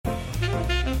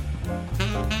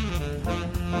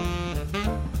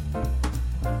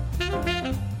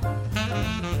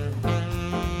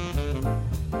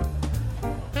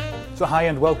So hi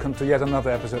and welcome to yet another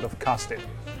episode of Cast It.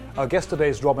 Our guest today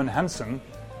is Robin Hanson,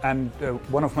 and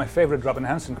one of my favorite Robin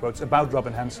Hanson quotes about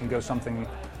Robin Hanson goes something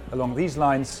along these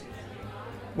lines.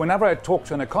 Whenever I talk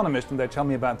to an economist and they tell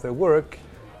me about their work,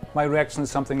 my reaction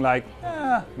is something like,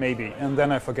 maybe, and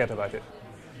then I forget about it.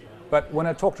 But when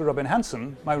I talk to Robin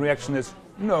Hanson, my reaction is,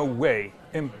 no way,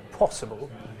 impossible,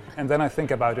 and then I think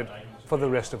about it for the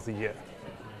rest of the year.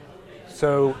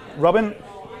 So, Robin,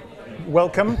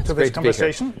 welcome to this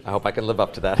conversation. I hope I can live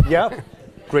up to that. Yeah,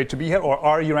 great to be here. Or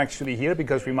are you actually here?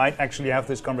 Because we might actually have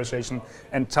this conversation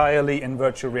entirely in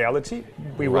virtual reality.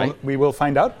 We will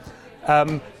find out.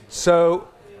 So,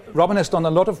 Robin has done a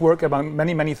lot of work about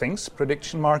many things.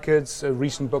 Prediction markets, a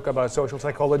recent book about social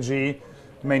psychology,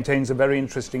 maintains a very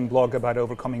interesting blog about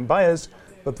overcoming bias.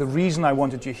 But the reason I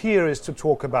wanted you here is to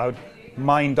talk about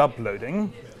mind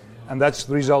uploading. And that's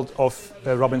the result of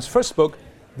Robin's first book,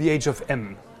 The Age of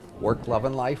M. Work, love,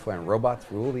 and life when robots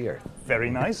rule the earth. Very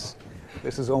nice.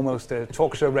 This is almost a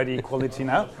talk show ready quality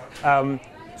now.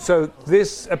 So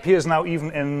this appears now even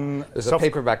in... There's a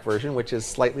paperback version, which is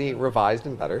slightly revised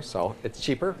and better, so it's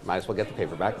cheaper. Might as well get the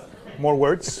paperback. More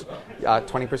words.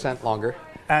 20% longer.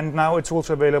 And now it's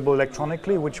also available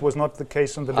electronically, which was not the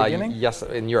case in the beginning? Yes,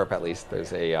 in Europe at least.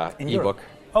 There's a ebook.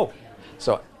 Oh.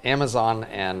 So Amazon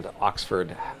and Oxford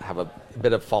have a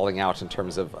bit of falling out in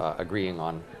terms of agreeing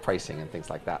on pricing and things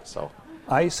like that. So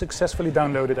I successfully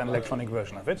downloaded an electronic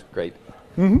version of it. Great.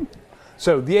 Mm-hmm.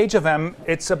 So The Age of M,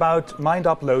 it's about mind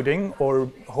uploading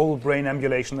or whole brain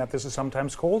emulation that this is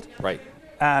sometimes called. Right.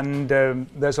 And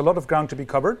there's a lot of ground to be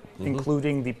covered,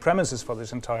 including the premises for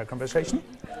this entire conversation.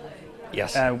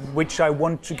 Yes. Which I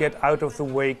want to get out of the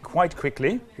way quite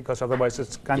quickly, because otherwise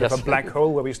it's kind of a black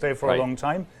hole where we stay for a long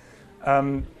time.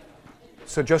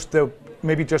 So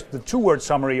maybe just the two-word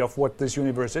summary of what this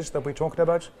universe is that we talked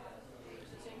about.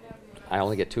 I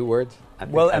only get 2 words?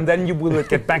 And then you will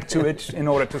get back to it in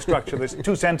order to structure this.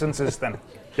 2 sentences then.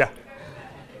 Yeah.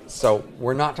 So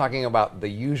we're not talking about the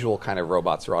usual kind of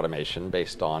robots or automation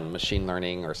based on machine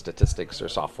learning or statistics or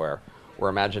software. We're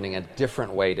imagining a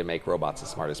different way to make robots as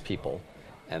smart as people.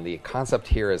 And the concept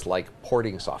here is like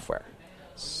porting software.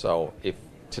 So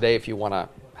if you want to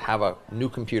have a new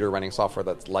computer running software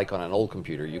that's like on an old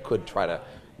computer, you could try to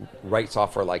write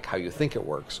software like how you think it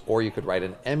works, or you could write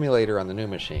an emulator on the new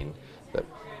machine that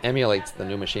emulates the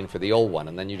new machine for the old one,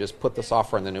 and then you just put the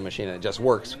software in the new machine and it just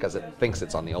works because it thinks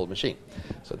it's on the old machine.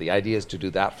 So the idea is to do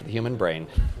that for the human brain,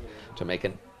 to make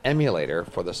an emulator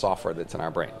for the software that's in our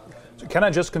brain. So can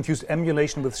I just confuse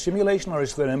emulation with simulation, or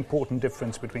is there an important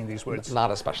difference between these words?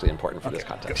 Not especially important for this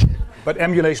context. Good. But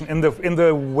emulation in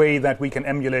the way that we can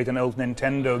emulate an old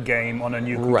Nintendo game on a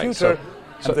new computer,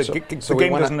 the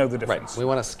game doesn't know the difference. Right. We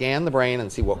want to scan the brain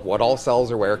and see what all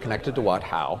cells are where, connected to what,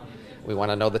 how. We want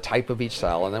to know the type of each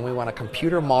cell, and then we want a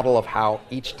computer model of how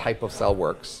each type of cell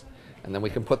works. And then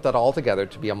we can put that all together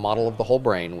to be a model of the whole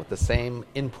brain with the same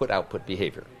input-output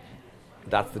behavior.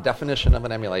 That's the definition of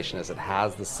an emulation, is it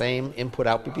has the same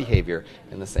input-output behavior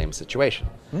in the same situation.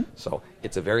 So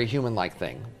it's a very human-like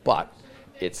thing, but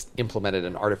it's implemented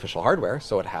in artificial hardware,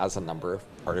 so it has a number of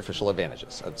artificial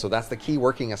advantages. And so that's the key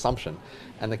working assumption.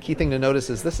 And the key thing to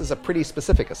notice is this is a pretty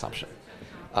specific assumption.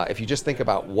 If you just think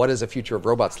about what is a future of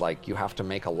robots like, you have to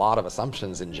make a lot of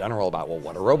assumptions in general about,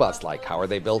 what are robots like? How are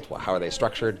they built? How are they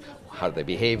structured? How do they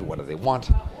behave? What do they want?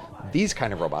 These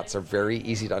kind of robots are very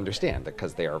easy to understand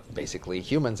because they are basically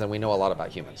humans, and we know a lot about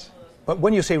humans. But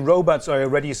when you say robots, I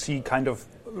already see kind of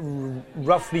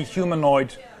roughly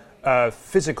humanoid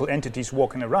physical entities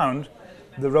walking around.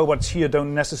 The robots here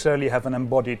don't necessarily have an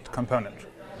embodied component.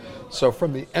 So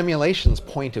from the emulation's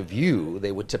point of view,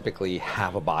 they would typically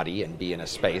have a body and be in a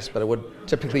space, but it would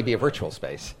typically be a virtual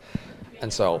space.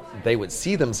 And so they would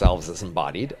see themselves as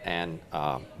embodied and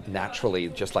naturally,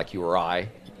 just like you or I,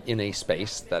 in a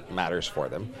space that matters for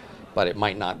them, but it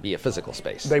might not be a physical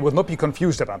space. They would not be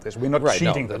confused about this. We're not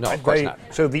cheating them. No, of course not.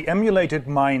 So the emulated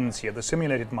minds here, the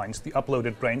simulated minds, the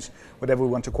uploaded brains, whatever we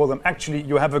want to call them, actually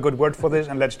you have a good word for this,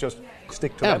 and let's just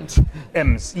stick to EMS. that.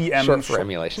 EMS. E-M. Short for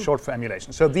emulation. Short for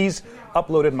emulation. So these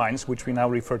uploaded minds, which we now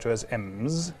refer to as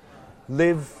EMS,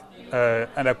 live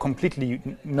and are completely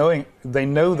know they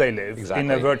live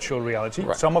in a virtual reality.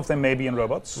 Right. Some of them may be in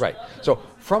robots. Right. So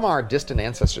from our distant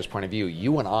ancestors' point of view,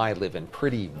 you and I live in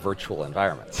pretty virtual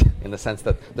environments in the sense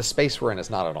that the space we're in is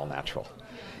not at all natural.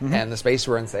 Mm-hmm. And the space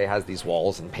we're in, say, has these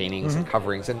walls and paintings and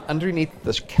coverings, and underneath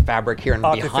the fabric here and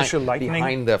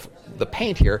behind the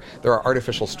paint here, there are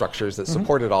artificial structures that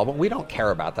support it all, but we don't care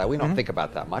about that. We don't think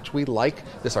about that much. We like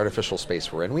this artificial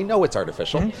space we're in. We know it's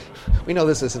artificial. We know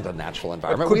this isn't a natural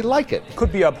environment. We like it.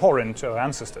 Could be abhorrent to our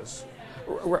ancestors.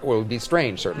 Well, it would be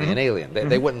strange, certainly, an alien.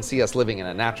 They wouldn't see us living in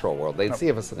a natural world. They'd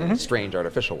see us in a strange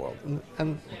artificial world.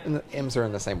 And the imps are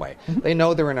in the same way. They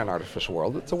know they're in an artificial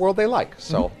world. It's a world they like,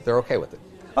 so they're okay with it.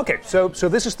 Okay, so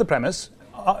this is the premise.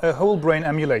 A whole brain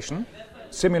emulation,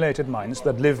 simulated minds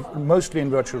that live mostly in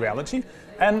virtual reality.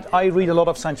 And I read a lot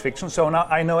of science fiction, so now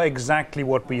I know exactly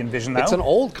what we envision now. It's an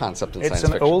old concept in science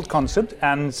fiction. It's an old concept,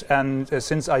 and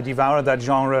since I devour that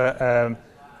genre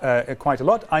quite a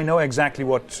lot, I know exactly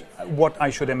what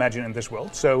I should imagine in this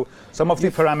world. So some of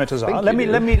the parameters are.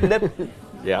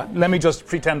 Let me just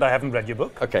pretend I haven't read your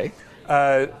book. Okay.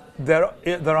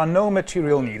 There are no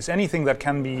material needs. Anything that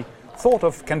can be thought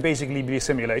of can basically be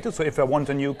simulated. So if I want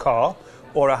a new car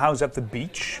or a house at the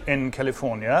beach in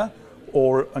California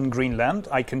or on Greenland,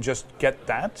 I can just get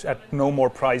that at no more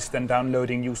price than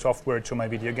downloading new software to my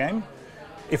video game.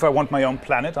 If I want my own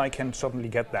planet, I can certainly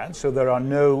get that. So there are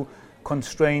no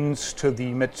constraints to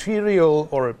the material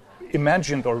or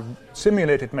imagined or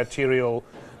simulated material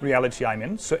reality I'm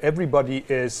in. So everybody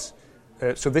is...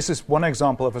 so this is one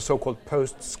example of a so-called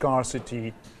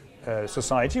post-scarcity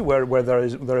society where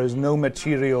there is no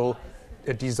material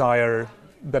desire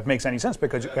that makes any sense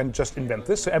because you can just invent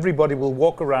this. So everybody will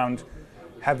walk around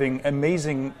having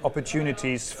amazing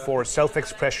opportunities for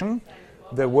self-expression.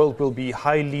 The world will be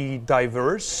highly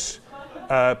diverse.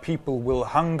 People will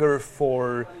hunger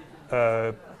for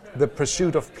the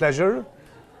pursuit of pleasure,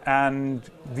 and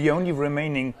the only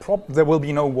remaining there will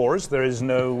be no wars. There is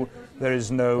no illness.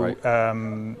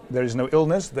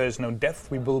 There is no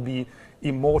death. We will be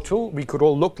immortal. We could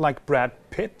all look like Brad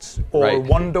Pitt or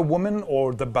Wonder Woman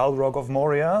or the Balrog of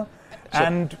Moria.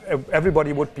 And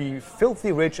everybody would be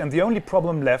filthy rich, and the only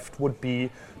problem left would be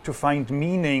to find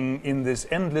meaning in this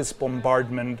endless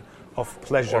bombardment of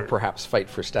pleasure. Or perhaps fight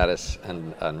for status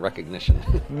and recognition.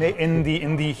 in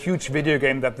the huge video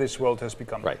game that this world has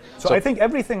become. Right. So I think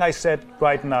everything I said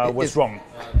right now was wrong.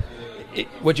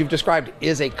 What you've described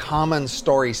is a common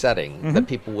story setting that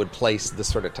people would place this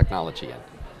sort of technology in.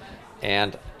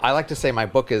 And I like to say my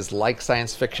book is like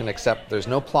science fiction, except there's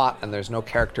no plot and there's no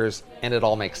characters, and it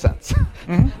all makes sense.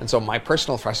 And so my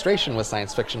personal frustration with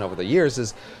science fiction over the years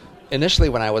is, initially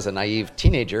when I was a naive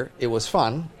teenager, it was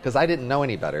fun because I didn't know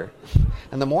any better.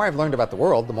 And the more I've learned about the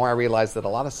world, the more I realize that a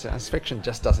lot of science fiction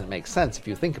just doesn't make sense if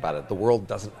you think about it. The world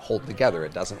doesn't hold together.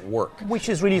 It doesn't work. Which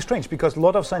is really strange because a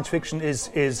lot of science fiction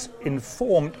is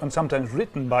informed and sometimes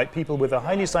written by people with a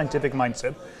highly scientific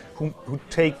mindset who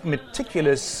take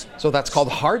meticulous... So that's called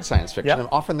hard science fiction. And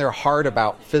often they're hard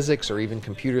about physics or even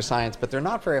computer science, but they're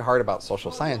not very hard about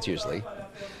social science usually,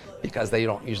 because they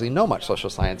don't usually know much social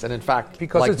science. And in fact...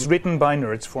 Because it's written by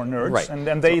nerds for nerds, right.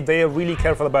 and they are really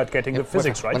careful about getting the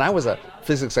physics right. When I was a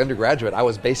physics undergraduate, I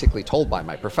was basically told by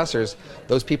my professors,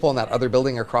 those people in that other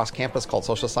building across campus called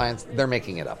social science, they're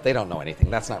making it up. They don't know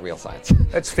anything. That's not real science.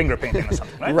 That's finger painting or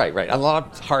something, right? Right. A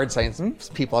lot of hard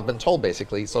science people have been told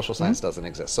basically social science doesn't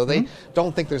exist. So they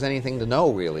don't think there's anything to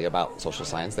know really about social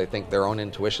science. They think their own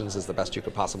intuitions is the best you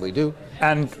could possibly do.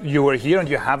 And you were here and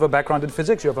you have a background in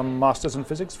physics. You have a master's in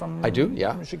physics from... I do,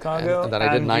 yeah. Chicago. And then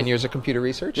I did 9 years of computer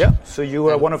research. Yeah, so you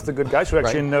are one of the good guys who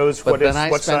actually knows what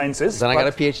science is. Then I got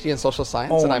a PhD in social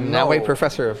science, and I'm now a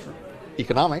professor of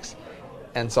economics.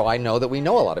 And so I know that we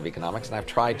know a lot of economics, and I've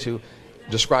tried to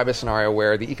describe a scenario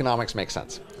where the economics make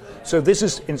sense. So this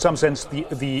is, in some sense,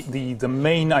 the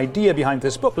main idea behind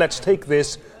this book. Let's take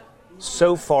this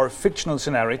so far fictional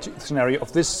scenario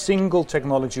of this single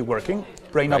technology working,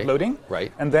 brain uploading,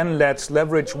 and then let's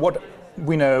leverage what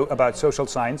we know about social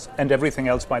science and everything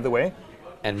else, by the way,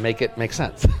 and make it make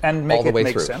sense. And make all the it way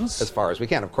make through, sense as far as we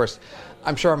can. Of course,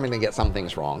 I'm sure I'm going to get some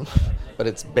things wrong, but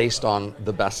it's based on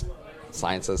the best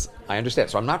sciences I understand.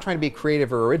 So I'm not trying to be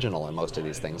creative or original in most of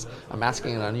these things. I'm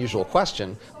asking an unusual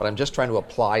question, but I'm just trying to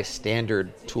apply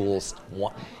standard tools,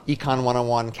 Econ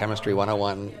 101, Chemistry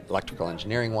 101, Electrical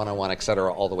Engineering 101,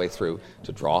 etc., all the way through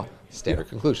to draw standard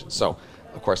conclusions. So,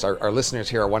 of course, our listeners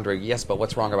here are wondering, yes, but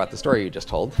what's wrong about the story you just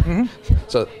told?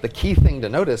 So the key thing to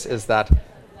notice is that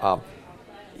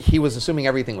he was assuming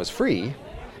everything was free,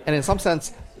 and in some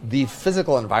sense, the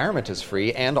physical environment is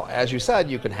free, and as you said,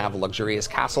 you can have luxurious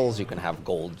castles, you can have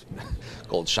gold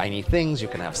shiny things, you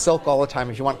can have silk all the time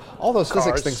if you want. All those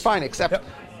physics things, fine, except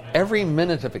every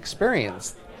minute of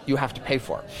experience you have to pay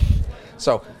for.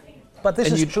 So, but this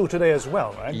is true today as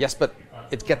well, right? Yes, but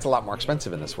it gets a lot more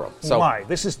expensive in this world. So, why?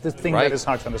 This is the thing that is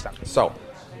hard to understand. So,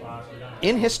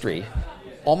 in history,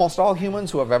 almost all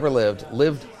humans who have ever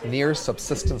lived near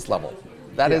subsistence level.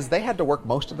 That is, they had to work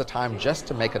most of the time just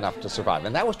to make enough to survive.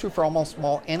 And that was true for almost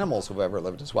all animals who have ever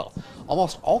lived as well.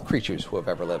 Almost all creatures who have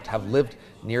ever lived have lived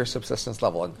near subsistence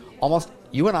level. And almost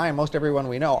you and I and most everyone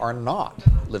we know are not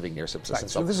living near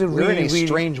subsistence level. So this is a We're really, in a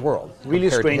strange world. Really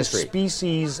strange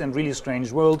species and really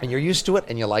strange world. And you're used to it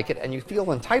and you like it and you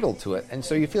feel entitled to it. And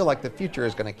so you feel like the future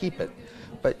is going to keep it.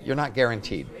 But you're not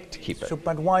guaranteed to keep it. So,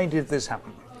 but why did this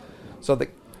happen? So the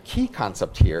key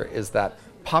concept here is that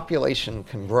population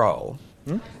can grow.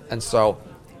 And so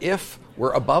if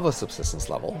we're above a subsistence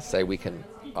level, say we can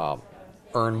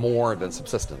earn more than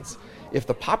subsistence, if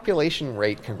the population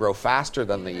rate can grow faster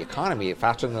than the economy,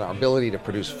 faster than our ability to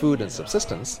produce food and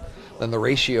subsistence, then the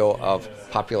ratio of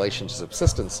population to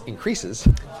subsistence increases.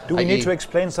 Do we need to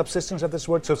explain subsistence at this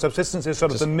word? So subsistence is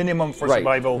sort of the minimum for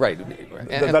survival. Right.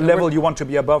 The level you want to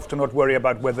be above to not worry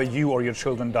about whether you or your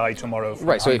children die tomorrow from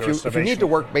Right, so hunger or if you need to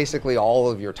work basically all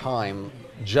of your time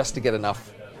just to get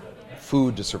enough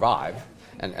food to survive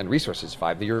and resources to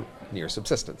survive, you're near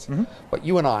subsistence. But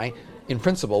you and I, in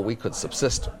principle, we could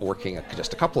subsist working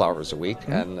just a couple hours a week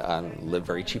and live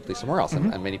very cheaply somewhere else,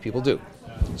 and many people do.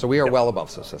 So we are well above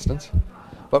subsistence,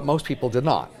 but most people did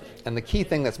not. And the key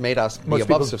thing that's made us be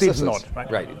above subsistence,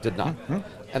 did not.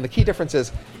 And the key difference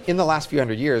is, in the last few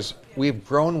hundred years, we've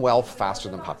grown wealth faster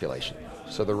than population.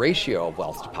 So the ratio of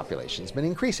wealth to population has been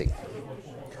increasing.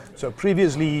 So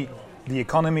previously, the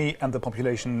economy and the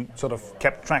population sort of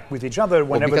kept track with each other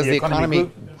whenever because the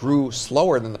economy grew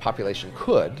slower than the population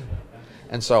could,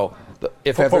 and so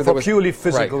if for, ever for there was purely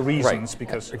physical reasons,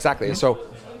 because exactly. And so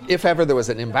if ever there was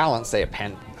an imbalance, say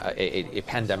a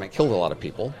pandemic killed a lot of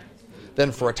people,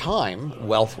 then for a time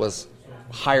wealth was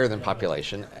higher than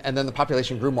population, and then the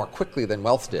population grew more quickly than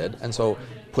wealth did, and so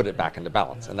put it back into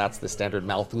balance. And that's the standard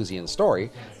Malthusian story,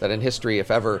 that in history,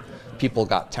 if ever people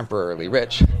got temporarily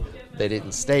rich, they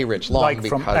didn't stay rich long, like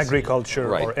from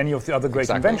agriculture or any of the other great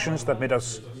inventions that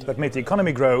made the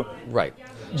economy grow. Right.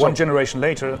 One generation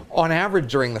later, on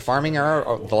average, during the farming era,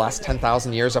 or the last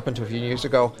 10,000 years up until a few years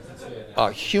ago,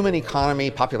 human economy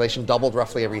population doubled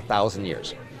roughly every 1,000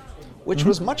 years, which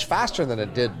was much faster than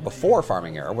it did before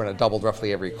farming era, when it doubled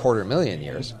roughly every 250,000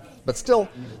 years. But still,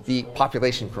 the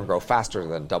population can grow faster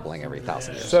than doubling every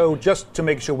 1,000 years. So just to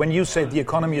make sure, when you say the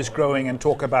economy is growing and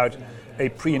talk about a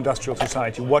pre-industrial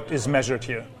society, what is measured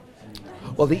here?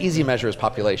 Well, the easy measure is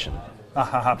population.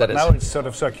 But now it's sort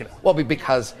of circular. Well,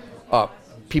 because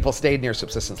people stayed near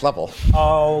subsistence level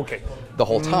the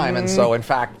whole time. And so, in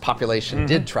fact, population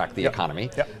did track the economy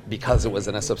because it was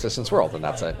in a subsistence world. And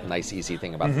that's a nice, easy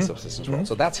thing about the subsistence world.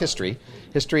 So that's history.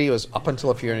 History was up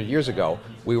until a few hundred years ago,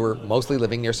 we were mostly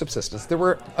living near subsistence. There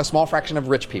were a small fraction of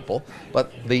rich people,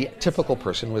 but the typical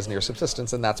person was near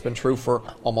subsistence. And that's been true for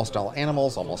almost all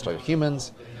animals, almost all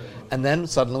humans. And then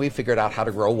suddenly we figured out how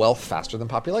to grow wealth faster than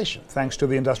population. Thanks to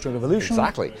the Industrial Revolution.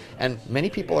 Exactly. And many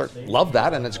people love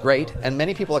that, and it's great. And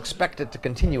many people expect it to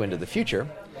continue into the future.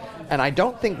 And I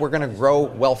don't think we're going to grow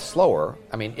wealth slower.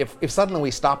 I mean, if suddenly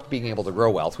we stopped being able to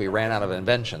grow wealth, we ran out of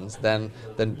inventions, then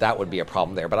that would be a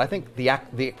problem there. But I think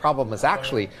the problem is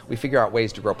actually we figure out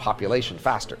ways to grow population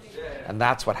faster. And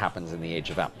that's what happens in the age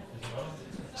of M.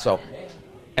 So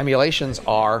emulations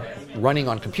are running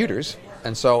on computers.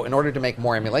 And so in order to make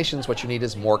more emulations, what you need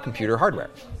is more computer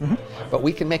hardware. But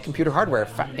we can make computer hardware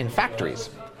in factories.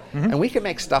 And we can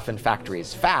make stuff in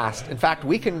factories fast. In fact,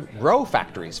 we can grow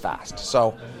factories fast.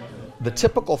 So the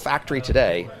typical factory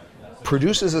today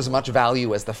produces as much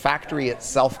value as the factory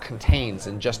itself contains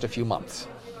in just a few months.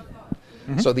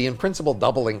 So the in principle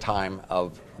doubling time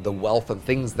of the wealth and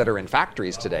things that are in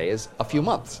factories today is a few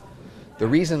months. The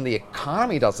reason the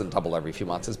economy doesn't double every few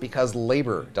months is because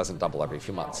labor doesn't double every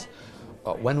few months.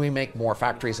 When we make more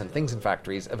factories and things in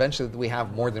factories, eventually we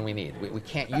have more than we need. We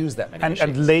can't use that many machines.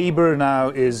 And labor now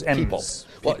is M's. People.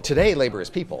 Well, today labor is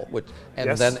people.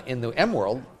 Then in the M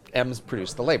world, M's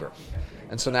produce the labor.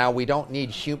 And so now we don't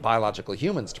need biological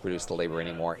humans to produce the labor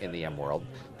anymore in the M world.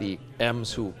 The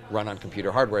M's who run on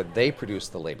computer hardware, they produce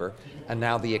the labor. And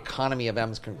now the economy of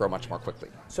M's can grow much more quickly.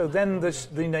 So then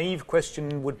the naive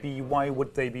question would be, why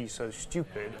would they be so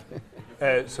stupid?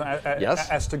 As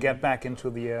to get back into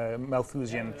the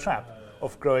Malthusian trap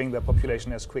of growing the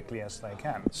population as quickly as they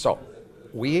can. So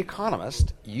we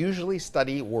economists usually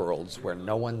study worlds where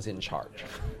no one's in charge.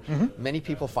 Many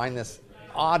people find this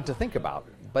odd to think about.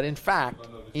 But in fact,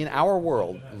 in our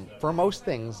world, for most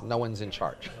things, no one's in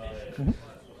charge.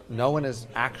 No one is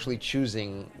actually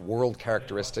choosing world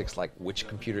characteristics like which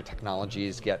computer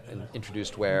technologies get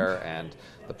introduced where and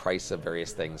the price of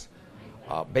various things.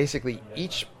 Basically,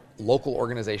 each local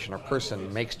organization or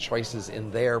person makes choices in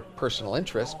their personal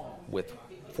interest with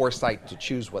foresight to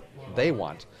choose what they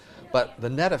want. But the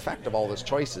net effect of all those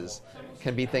choices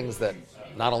can be things that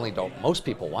not only don't most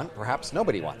people want, perhaps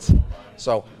nobody wants.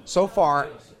 So far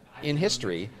in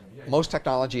history, most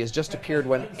technology has just appeared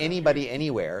when anybody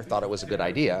anywhere thought it was a good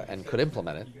idea and could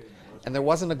implement it, and there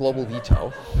wasn't a global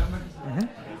veto.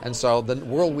 And so the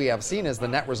world we have seen is the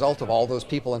net result of all those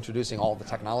people introducing all the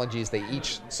technologies they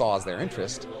each saw as their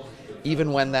interest,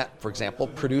 even when that, for example,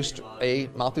 produced a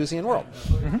Malthusian world.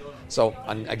 So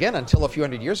again, until a few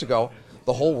hundred years ago,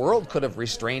 the whole world could have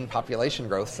restrained population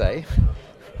growth, say,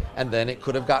 and then it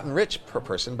could have gotten rich per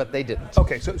person, but they didn't.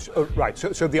 Okay,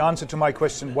 so the answer to my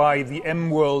question, why the M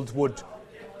world would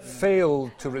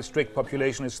fail to restrict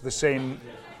population, is the same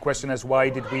question as why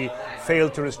did we fail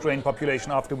to restrain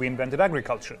population after we invented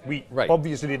agriculture? We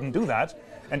obviously didn't do that,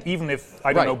 and even if,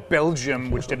 I don't know,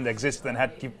 Belgium, which didn't exist then,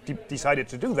 had decided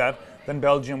to do that, then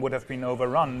Belgium would have been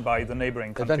overrun by the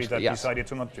neighboring country that decided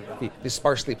to not do that. The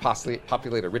sparsely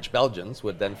populated rich Belgians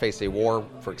would then face a war,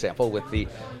 for example, with the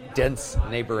dense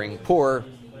neighboring poor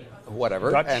whatever,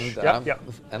 Dutch,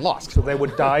 and lost. So they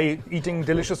would die eating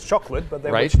delicious chocolate, but they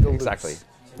would still exactly.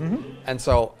 And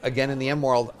so, again, in the M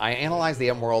world, I analyze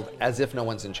the M world as if no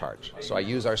one's in charge. So I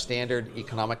use our standard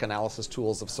economic analysis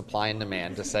tools of supply and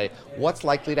demand to say what's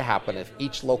likely to happen if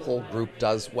each local group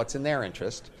does what's in their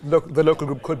interest. The local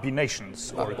group could be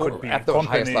nations, or it could be at the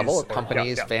companies, highest level,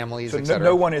 companies, families, so etc.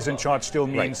 No one is in charge still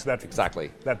means that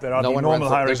that there are no the normal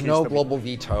hierarchies. There's no global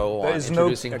veto on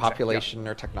introducing population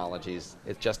or technologies.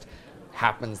 It just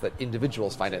happens that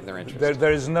individuals find it in their interest.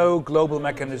 There is no global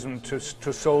mechanism to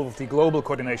solve the global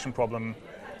coordination problem,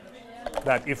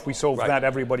 that if we solve that,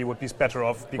 everybody would be better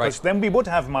off, because then we would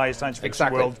have my science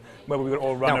fiction world where we would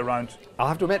all run around. I'll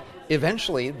have to admit,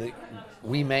 eventually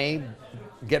we may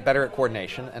get better at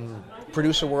coordination and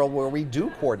produce a world where we do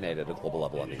coordinate at a global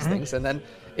level on these things, and then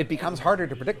it becomes harder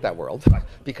to predict that world,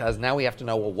 because now we have to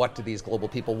know, well, what do these global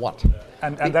people want?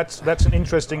 And that's an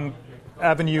interesting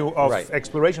avenue of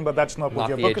exploration, but that's not what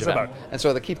your book is about. And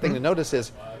so the key thing to notice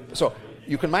is, so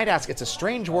you might ask, it's a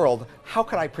strange world, how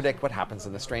could I predict what happens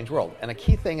in the strange world? And a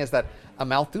key thing is that a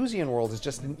Malthusian world is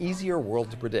just an easier world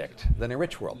to predict than a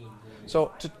rich world.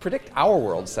 So to predict our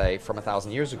world, say, from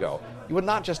 1,000 years ago, you would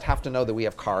not just have to know that we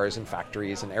have cars and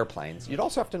factories and airplanes, you'd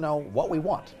also have to know what we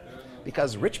want.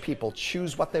 Because rich people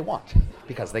choose what they want,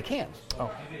 because they can.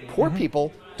 Poor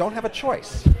people don't have a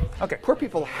choice. Poor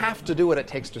people have to do what it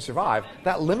takes to survive.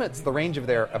 That limits the range of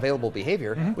their available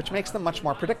behavior, which makes them much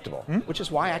more predictable, which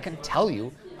is why I can tell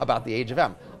you about the age of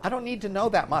M. I don't need to know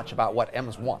that much about what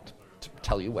M's want to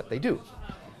tell you what they do.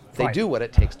 They do what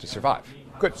it takes to survive.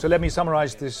 Good, so let me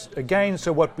summarize this again.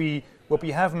 So what we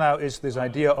have now is this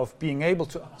idea of being able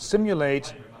to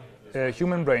simulate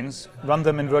human brains, run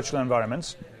them in virtual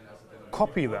environments,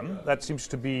 copy them. That seems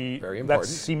to be very important.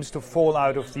 That seems to fall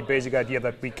out of the basic idea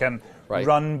that we can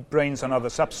run brains on other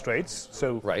substrates.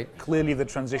 So clearly the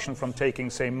transition from taking,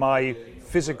 say, my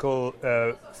physical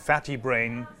fatty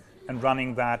brain and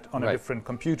running that on a different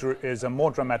computer is a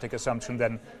more dramatic assumption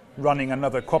than running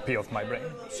another copy of my brain.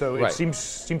 So it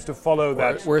seems to follow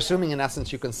that. We're assuming, in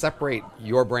essence, you can separate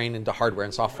your brain into hardware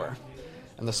and software,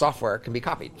 and the software can be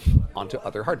copied onto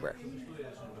other hardware.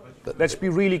 Let's be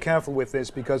really careful with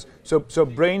this, because so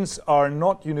brains are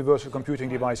not universal computing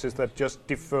devices that just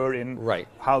differ in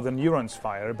how the neurons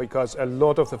fire, because a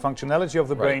lot of the functionality of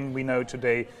the brain we know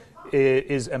today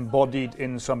is embodied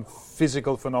in some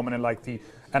physical phenomenon like the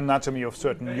anatomy of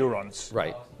certain neurons.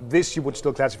 This you would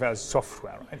still classify as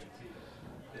software,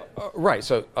 right?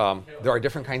 So there are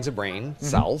different kinds of brain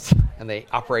cells, and they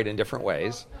operate in different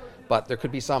ways, but there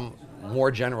could be some more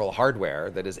general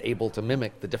hardware that is able to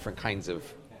mimic the different kinds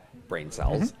of brain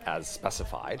cells as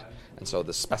specified. And so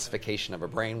the specification of a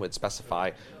brain would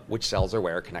specify which cells are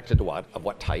where, connected to what, of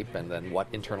what type, and then what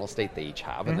internal state they each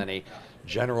have. And then a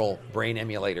general brain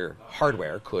emulator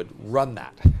hardware could run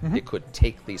that. It could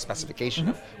take the specification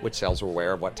of which cells were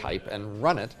where, of what type, and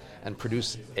run it and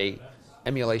produce a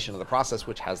emulation of the process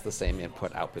which has the same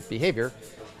input-output behavior,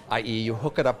 i.e. you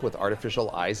hook it up with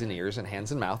artificial eyes and ears and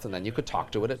hands and mouth, and then you could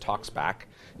talk to it, it talks back,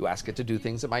 you ask it to do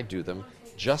things, it might do them,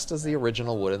 just as the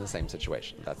original would in the same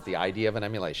situation. That's the idea of an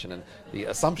emulation, and the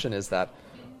assumption is that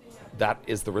that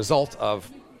is the result of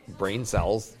brain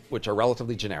cells which are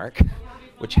relatively generic,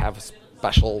 which have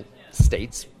special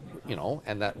states,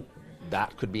 and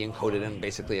that could be encoded in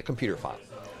basically a computer file.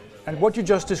 And what you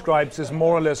just described is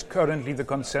more or less currently the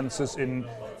consensus in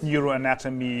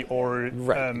neuroanatomy, or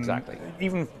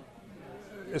even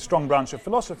a strong branch of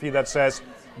philosophy that says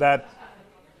that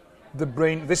the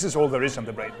brain, this is all there is on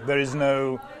the brain. There is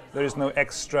no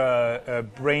extra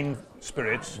brain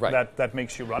spirit that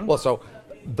makes you run. Well, so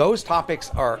those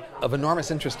topics are of enormous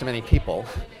interest to many people,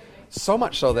 So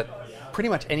much so that pretty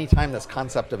much any time this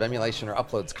concept of emulation or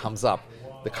uploads comes up,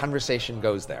 the conversation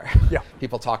goes there. Yeah.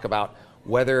 People talk about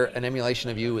whether an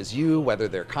emulation of you is you, whether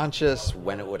they're conscious,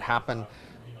 when it would happen.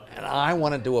 And I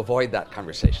wanted to avoid that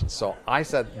conversation. So I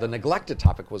said the neglected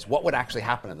topic was what would actually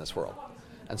happen in this world.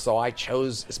 And so I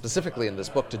chose specifically in this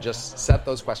book to just set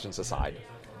those questions aside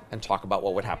and talk about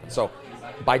what would happen. So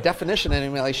by definition, an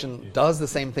emulation does the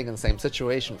same thing in the same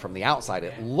situation from the outside.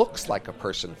 It looks like a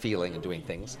person feeling and doing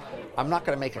things. I'm not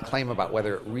going to make a claim about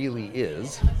whether it really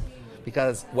is,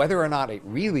 because whether or not it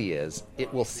really is,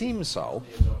 it will seem so,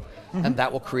 and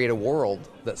that will create a world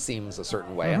that seems a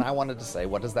certain way. And I wanted to say,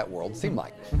 what does that world seem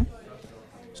like?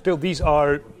 Still, these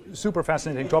are super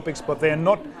fascinating topics, but they're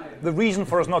not. The reason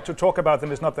for us not to talk about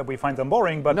them is not that we find them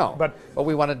boring, but No, but I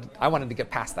wanted to get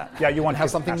past that. Yeah, you want and to have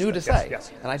get something past new that. to say.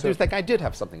 Yes. And I do think I did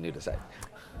have something new to say.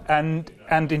 and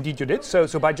indeed you did. So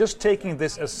by just taking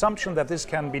this assumption that this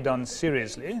can be done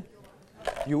seriously,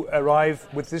 you arrive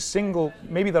with this single.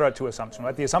 Maybe there are two assumptions,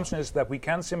 right? The assumption is that we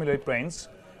can simulate brains,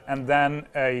 and then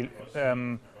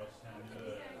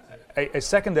a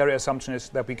secondary assumption is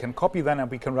that we can copy them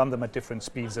and we can run them at different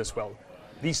speeds as well.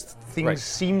 These things Right.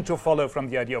 seem to follow from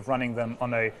the idea of running them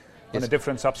on a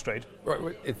different substrate.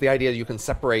 Right. It's the idea you can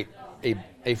separate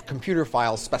a computer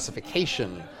file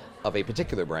specification of a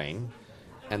particular brain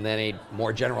and then a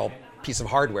more general piece of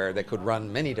hardware that could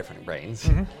run many different brains,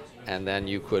 and then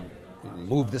you could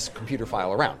move this computer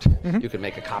file around. You could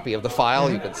make a copy of the file,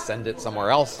 you could send it somewhere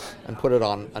else and put it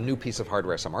on a new piece of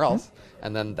hardware somewhere else,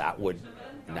 and then that would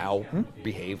now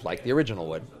behave like the original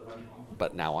would,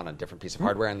 but now on a different piece of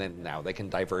hardware, and then now they can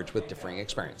diverge with differing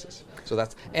experiences. So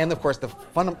that's, and of course the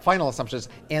final assumption is,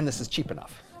 and this is cheap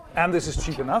enough. And this is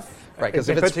cheap enough. Right, because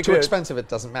In if it's too particular- expensive, it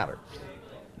doesn't matter.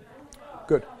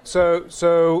 Good.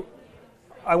 So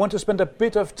I want to spend a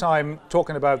bit of time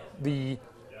talking about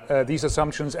these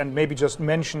assumptions and maybe just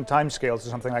mention timescales or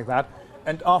something like that.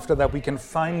 And after that, we can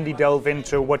finally delve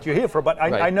into what you're here for. But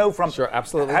Right. I know from Sure,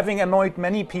 absolutely. having annoyed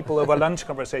many people over lunch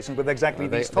conversations with exactly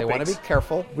They these topics. want to be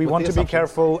careful. We with want the to be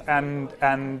assumptions. careful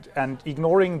and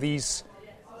ignoring these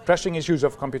pressing issues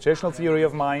of computational theory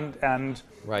of mind and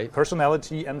Right.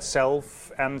 personality and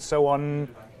self and so on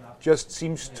just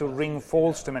seems to ring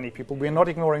false to many people. We're not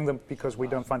ignoring them because we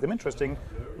don't find them interesting.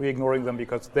 We're ignoring them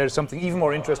because there's something even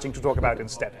more interesting to talk about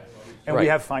instead. And we Right.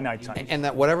 have finite time. And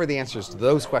that whatever the answers to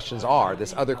those questions are,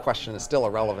 this other question is still a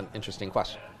relevant, interesting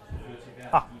question.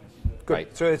 Good.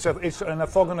 Right. So it's an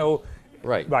orthogonal.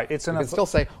 Right. Right. It's You an can still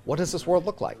say, what does this world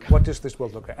look like? what does this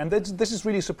world look like? And this is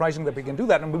really surprising that we can do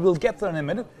that, and we will get there in a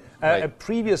minute. Right. A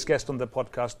previous guest on the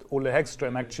podcast, Ole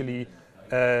Hegström, actually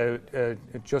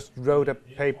just wrote a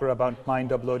paper about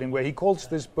mind uploading, where he calls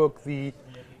this book the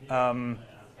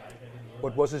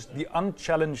the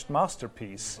unchallenged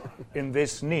masterpiece in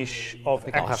this niche of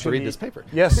I'll have to read this paper.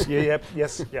 Yes,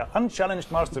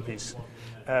 unchallenged masterpiece.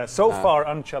 So far,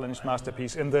 unchallenged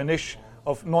masterpiece in the niche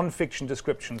of non-fiction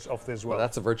descriptions of this world. Well,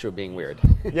 that's a virtue of being weird.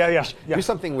 Yeah. Do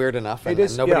something weird enough, and, It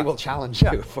is, and nobody yeah. will challenge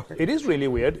Yeah. you for it. It is really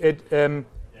weird.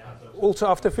 Also,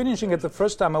 after finishing it the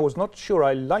first time, I was not sure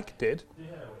I liked it,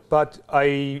 but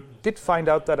I did find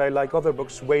out that I like other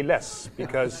books way less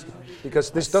because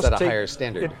this does Set a take higher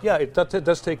standard. It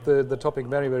does take the topic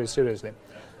very, very seriously.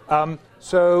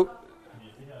 So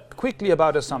quickly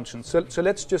about assumptions. So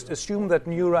let's just assume that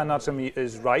neuroanatomy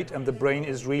is right and the brain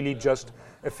is really just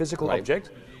a physical Right. object.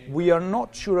 We are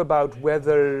not sure about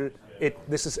whether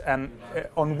this is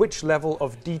on which level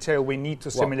of detail we need to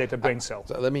simulate a brain cell.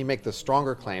 So let me make the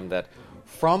stronger claim that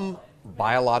from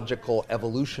biological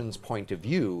evolution's point of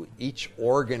view, each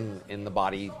organ in the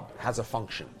body has a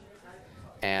function.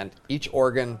 And each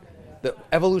organ, the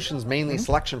evolution's mainly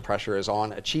selection pressure is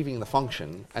on achieving the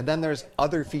function, and then there's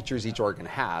other features each organ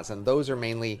has, and those are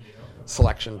mainly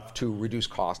selection to reduce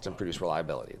cost and produce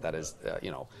reliability. That is,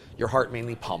 your heart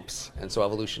mainly pumps, and so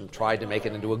evolution tried to make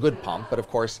it into a good pump, but of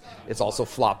course it's also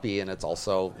floppy and it's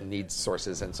also needs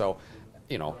sources, and so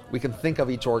we can think of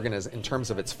each organ as in terms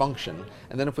of its function,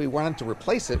 and then if we wanted to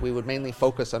replace it, we would mainly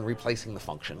focus on replacing the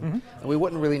function, and we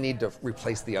wouldn't really need to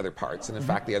replace the other parts, and in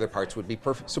fact the other parts would be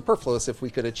superfluous if we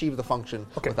could achieve the function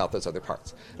without those other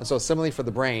parts. And so similarly for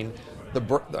the brain,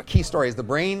 the key story is the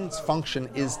brain's function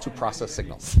is to process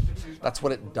signals. That's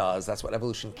what it does, that's what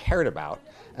evolution cared about,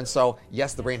 and so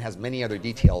yes, the brain has many other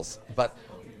details, but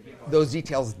those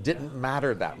details didn't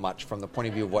matter that much from the point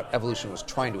of view of what evolution was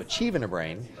trying to achieve in a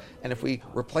brain. And if we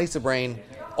replace a brain,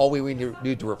 all we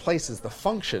need to replace is the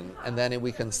function, and then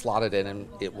we can slot it in, and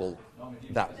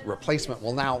that replacement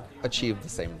will now achieve the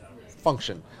same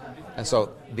function. And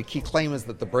so the key claim is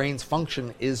that the brain's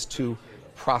function is to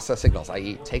process signals,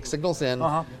 i.e. take signals in,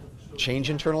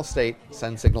 change internal state,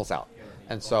 send signals out.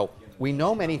 And so we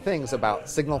know many things about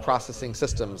signal processing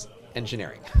systems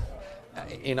engineering.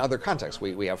 In other contexts,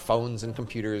 we have phones and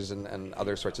computers and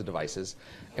other sorts of devices,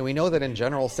 and we know that in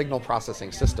general, signal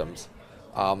processing systems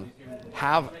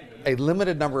have a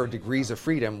limited number of degrees of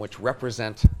freedom which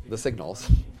represent the signals,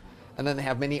 and then they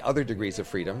have many other degrees of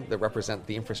freedom that represent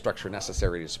the infrastructure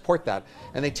necessary to support that,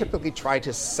 and they typically try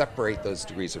to separate those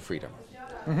degrees of freedom.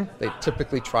 They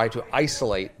typically try to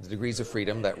isolate the degrees of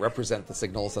freedom that represent the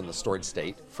signals and the stored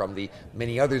state from the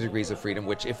many other degrees of freedom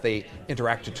which, if they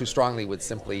interacted too strongly, would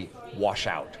simply wash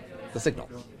out the signal.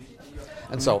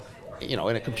 And so, in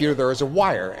a computer there is a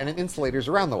wire and an insulators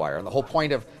around the wire, and the whole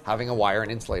point of having a wire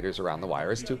and insulators around the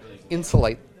wire is to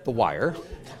insulate the wire,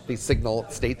 the signal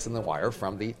states in the wire,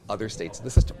 from the other states of the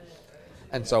system.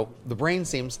 And so the brain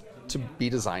seems to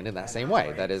be designed in that same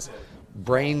way. That is,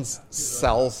 brains,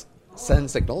 cells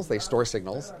send signals, they store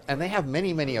signals, and they have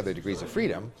many, many other degrees of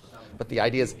freedom. But the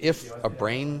idea is, if a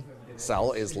brain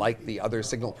cell is like the other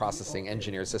signal processing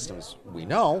engineered systems we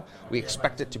know, we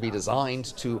expect it to be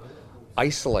designed to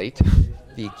isolate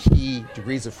the key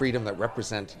degrees of freedom that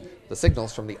represent the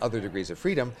signals from the other degrees of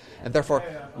freedom, and therefore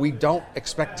we don't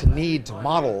expect to need to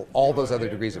model all those other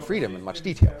degrees of freedom in much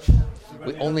detail.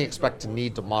 We only expect to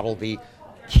need to model the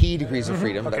key degrees of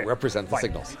freedom that represent the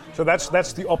signals. So that's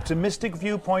the optimistic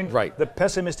viewpoint. Right. The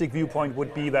pessimistic viewpoint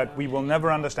would be that we will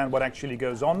never understand what actually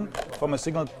goes on from a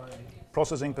signal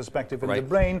processing perspective in the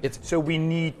brain. So we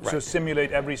need to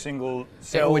simulate every single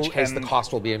cell. In which case the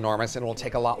cost will be enormous, and it will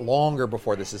take a lot longer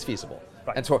before this is feasible.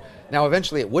 Right. And so now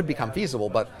eventually it would become feasible,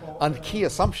 but a key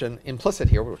assumption implicit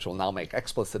here, which we'll now make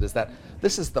explicit, is that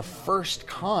this is the first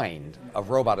kind of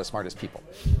robot as smart as people.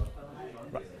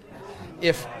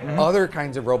 If other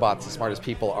kinds of robots as smart as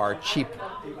people are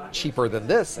cheaper than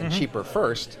this and cheaper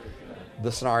first,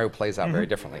 the scenario plays out very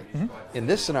differently. In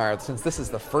this scenario, since this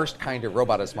is the first kind of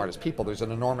robot as smart as people, there's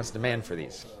an enormous demand for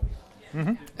these.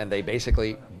 And they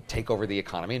basically take over the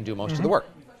economy and do most of the work.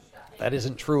 That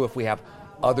isn't true if we have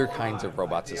other kinds of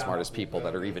robots as smart as people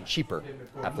that are even cheaper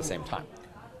at the same time.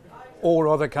 Or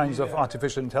other kinds of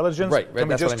artificial intelligence. Right. Can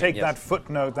we just take yes. that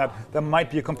footnote that there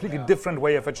might be a completely different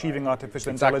way of achieving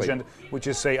artificial intelligence, which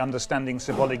is, say, understanding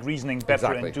symbolic reasoning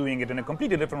better and doing it in a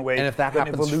completely different way. And if that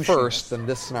happens evolution first, then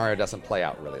this scenario doesn't play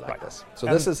out really like this. So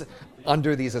this is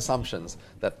under these assumptions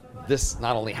that this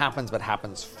not only happens, but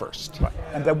happens first. Right.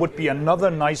 And there would be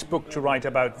another nice book to write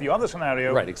about the other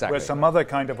scenario, where some other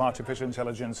kind of artificial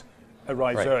intelligence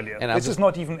arrives earlier. And this is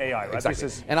not even AI, right?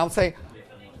 Exactly. And I'll say,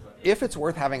 if it's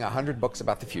worth having 100 books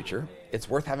about the future, it's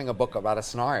worth having a book about a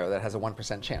scenario that has a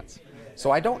 1% chance.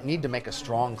 So I don't need to make a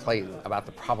strong claim about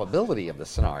the probability of the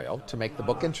scenario to make the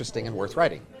book interesting and worth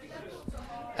writing.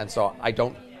 And so I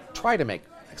don't try to make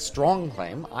a strong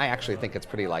claim. I actually think it's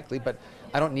pretty likely, but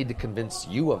I don't need to convince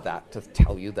you of that to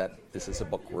tell you that this is a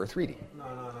book worth reading.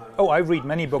 Oh, I read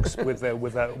many books with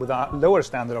a lower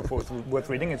standard of worth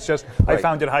reading. It's just I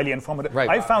found it highly informative.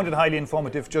 I found it highly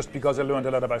informative just because I learned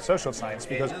a lot about social science.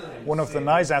 Because one of the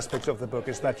nice aspects of the book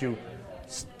is that you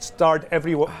start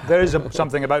there is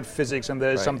something about physics, and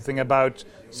there is something about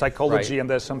psychology, and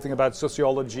there's something about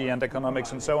sociology and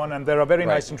economics and so on. And there are very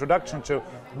nice introduction to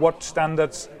what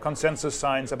standards consensus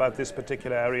science about this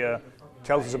particular area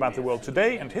tells us about the world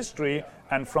today and history,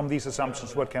 and from these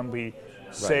assumptions, what can we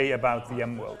say about the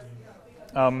M world.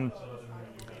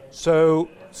 So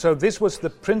this was the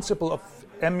principle of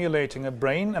emulating a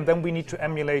brain, and then we need to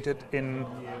emulate it in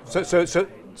so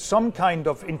some kind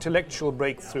of intellectual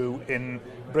breakthrough in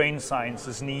brain science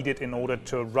is needed in order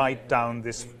to write down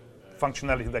this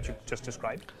functionality that you just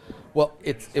described. Well,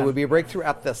 it would be a breakthrough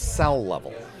at the cell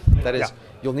level. That is,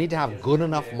 you'll need to have good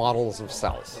enough models of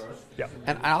cells. Yeah.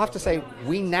 And I'll have to say,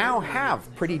 we now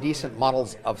have pretty decent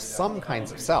models of some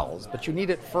kinds of cells, but you need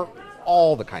it for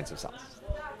all the kinds of cells.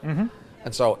 And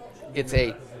so it's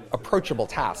a approachable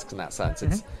task in that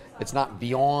sense. It's not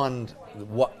beyond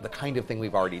what the kind of thing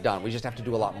we've already done. We just have to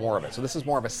do a lot more of it. So this is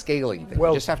more of a scaling thing.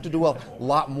 We just have to do a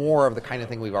lot more of the kind of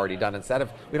thing we've already done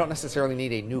we don't necessarily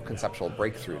need a new conceptual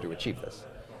breakthrough to achieve this.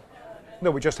 No,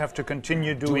 we just have to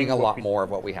continue doing a lot more of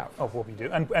what we have. Of what we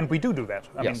do. And we do that.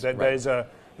 I mean,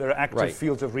 there are active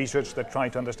fields of research that try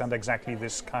to understand exactly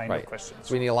this kind of questions.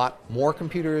 So we need a lot more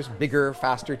computers, bigger,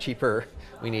 faster, cheaper.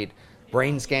 We need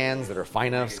brain scans that are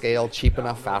fine enough scale, cheap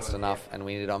enough, fast enough, and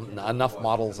we need enough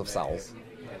models of cells.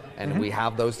 And we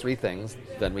have those three things,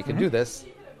 then we can do this,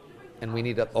 and we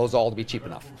need those all to be cheap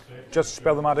enough. Just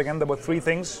spell them out again. There were three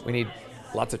things. We need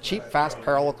lots of cheap, fast,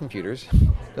 parallel computers,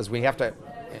 because we have to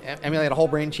emulate a whole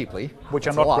brain cheaply. Which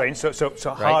That's are a not lot. brains.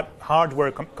 So Right.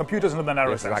 hardware, computers in the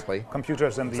narrow Yes, sense. exactly.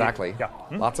 Computers in the... Exactly. Yeah.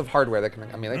 Lots of hardware that can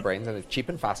emulate brains, and it's cheap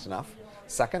and fast enough.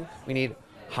 Second, we need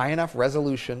high enough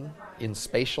resolution in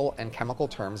spatial and chemical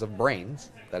terms of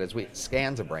brains. That is,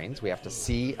 scans of brains. We have to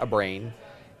see a brain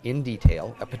in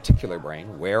detail, a particular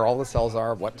brain, where all the cells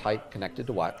are, what type, connected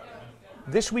to what.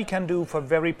 This we can do for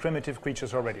very primitive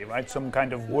creatures already, right? Some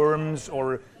kind of worms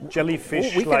or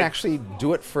jellyfish. We can actually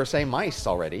do it for, say, mice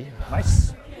already.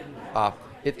 Nice.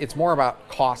 It's more about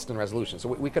cost and resolution. So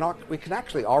we can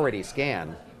actually already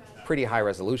scan pretty high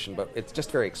resolution, but it's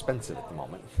just very expensive at the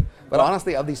moment. But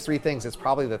honestly, of these three things, it's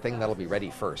probably the thing that'll be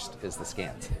ready first is the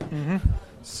scans.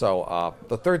 So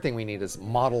the third thing we need is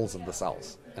models of the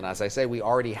cells. And as I say, we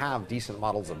already have decent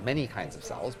models of many kinds of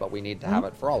cells, but we need to have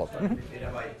it for all of them.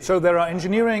 So there are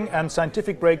engineering and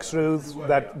scientific breakthroughs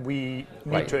that we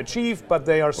need Right. to achieve, but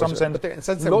they are some sense... But in a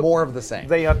sense, they're more of the same.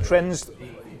 They are trends,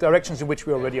 directions in which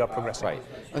we already are progressing. Right.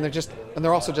 And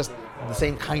they're also just the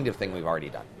same kind of thing we've already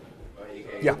done.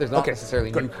 Yeah. There's not okay.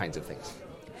 necessarily Good. new kinds of things.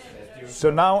 So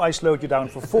now I slowed you down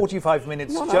for 45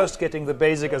 minutes, No. just getting the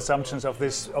basic assumptions of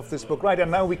this book right,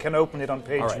 and now we can open it on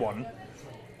page All right. 1.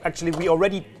 Actually, we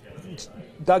already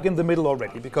dug in the middle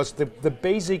already, because the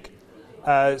basic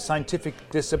scientific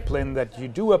discipline that you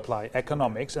do apply,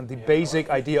 economics, and the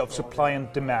basic idea of supply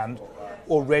and demand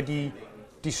already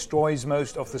destroys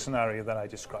most of the scenario that I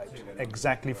described,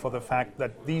 exactly for the fact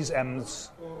that these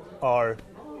M's are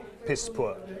piss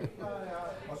poor.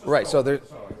 Right. So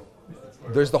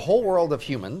there's the whole world of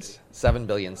humans, 7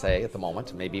 billion, say, at the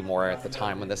moment, maybe more at the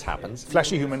time when this happens.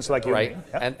 Fleshy humans like you Right. and me.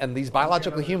 Yeah. And these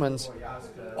biological humans,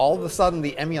 all of a sudden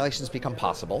the emulations become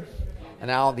possible. And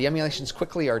now the emulations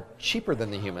quickly are cheaper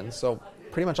than the humans, so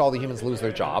pretty much all the humans lose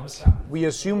their jobs. We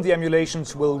assume the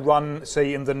emulations will run,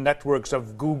 say, in the networks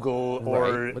of Google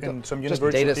or Right. in some Just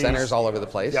universities. data centers all over the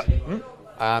place.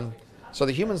 Yeah. So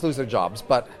the humans lose their jobs,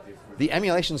 but the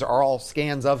emulations are all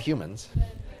scans of humans.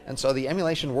 And so the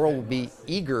emulation world will be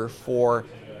eager for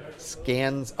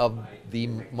scans of the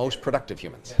most productive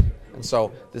humans. And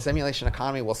so this emulation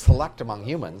economy will select among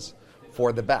humans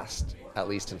for the best, at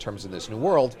least in terms of this new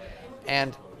world.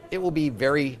 And it will be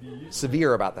very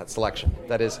severe about that selection.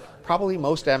 That is, probably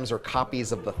most M's are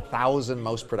copies of the 1,000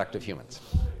 most productive humans.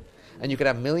 And you could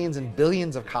have millions and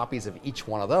billions of copies of each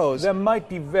one of those. There might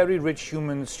be very rich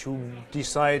humans who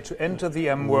decide to enter the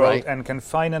M world Right. and can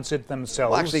finance it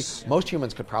themselves. Well, actually, most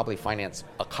humans could probably finance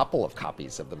a couple of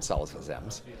copies of themselves as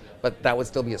M's, but that would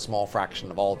still be a small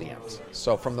fraction of all the M's.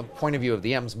 So from the point of view of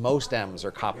the M's, most M's are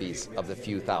copies of the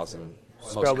few thousand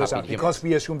most spell this copied out, humans. because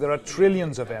we assume there are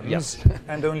trillions of M's Yes.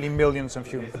 and only billions of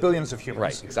humans.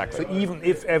 Right, exactly. So even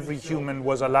if every human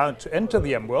was allowed to enter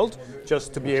the M world,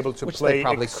 just to be able to Which play... they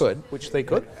probably could. Which they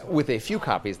could. With a few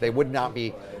copies, they would not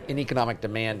be in economic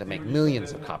demand to make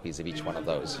millions of copies of each one of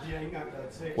those.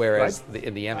 Whereas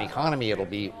in the M economy, it'll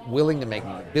be willing to make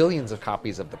billions of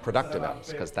copies of the productive M's,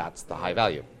 because that's the high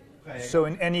value. So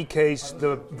in any case,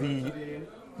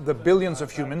 the billions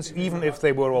of humans, even if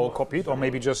they were all copied, or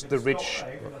maybe just the rich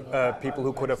people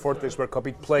who could afford this were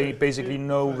copied, play basically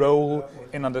no role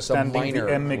in understanding minor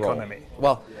the M role. economy.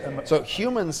 Well, so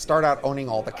humans start out owning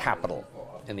all the capital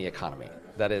in the economy.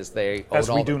 That is, they own As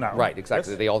we all do the, now. Right,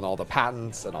 exactly. Yes. They own all the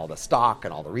patents and all the stock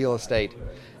and all the real estate.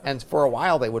 And for a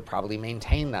while, they would probably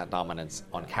maintain that dominance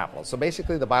on capital. So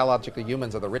basically, the biological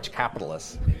humans are the rich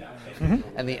capitalists,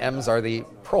 and the M's are the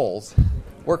proles,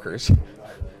 workers,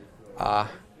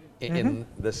 in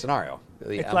this scenario.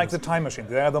 The It's M's like the time machine.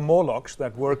 They are the Morlocks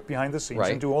that work behind the scenes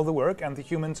Right. and do all the work, and the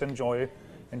humans enjoy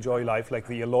life like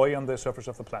the Eloi on the surface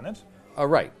of the planet.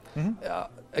 Right.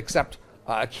 Except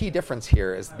a key difference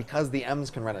here is because the M's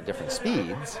can run at different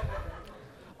speeds,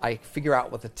 I figure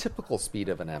out what the typical speed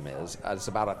of an M is. It's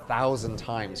about 1,000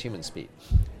 times human speed.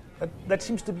 That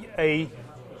seems to be a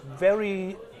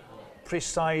very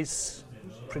precise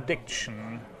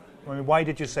prediction. I mean, why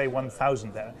did you say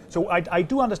 1,000 there? So I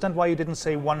do understand why you didn't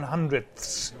say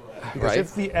 100ths. Because Right.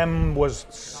 if the M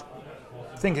was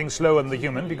thinking slower than the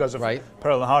human because of Right.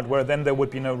 parallel hardware, then there would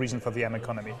be no reason for the M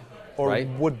economy. Or Right.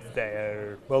 would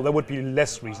there? Well, there would be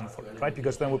less reason for it, right?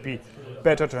 Because then it would be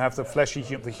better to have the fleshy,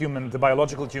 the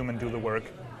biological human do the work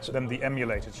than the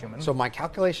emulated human. So my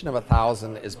calculation of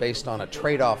 1,000 is based on a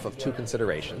trade-off of two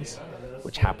considerations,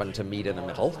 which happen to meet in the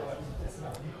middle.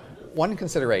 One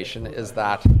consideration is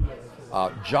that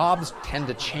jobs tend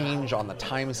to change on the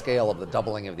time scale of the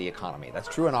doubling of the economy. That's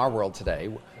true in our world today.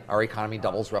 Our economy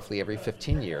doubles roughly every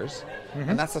 15 years,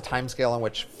 and that's the time scale in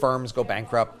which firms go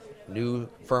bankrupt, new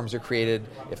firms are created.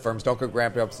 If firms don't go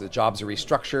bankrupt, the jobs are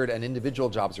restructured and individual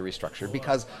jobs are restructured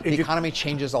because the economy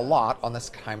changes a lot on this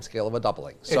time scale of a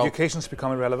doubling. So, education's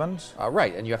become irrelevant.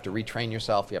 Right, and you have to retrain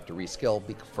yourself, you have to reskill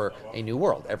for a new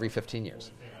world every 15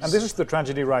 years. And this is the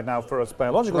tragedy right now for us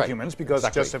biological humans, because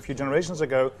just a few generations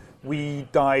ago, we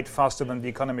died faster than the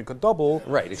economy could double.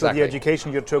 Right, exactly. So the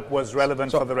education you took was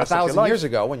relevant for the rest of your life. 1,000 years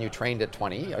ago, when you trained at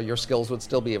 20, your skills would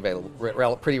still be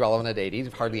pretty relevant at 80.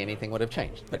 Hardly anything would have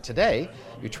changed. But today,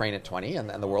 you train at 20,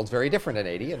 and the world's very different at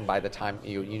 80, and by the time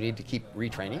you need to keep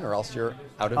retraining, or else you're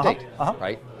out of date,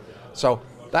 right? So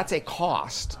that's a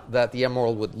cost that the M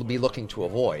world would be looking to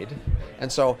avoid.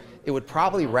 And so it would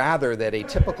probably rather that a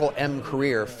typical M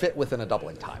career fit within a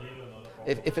doubling time.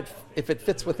 If it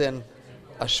fits within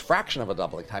a fraction of a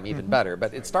doubling time, even better.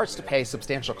 But it starts to pay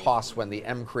substantial costs when the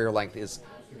M career length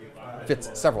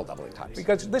fits several doubling times.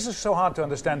 Because this is so hard to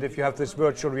understand if you have this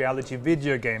virtual reality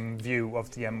video game view of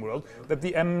the M world, that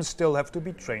the M's still have to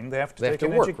be trained, they have to take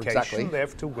an education, they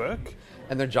have to work.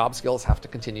 And their job skills have to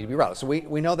continue to be relevant. So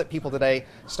we know that people today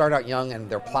start out young and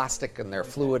they're plastic and they're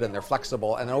fluid and they're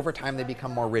flexible, and over time they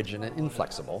become more rigid and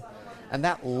inflexible. And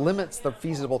that limits the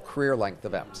feasible career length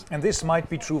of M's. And this might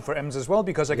be true for M's as well,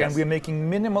 because again, we're making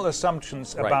minimal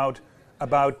assumptions about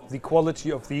the quality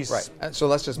of these And so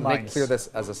let's just minds. make clear this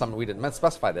as a assumption. We didn't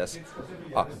specify this.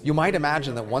 You might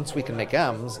imagine that once we can make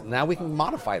M's, now we can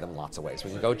modify them lots of ways.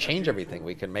 We can go change everything.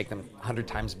 We can make them 100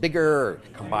 times bigger, or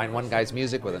combine one guy's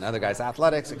music with another guy's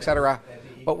athletics, etc.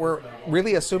 But we're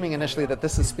really assuming initially that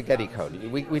this is spaghetti code.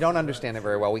 We don't understand it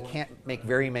very well. We can't make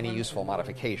very many useful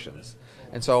modifications.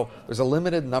 And so there's a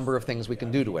limited number of things we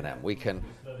can do to an M. We can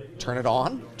turn it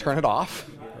on, turn it off,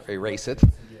 erase it.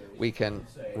 We can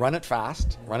run it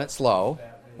fast, run it slow.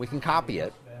 We can copy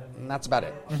it, and that's about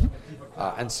it.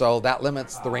 And so that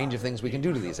limits the range of things we can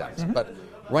do to these M's. But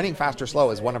running fast or slow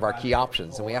is one of our key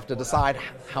options, and we have to decide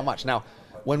how much. Now,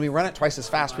 when we run it twice as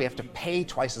fast, we have to pay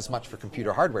twice as much for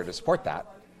computer hardware to support that.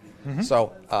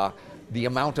 So the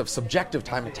amount of subjective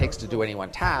time it takes to do any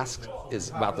one task is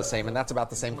about the same, and that's about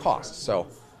the same cost. So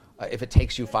if it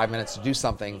takes you 5 minutes to do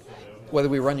something, whether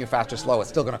we run you fast or slow, it's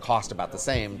still going to cost about the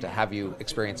same to have you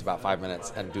experience about 5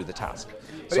 minutes and do the task.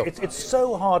 But so it's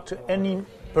so hard to any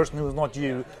person who is not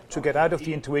you to get out of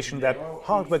the intuition that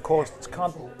hardware costs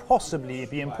can't possibly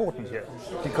be important here,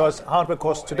 because hardware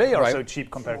costs today are so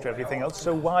cheap compared to everything else.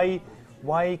 So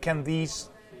why can these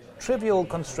trivial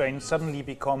constraints suddenly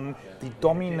become the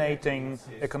dominating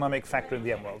economic factor in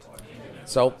the M world?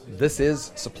 So this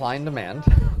is supply and demand.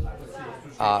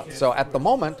 So at the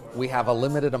moment, we have a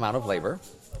limited amount of labor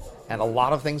and a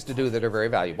lot of things to do that are very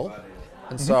valuable.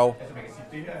 And so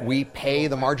we pay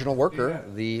the marginal worker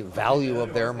the value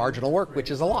of their marginal work,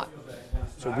 which is a lot.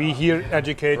 So we here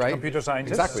educate computer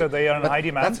scientists, so they are in high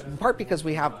demand. That's in part because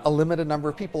we have a limited number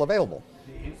of people available.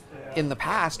 In the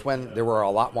past, when there were a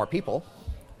lot more people,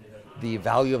 the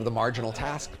value of the marginal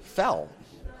task fell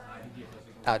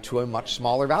to a much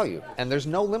smaller value. And there's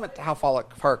no limit to how far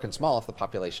it can fall if the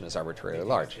population is arbitrarily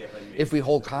large. If we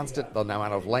hold constant the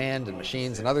amount of land and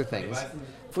machines and other things,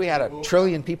 if we had 1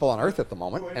 trillion people on Earth at the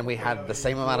moment and we had the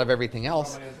same amount of everything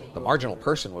else, the marginal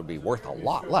person would be worth a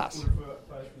lot less.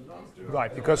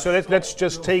 Right, because so let's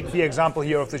just take the example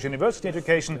here of this university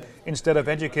education. Instead of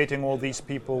educating all these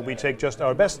people, we take just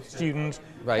our best student,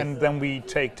 and then we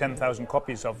take 10,000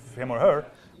 copies of him or her.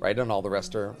 Right, and all the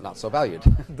rest are not so valued.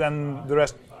 Then the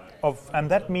rest and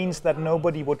that means that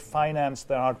nobody would finance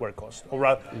the hardware cost. Or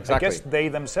I guess they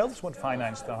themselves would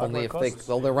finance the hardware cost. Only if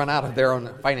they'll run out of their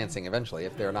own financing eventually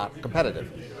if they're not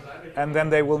competitive. And then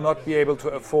they will not be able to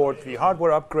afford the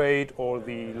hardware upgrade or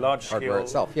the large hardware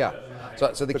scale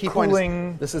itself, So the key point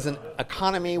is this is an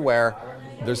economy where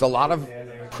there's a lot of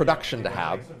production to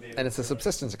have, and it's a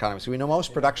subsistence economy. So we know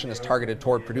most production is targeted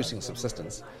toward producing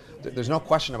subsistence. There's no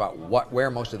question about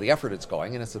where most of the effort is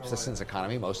going. In a subsistence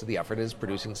economy, most of the effort is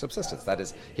producing subsistence. That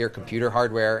is, here, computer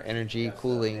hardware, energy,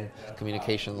 cooling,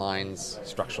 communication lines,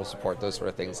 structural support, those sort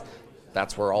of things.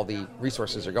 That's where all the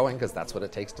resources are going, because that's what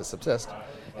it takes to subsist.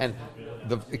 And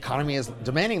the economy is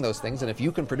demanding those things, and if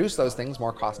you can produce those things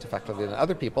more cost effectively than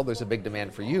other people, there's a big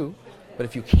demand for you. But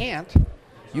if you can't,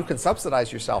 you can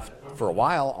subsidize yourself for a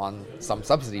while on some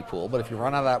subsidy pool, but if you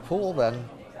run out of that pool, then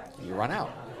you run out.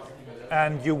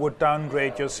 And you would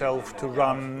downgrade yourself to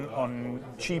run on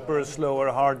cheaper, slower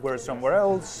hardware somewhere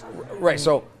else. Right,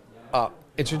 so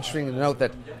it's interesting to note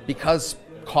that because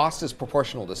cost is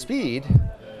proportional to speed,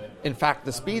 in fact,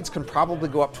 the speeds can probably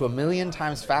go up to 1 million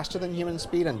times faster than human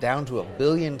speed and down to 1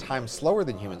 billion times slower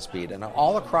than human speed. And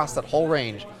all across that whole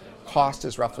range, cost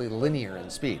is roughly linear in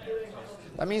speed.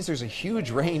 That means there's a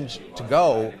huge range to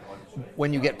go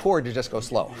when you get poor to just go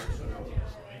slow.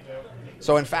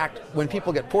 So in fact, when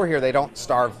people get poor here, they don't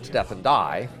starve to death and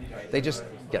die. They just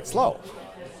get slow.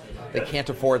 They can't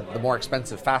afford the more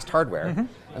expensive fast hardware,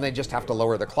 and they just have to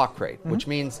lower the clock rate, which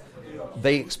means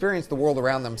they experience the world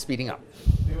around them speeding up.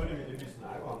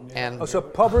 And So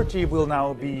poverty will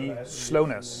now be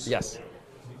slowness. yes,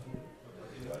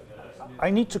 I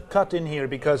need to cut in here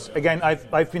because, again,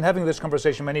 I've been having this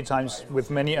conversation many times with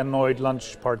many annoyed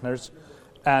lunch partners,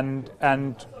 and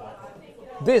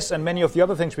this and many of the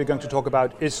other things we're going to talk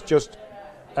about is just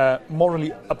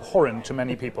morally abhorrent to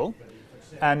many people.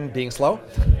 And being slow.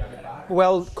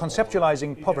 well,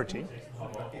 conceptualizing poverty,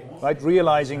 right?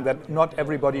 Realizing that not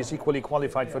everybody is equally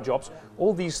qualified for jobs.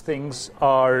 All these things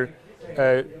are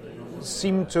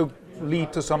seem to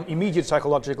lead to some immediate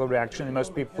psychological reaction in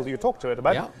most people you talk to it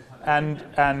about. Yeah. And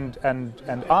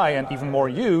I, and even more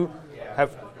you,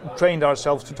 have trained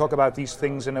ourselves to talk about these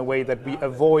things in a way that we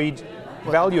avoid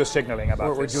value signaling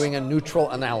about We're this. doing a neutral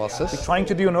analysis. Trying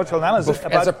to do a neutral analysis As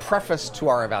about a preface to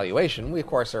our evaluation, we of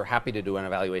course are happy to do an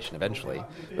evaluation eventually,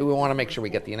 but we want to make sure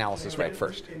we get the analysis right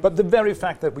first. But the very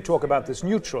fact that we talk about this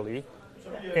neutrally,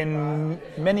 in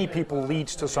many people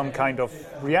leads to some kind of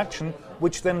reaction,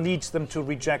 which then leads them to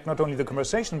reject not only the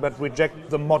conversation, but reject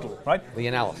the model, right? The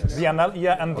analysis. And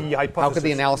the hypothesis. How could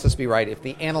the analysis be right if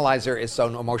the analyzer is so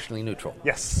emotionally neutral?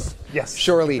 Yes.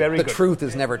 Surely Very the good. truth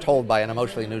is never told by an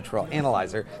emotionally neutral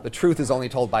analyzer. The truth is only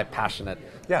told by passionate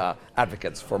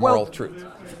advocates for moral truth.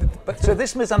 But so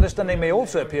this misunderstanding may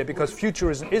also appear because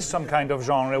futurism is some kind of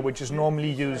genre which is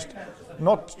normally used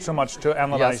not so much to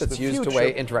analyze Yes, it's the used future. a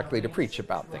way indirectly to preach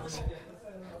about things.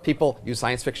 People use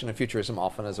science fiction and futurism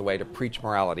often as a way to preach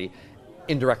morality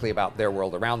indirectly about their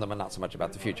world around them and not so much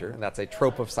about the future. And that's a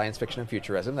trope of science fiction and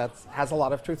futurism that has a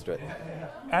lot of truth to it.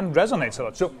 And resonates a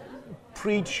lot. So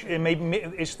preach,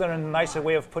 is there a nicer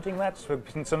way of putting that?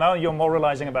 So now you're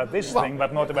moralizing about this thing,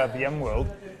 but not about the M world.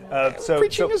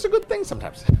 Preaching is a good thing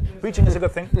sometimes. Preaching is a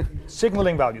good thing.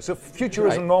 Signaling value. So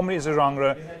futurism normally is a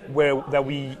genre that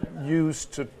we use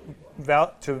to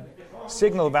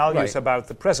signal values about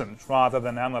the present rather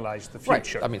than analyze the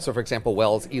future. Right. I mean, so for example,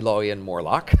 Wells' Eloy and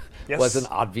Morlock was an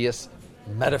obvious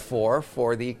metaphor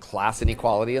for the class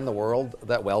inequality in the world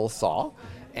that Wells saw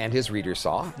and his readers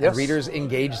saw. Yes. And readers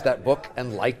engaged that book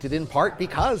and liked it in part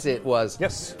because it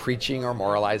was preaching or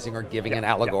moralizing or giving an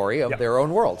allegory of their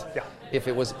own world. Yeah.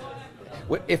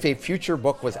 If a future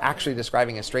book was actually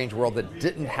describing a strange world that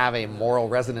didn't have a moral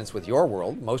resonance with your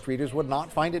world, most readers would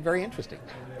not find it very interesting.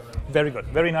 Very good.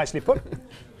 Very nicely put.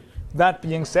 That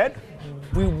being said,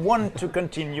 we want to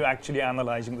continue actually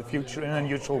analyzing the future in a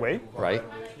neutral way. Right.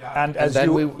 And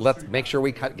let's make sure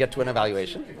we get to an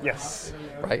evaluation. Yes.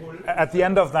 Right. At the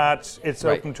end of that, it's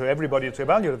open to everybody to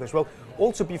evaluate this. Well,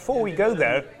 also before we go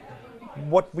there,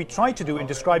 what we try to do in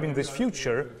describing this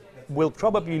future will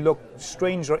probably look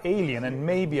strange or alien and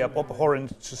maybe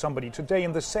abhorrent to somebody today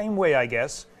in the same way, I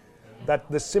guess,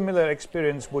 that the similar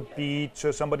experience would be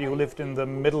to somebody who lived in the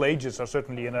Middle Ages or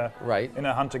certainly in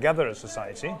a hunter-gatherer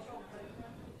society.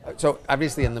 So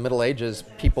obviously in the Middle Ages,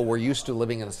 people were used to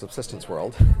living in a subsistence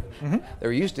world. They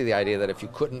were used to the idea that if you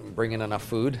couldn't bring in enough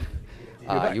food,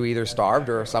 you either starved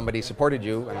or somebody supported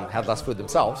you and had less food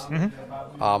themselves.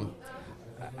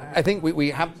 I think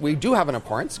we do have an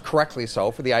abhorrence, correctly so,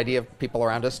 for the idea of people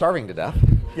around us starving to death.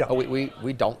 Yeah.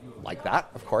 We don't like that,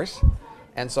 of course.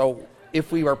 And so if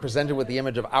we are presented with the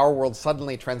image of our world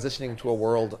suddenly transitioning to a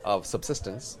world of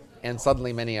subsistence, and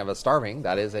suddenly many of us starving,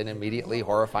 that is an immediately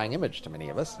horrifying image to many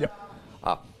of us. Yep.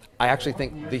 I actually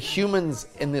think the humans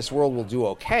in this world will do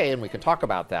okay, and we can talk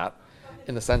about that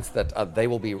in the sense that they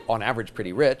will be, on average,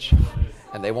 pretty rich,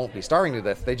 and they won't be starving to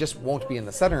death. They just won't be in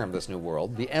the center of this new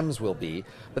world. The M's will be,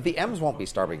 but the M's won't be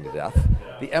starving to death.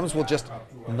 The M's will just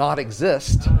not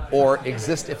exist, or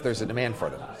exist if there's a demand for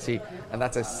them. See, and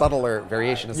that's a subtler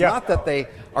variation. It's not that they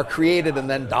are created and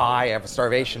then die of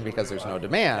starvation because there's no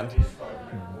demand.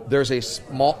 There's a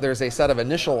set of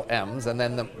initial M's, and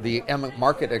then the M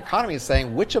market economy is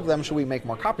saying, which of them should we make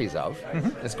more copies of?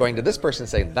 It's going to this person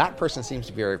saying, that person seems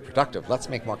to be very productive. Let's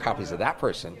make more copies of that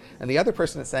person. And the other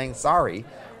person is saying, sorry,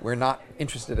 we're not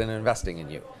interested in investing in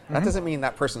you. That doesn't mean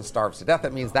that person starves to death.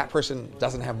 That means that person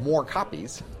doesn't have more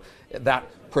copies. That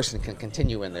person can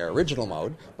continue in their original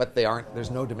mode, but there's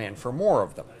no demand for more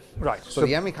of them. Right. So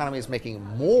the M economy is making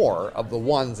more of the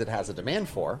ones it has a demand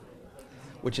for,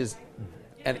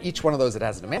 and each one of those it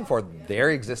has a demand for,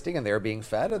 they're existing and they're being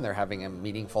fed and they're having a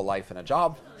meaningful life and a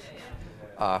job.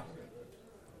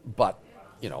 But,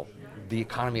 the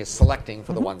economy is selecting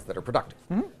for the ones that are productive.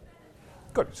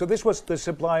 Good. So this was the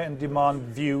supply and demand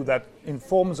view that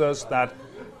informs us that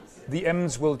the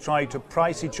M's will try to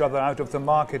price each other out of the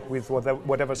market with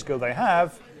whatever skill they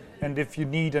have, And if you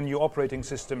need a new operating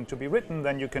system to be written,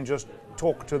 then you can just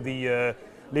talk to the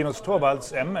Linus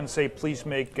Torvalds M and say, please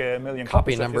make a million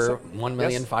Copy copies. number of this.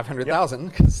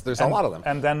 1,500,000, because there's a lot of them.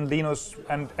 And then Linus,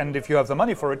 and if you have the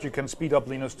money for it, you can speed up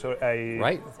Linus to a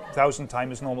 1,000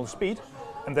 times normal speed.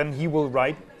 And then he will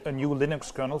write a new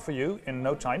Linux kernel for you in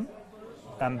no time.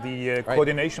 And the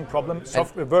coordination problem,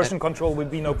 version control will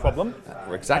be no problem.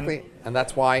 Exactly. And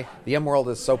that's why the M world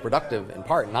is so productive, in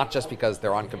part, not just because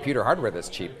they're on computer hardware that's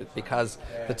cheap, but because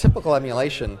the typical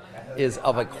emulation is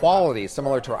of a quality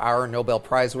similar to our Nobel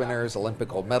Prize winners, Olympic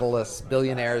gold medalists,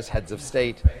 billionaires, heads of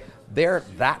state. They're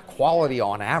that quality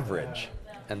on average.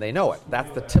 And they know it.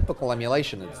 That's the typical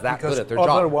emulation. It's that good at their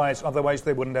job. Otherwise,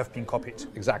 they wouldn't have been copied.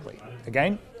 Exactly.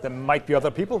 Again, there might be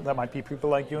other people. There might be people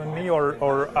like you and me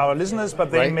or our listeners, but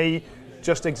they may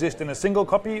just exist in a single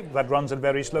copy that runs at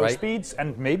very slow speeds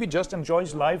and maybe just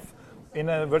enjoys life in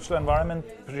a virtual environment,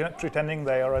 pretending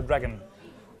they are a dragon.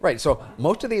 Right. So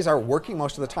most of these are working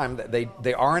most of the time.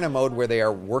 They are in a mode where they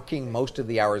are working most of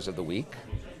the hours of the week,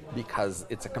 because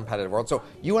it's a competitive world. So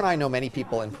you and I know many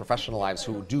people in professional lives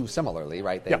who do similarly,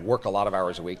 right? They work a lot of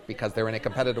hours a week because they're in a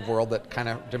competitive world that kind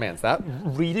of demands that.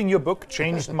 Reading your book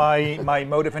changed my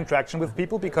mode of interaction with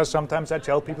people, because sometimes I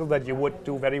tell people that you would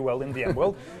do very well in the M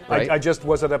world. I just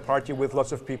was at a party with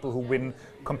lots of people who win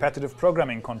competitive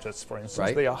programming contests, for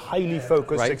instance. They are highly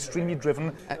focused, extremely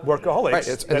driven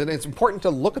workaholics. And it's important to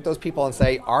look at those people and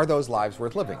say, are those lives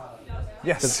worth living?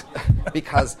 Yes.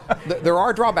 Because there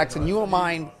are drawbacks, and you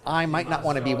and I might not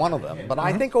want to be one of them, but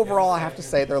I think overall I have to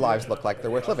say their lives look like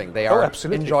they're worth living. They are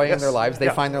enjoying their lives, they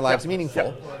find their lives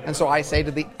meaningful. And so I say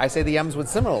the M's would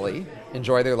similarly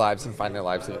enjoy their lives and find their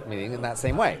lives meaning in that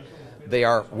same way. They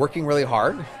are working really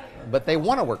hard, but they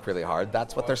want to work really hard.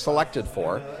 That's what they're selected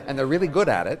for, and they're really good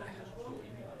at it.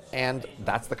 And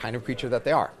that's the kind of creature that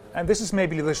they are. And this is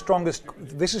maybe the strongest.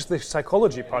 This is the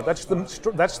psychology part. That's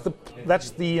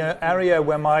the area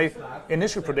where my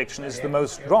initial prediction is the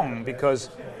most wrong. Because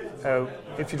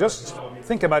if you just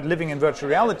think about living in virtual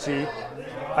reality,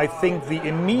 I think the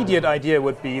immediate idea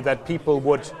would be that people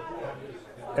would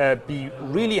be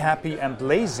really happy and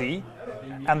lazy,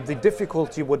 and the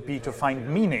difficulty would be to find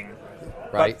meaning.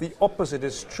 But the opposite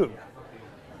is true.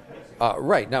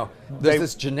 Right. Now, there's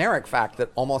this generic fact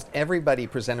that almost everybody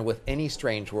presented with any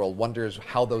strange world wonders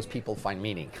how those people find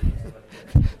meaning.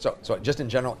 So just in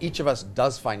general, each of us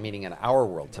does find meaning in our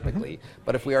world typically.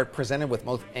 But if we are presented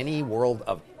with any world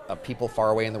of people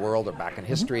far away in the world or back in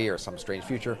history or some strange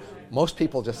future, most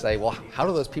people just say, well, how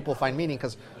do those people find meaning?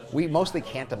 Because we mostly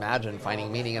can't imagine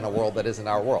finding meaning in a world that isn't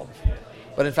our world.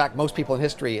 But in fact, most people in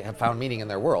history have found meaning in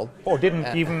their world, or didn't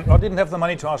have the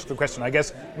money to ask the question. I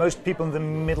guess most people in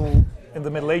the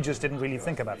Middle Ages didn't really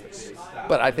think about this.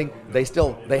 But I think they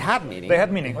had meaning. They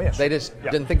had meaning. Oh yes. They just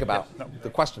didn't think about the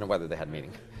question of whether they had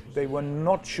meaning. They were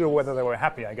not sure whether they were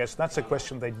happy. I guess that's a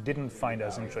question they didn't find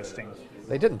as interesting.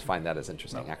 They didn't find that as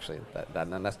interesting, actually.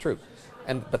 And that's true.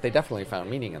 But they definitely found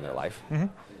meaning in their life. Mm-hmm.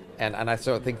 And I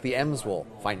so think the M's will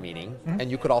find meaning, and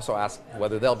you could also ask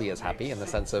whether they'll be as happy, in the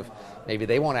sense of maybe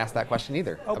they won't ask that question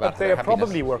either. But they are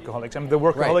probably workaholics. I mean, the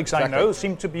workaholics I know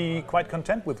seem to be quite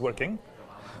content with working.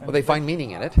 Well, they find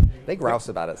meaning in it. They grouse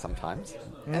about it sometimes,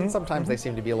 and sometimes they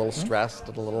seem to be a little stressed,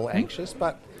 a little anxious,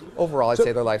 but overall I'd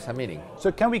say their lives have meaning.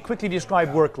 So can we quickly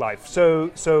describe work life?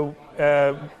 So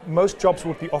most jobs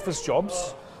would be office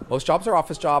jobs. Most jobs are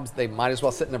office jobs. They might as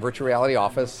well sit in a virtual reality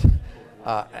office.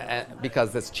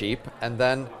 Because it's cheap, and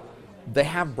then they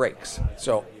have breaks.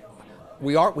 So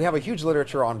we have a huge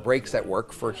literature on breaks at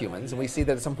work for humans, and we see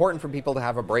that it's important for people to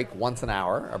have a break once an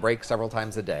hour, a break several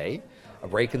times a day, a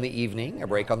break in the evening, a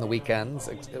break on the weekends,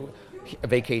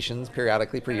 vacations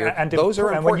periodically per year. And those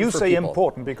are important. And when you say people.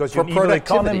 Important, because you need an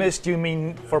economist, you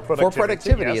mean for productivity. For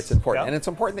productivity, yes. It's important, and it's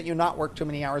important that you not work too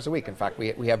many hours a week. In fact,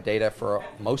 we have data for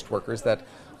most workers that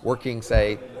working,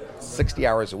 say, 60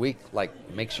 hours a week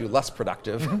makes you less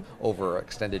productive over an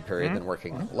extended period than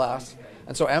working less.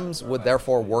 And so M's would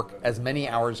therefore work as many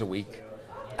hours a week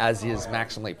as is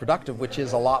maximally productive, which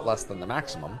is a lot less than the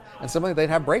maximum. And similarly, they'd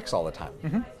have breaks all the time.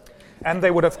 Mm-hmm. And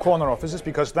they would have corner offices,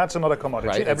 because that's another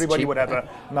commodity. Right, everybody would have a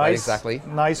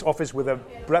nice office with a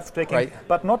breathtaking,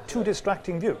 but not too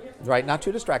distracting view. Right, not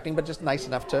too distracting, but just nice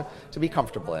enough to be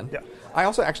comfortable in. Yeah. I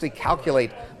also actually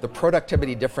calculate the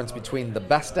productivity difference between the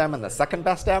best M and the second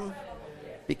best M,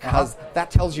 because that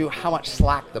tells you how much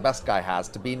slack the best guy has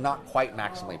to be not quite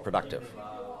maximally productive.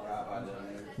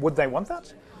 Would they want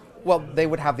that? Well, they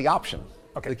would have the option.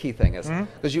 Okay. The key thing is,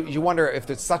 because you wonder if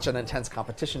there's such an intense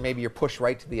competition, maybe you're pushed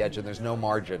right to the edge and there's no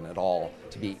margin at all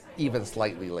to be even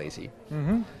slightly lazy.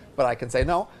 Mm-hmm. But I can say,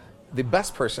 no, the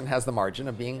best person has the margin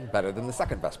of being better than the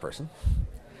second best person.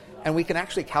 And we can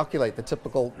actually calculate the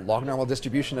typical log normal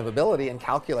distribution of ability and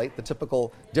calculate the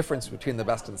typical difference between the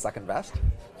best and second best.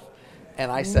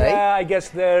 And I say... Yeah, I guess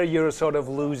there you're sort of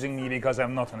losing me because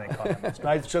I'm not an economist,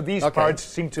 right? So these parts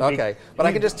seem to be... Okay, but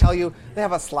I can just tell you, they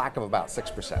have a slack of about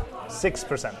 6%.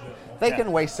 6%. They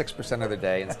can waste 6% of their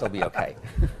day and still be okay.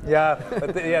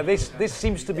 This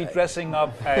seems to be dressing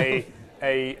up a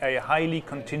highly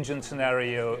contingent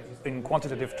scenario in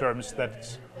quantitative terms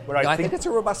that's... I think it's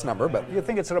a robust number, but you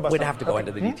think it's a robust we'd number? have to go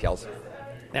into the details.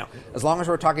 Now, as long as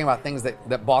we're talking about things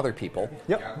that bother people,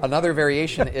 another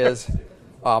variation is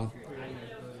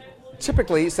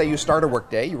typically, say you start a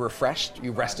workday, you're refreshed,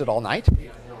 you've rested all night,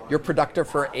 you're productive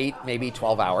for 8, maybe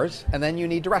 12 hours, and then you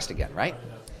need to rest again, right?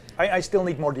 I still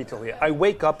need more detail here. I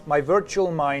wake up, my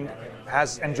virtual mind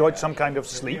has enjoyed some kind of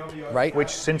sleep, right? Which,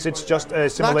 since it's just a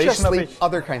simulation not just sleep, of it,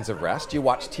 other kinds of rest. You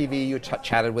watch TV, you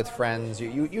chatted with friends,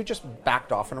 you just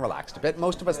backed off and relaxed a bit.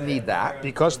 Most of us need that.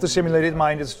 Because the simulated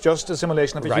mind is just a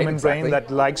simulation of a human brain that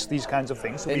likes these kinds of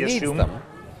things. So it needs them.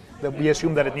 We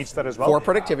assume that it needs that as well. For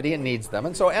productivity, it needs them.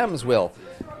 And so M's will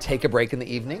take a break in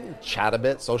the evening, chat a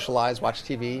bit, socialize, watch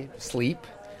TV, sleep.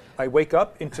 I wake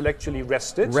up intellectually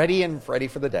rested. Ready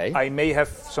for the day. I may have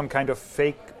some kind of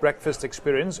fake breakfast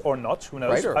experience or not, who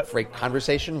knows. Right, or fake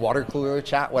conversation, water cooler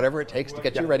chat, whatever it takes to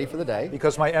get you ready for the day.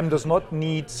 Because my M does not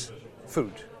need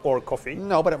food or coffee.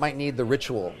 No, but it might need the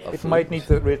ritual of food. It might need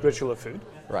the ritual of food.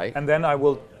 Right. And then I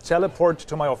will teleport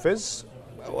to my office.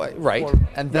 Right.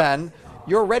 And then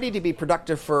you're ready to be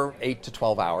productive for 8 to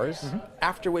 12 hours,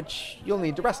 after which you'll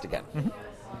need to rest again.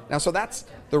 Now, so that's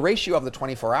the ratio of the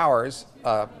 24 hours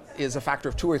is a factor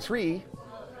of 2 or 3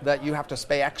 that you have to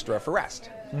pay extra for rest.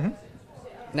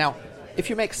 Now, if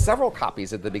you make several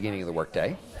copies at the beginning of the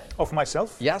workday... Of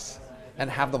myself? Yes, and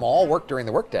have them all work during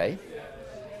the workday,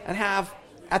 and have,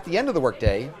 at the end of the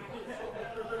workday,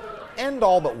 end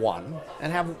all but one,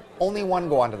 and have only one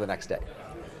go on to the next day.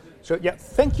 So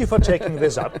thank you for taking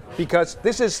this up, because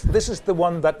this is the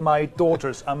one that my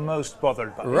daughters are most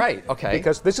bothered by. Right. Okay.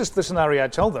 Because this is the scenario I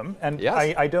tell them, and yes.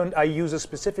 I use a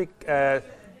specific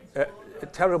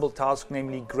terrible task,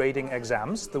 namely grading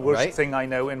exams, the worst thing I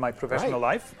know in my professional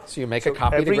life. So you make a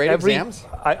copy to grade exams.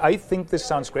 I think this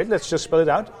sounds great. Let's just spell it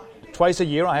out. Twice a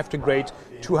year, I have to grade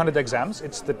 200 exams.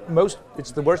 It's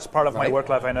the worst part of my work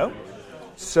life I know.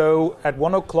 So at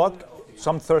 1 o'clock.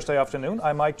 Some Thursday afternoon,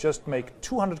 I might just make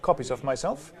 200 copies of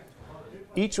myself.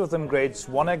 Each of them grades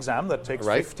one exam that takes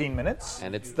 15 minutes.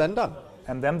 And it's then done.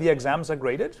 And then the exams are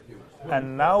graded.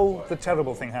 And now the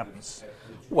terrible thing happens.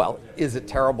 Well, is it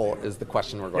terrible is the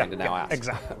question we're going to now ask.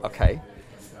 Exactly. Okay.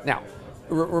 Now,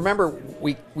 remember,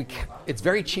 it's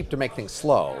very cheap to make things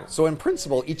slow. So in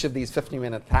principle, each of these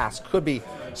 50-minute tasks could be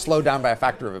slowed down by a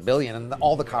factor of 1 billion, and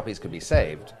all the copies could be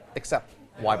saved. Except,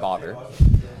 why bother?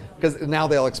 Because now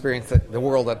they'll experience the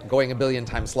world going 1 billion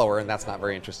times slower, and that's not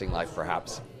very interesting life,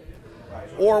 perhaps.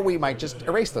 Or we might just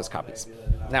erase those copies.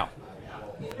 Now,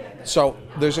 so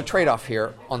there's a trade-off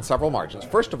here on several margins.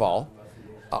 First of all,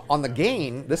 on the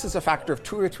gain, this is a factor of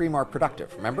 2 or 3 more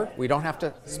productive. Remember, we don't have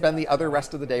to spend the other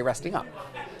rest of the day resting up.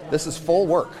 This is full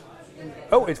work.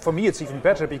 Oh, for me it's even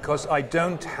better because I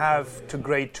don't have to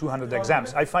grade 200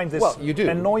 exams. I find this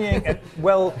annoying.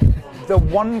 The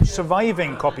one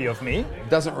surviving copy of me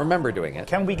doesn't remember doing it.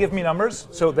 Can we give me numbers?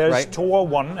 So there's TOR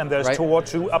 1 and there's TOR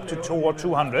 2 up to TOR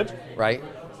 200. Right.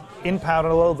 In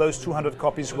parallel, those 200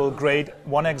 copies will grade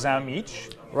one exam each.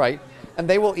 Right. And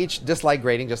they will each dislike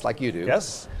grading just like you do.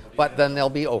 Yes. But then they'll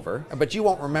be over. But you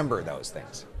won't remember those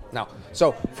things. Now,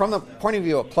 so from the point of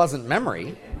view of pleasant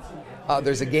memory,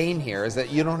 there's a gain here is that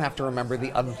you don't have to remember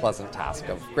the unpleasant task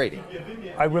of grading.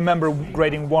 I remember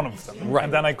grading one of them. Right.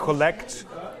 And then I collect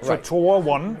for TOR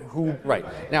 1 who... Right.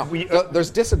 Now, there's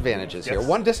disadvantages here.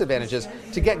 One disadvantage is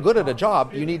to get good at a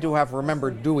job, you need to have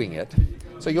remembered doing it.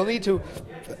 So you'll need to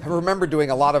remember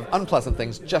doing a lot of unpleasant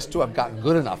things just to have gotten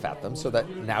good enough at them so that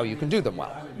now you can do them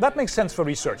well. That makes sense for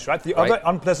research, right? The other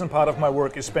unpleasant part of my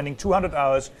work is spending 200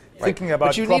 hours thinking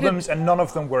about problems and none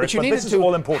of them work. But this is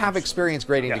all important. Have experience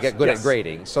grading to get good at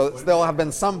grading. So there'll have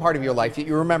been some part of your life that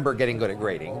you remember getting good at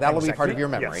grading. That'll be part of your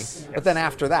memory. But then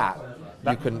after that,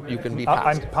 you can be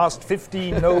passed. I'm past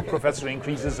 50, no professor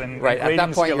increases and at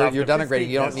that point you're done at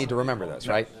grading. You don't need to remember this,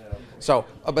 right? So,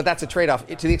 but that's a trade-off.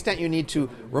 To the extent you need to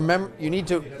remember, you need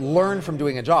to learn from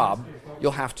doing a job,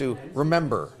 you'll have to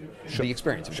remember the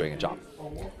experience of doing a job.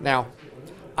 Now,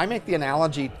 I make the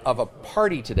analogy of a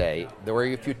party today, where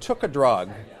if you took a drug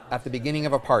at the beginning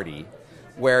of a party,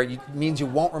 where it means you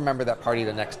won't remember that party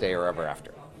the next day or ever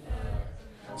after.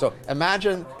 So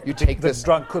imagine you take this... The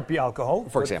drug could be alcohol.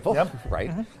 For example, right?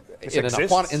 Mm-hmm. In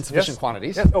insufficient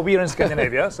quantities. Yes. Oh, we are in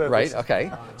Scandinavia. So right,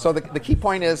 okay. So the key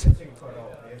point is,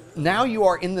 now you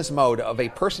are in this mode of a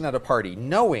person at a party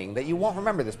knowing that you won't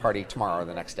remember this party tomorrow or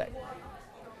the next day.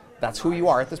 That's who you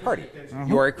are at this party.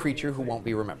 You are a creature who won't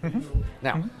be remembered.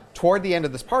 Now, toward the end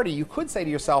of this party, you could say to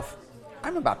yourself,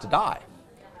 I'm about to die.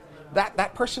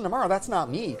 That person tomorrow, that's not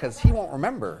me, because he won't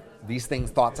remember these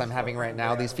thoughts I'm having right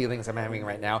now, these feelings I'm having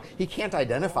right now. He can't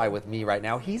identify with me right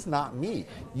now. He's not me.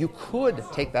 You could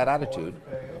take that attitude,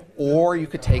 or you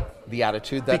could take the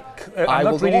attitude that I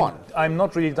will go on. I'm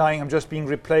not really dying. I'm just being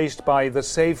replaced by the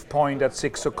save point at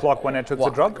 6 o'clock when I took the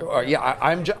drug.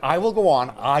 I will go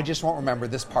on. I just won't remember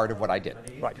this part of what I did.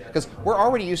 Right. Because we're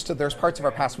already used to there's parts of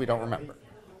our past we don't remember.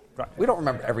 Right. We don't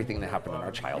remember everything that happened in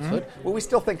our childhood, but we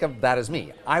still think of that as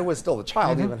me. I was still the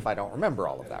child, even if I don't remember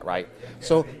all of that, right?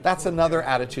 So that's another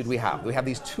attitude we have. We have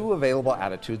these two available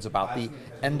attitudes about the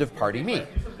end of party me.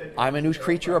 I'm a new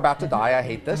creature about to die, I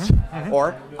hate this.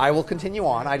 Or I will continue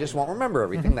on, I just won't remember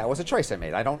everything. That was a choice I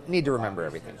made. I don't need to remember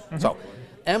everything. So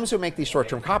M's who make these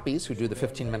short-term copies, who do the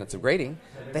 15 minutes of grading,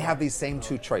 they have these same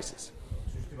two choices.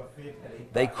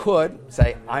 They could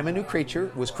say, I'm a new creature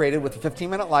who was created with a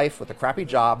 15-minute life, with a crappy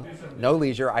job, no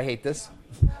leisure, I hate this.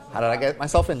 How did I get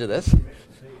myself into this?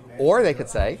 Or they could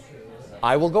say,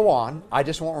 I will go on, I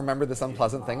just won't remember this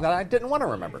unpleasant thing that I didn't want to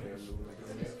remember.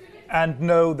 And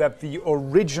know that the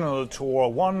original tour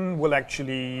one will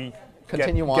actually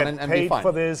continue on and paid be fine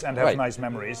for this and have nice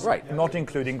memories, not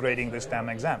including grading this damn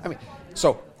exam. I mean,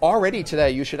 so already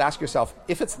today you should ask yourself,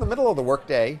 if it's the middle of the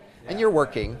workday and you're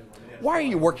working, why are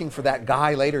you working for that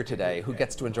guy later today who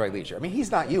gets to enjoy leisure? I mean, he's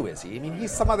not you, is he? I mean,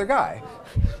 he's some other guy.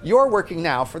 You're working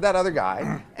now for that other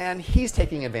guy, and he's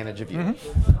taking advantage of you.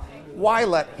 Why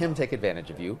let him take advantage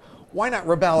of you? Why not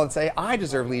rebel and say, I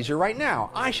deserve leisure right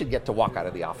now. I should get to walk out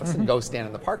of the office and go stand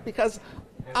in the park because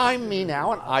I'm me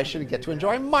now and I should get to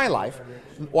enjoy my life.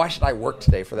 Why should I work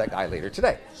today for that guy later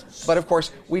today? But of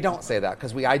course, we don't say that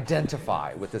because we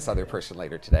identify with this other person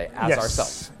later today as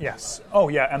ourselves. Yes. Oh,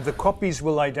 yeah. And the copies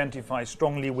will identify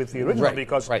strongly with the original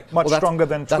because much stronger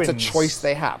than twins. That's a choice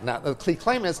they have. Now, the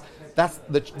claim is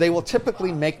they will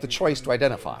typically make the choice to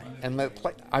identify. And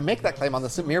I make that claim on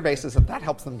the mere basis that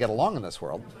helps them get along in this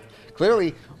world.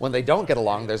 Clearly, when they don't get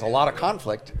along, there's a lot of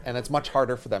conflict, and it's much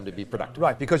harder for them to be productive.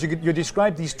 Right, because you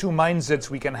describe these two mindsets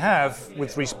we can have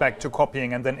with respect to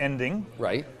copying and then ending.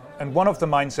 Right. And one of the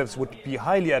mindsets would be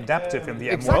highly adaptive in the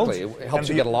M world. Exactly. It helps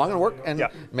you get along and work and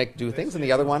do things, and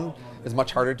the other one is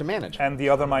much harder to manage. And the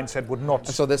other mindset would not. And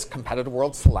so this competitive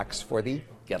world selects for the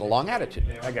get-along attitude.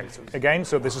 Again,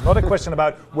 so this is not a question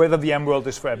about whether the M world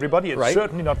is for everybody. It's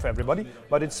certainly not for everybody,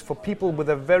 but it's for people with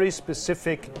a very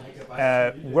specific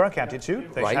work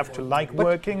attitude. They have to like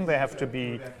working, they have to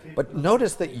be... But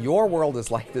notice that your world is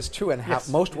like this too, and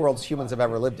most worlds humans have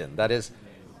ever lived in. That is,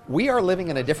 we are living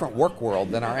in a different work world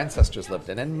than our ancestors lived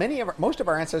in, and most of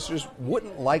our ancestors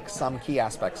wouldn't like some key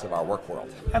aspects of our work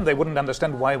world. And they wouldn't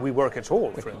understand why we work at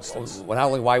all, for instance. Well, not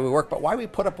only why we work, but why we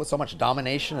put up with so much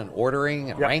domination and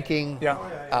ordering and ranking.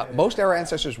 Most of our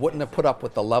ancestors wouldn't have put up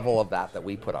with the level of that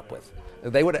we put up with.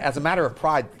 They would, as a matter of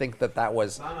pride, think that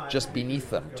was just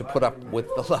beneath them to put up with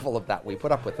the level of that we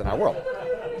put up with in our world.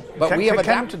 But we have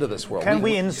adapted to this world. Can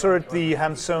we insert the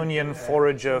Hansonian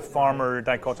forager-farmer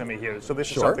dichotomy here? So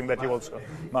this is something that you're also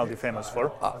mildly famous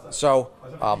for.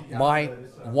 My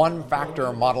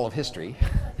one-factor model of history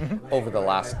over the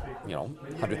last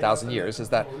 100,000 years is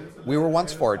that we were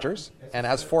once foragers, and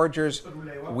as foragers,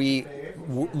 we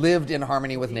lived in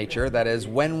harmony with nature. That is,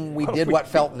 when we did what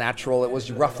felt natural, it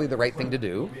was roughly the right thing to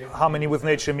do. Harmony with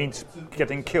nature means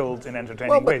getting killed in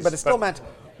entertaining ways. But it still meant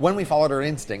when we followed our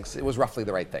instincts, it was roughly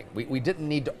the right thing. We didn't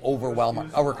need to overcome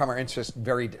our interests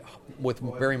with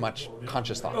very much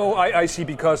conscious thought. Oh, I see,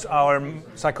 because our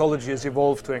psychology has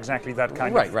evolved to exactly that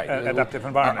kind of adaptive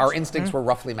environment. Our instincts were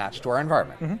roughly matched to our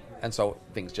environment. And so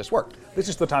things just worked. This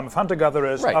is the time of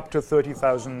hunter-gatherers, up to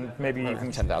 30,000, maybe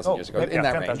even 10,000 years ago, in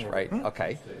that range, right?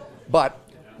 Okay. But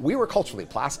we were culturally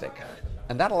plastic,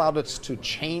 and that allowed us to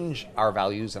change our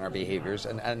values and our behaviors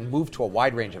and move to a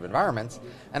wide range of environments,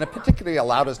 and it particularly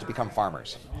allowed us to become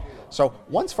farmers. So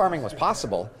once farming was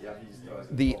possible,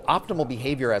 the optimal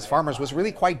behavior as farmers was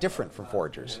really quite different from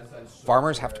foragers.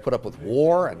 Farmers have to put up with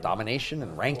war and domination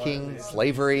and ranking,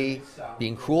 slavery,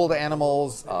 being cruel to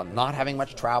animals, not having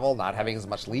much travel, not having as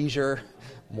much leisure,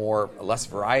 less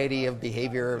variety of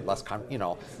behavior,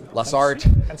 less art.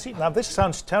 And see, now this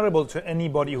sounds terrible to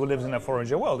anybody who lives in a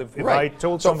forager world. If I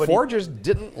told somebody... So foragers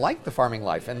didn't like the farming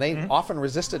life, and they often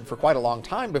resisted for quite a long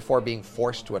time before being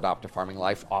forced to adopt a farming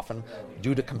life, often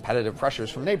due to competitive pressures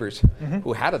from neighbors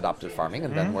who had adopted farming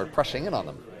and then were pressing in on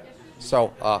them.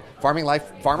 So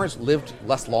farmers lived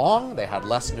less long, they had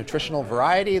less nutritional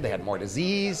variety, they had more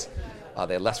disease,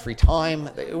 They had less free time.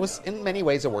 It was, in many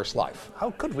ways, a worse life.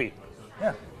 How could we?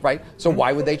 Yeah. Right? So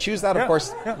why would they choose that? Yeah, Of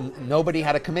course, yeah. nobody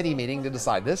had a committee meeting to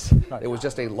decide this. Right. It was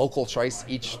just a local choice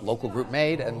each local group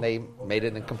made, and they made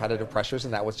it in competitive pressures,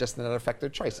 and that was just an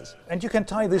affected choices. And you can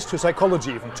tie this to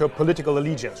psychology, even to political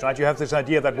allegiance, right? You have this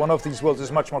idea that one of these worlds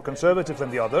is much more conservative than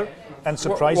the other, and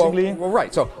surprisingly... Well,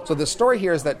 right. So the story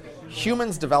here is that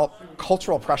humans develop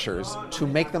cultural pressures to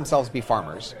make themselves be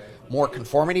farmers. More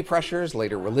conformity pressures,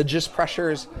 later religious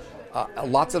pressures,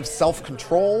 lots of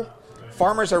self-control.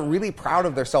 Farmers are really proud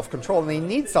of their self-control, and they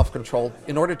need self-control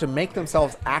in order to make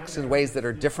themselves act in ways that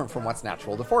are different from what's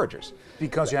natural to foragers.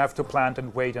 Because you have to plant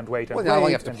and wait and wait and wait. Well, not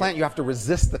only you have to plant, you have to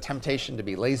resist the temptation to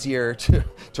be lazier, to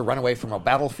run away from a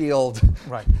battlefield,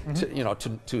 Right.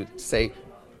 to say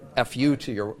F you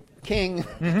to your king.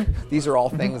 These are all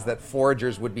things that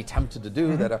foragers would be tempted to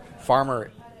do that a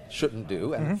farmer shouldn't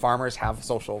do, and farmers have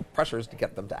social pressures to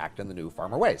get them to act in the new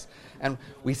farmer ways. And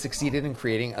we succeeded in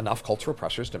creating enough cultural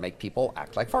pressures to make people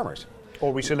act like farmers.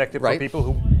 Or we selected Right. for people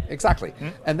who... Exactly.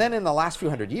 And then in the last few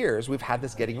hundred years, we've had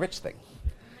this getting rich thing.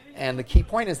 And the key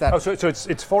point is that... Oh, so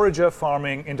it's forager,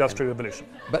 farming, industrial revolution.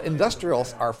 But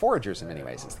industrials are foragers in many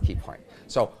ways, is the key point.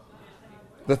 So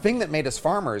the thing that made us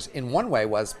farmers in one way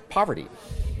was poverty.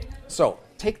 So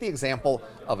take the example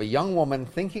of a young woman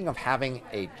thinking of having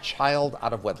a child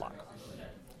out of wedlock,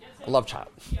 a love child.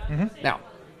 Now,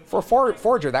 for a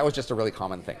forager, that was just a really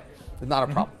common thing. It's not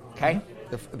a problem, okay?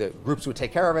 The groups would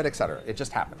take care of it, etc. It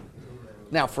just happened.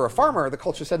 Now, for a farmer, the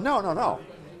culture said, no.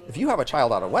 If you have a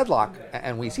child out of wedlock,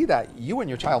 and we see that, you and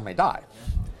your child may die.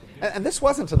 And this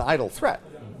wasn't an idle threat.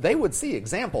 They would see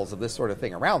examples of this sort of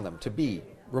thing around them to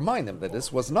remind them that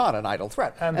this was not an idle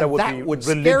threat. And that would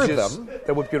scare them.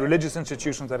 There would be religious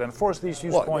institutions that enforce these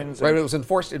viewpoints. Right, it was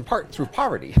enforced in part through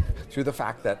poverty, through the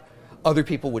fact that other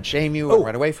people would shame you and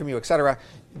run away from you, etc.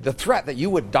 The threat that you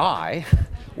would die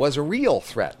was a real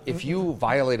threat if you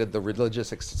violated the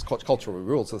religious cultural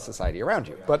rules of the society around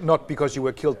you. But not because you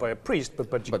were killed by a priest, but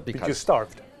because you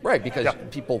starved. Right, because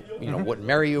people wouldn't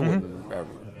marry you,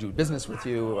 wouldn't do business with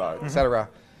you, etc.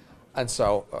 And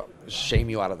so shame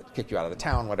you kick you out of the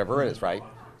town, whatever it is, right?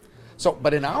 So,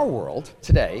 but in our world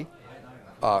today,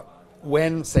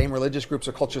 when same religious groups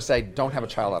or cultures say don't have a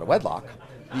child out of wedlock,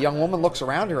 the young woman looks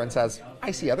around her and says,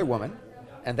 I see other women,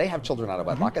 and they have children out of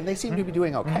wedlock, and they seem to be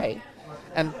doing okay,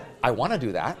 and I want to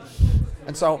do that.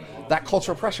 And so that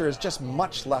cultural pressure is just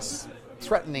much less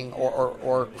threatening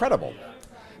or credible.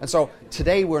 And so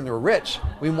today, when we're rich,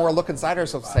 we more look inside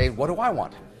ourselves and say, what do I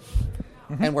want?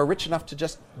 And we're rich enough to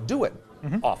just do it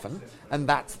often. And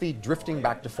that's the drifting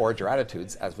back to forager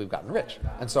attitudes as we've gotten rich.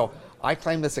 And so I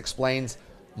claim this explains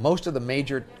most of the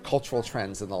major cultural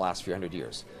trends in the last few hundred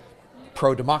years.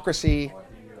 Pro-democracy,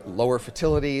 lower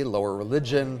fertility, lower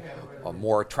religion,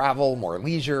 more travel, more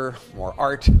leisure, more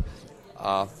art.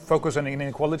 Focus on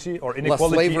inequality or Less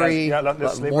inequality. slavery,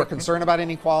 Less slavery. more concern about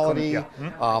inequality,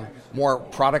 more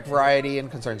product variety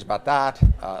and concerns about that,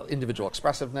 individual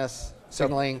expressive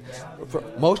signaling.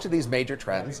 Most of these major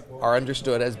trends are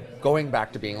understood as going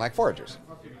back to being like foragers.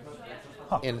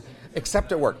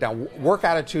 Except at work. Now, work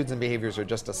attitudes and behaviors are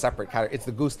just a separate category. It's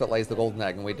the goose that lays the golden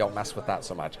egg, and we don't mess with that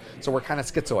so much. So we're kind of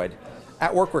schizoid.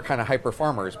 At work, we're kind of hyper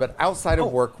farmers, but outside of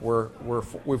work,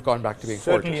 we've gone back to being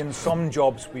Certainly foragers. in some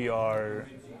jobs we are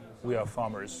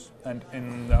farmers, and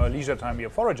in our leisure time we are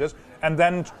foragers. And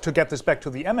then to get this back to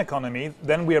the M economy,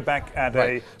 then we are back at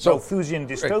a Malthusian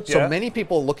dystopia. Right. So many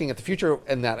people looking at the future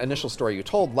in that initial story you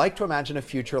told like to imagine a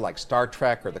future like Star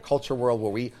Trek or the culture world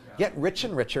where we get rich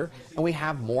and richer and we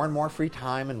have more and more free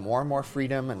time and more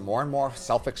freedom and more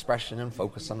self-expression and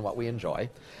focus on what we enjoy.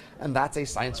 And that's a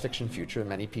science fiction future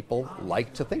many people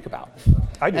like to think about.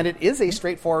 I do. And it is a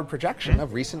straightforward projection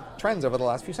of recent trends over the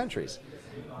last few centuries.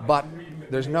 But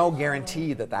there's no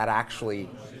guarantee that actually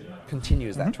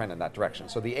continues that trend in that direction.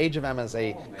 So the age of M is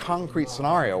a concrete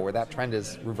scenario where that trend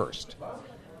is reversed.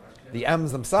 The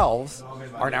M's themselves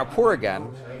are now poor again,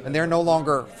 and they're no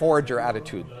longer forager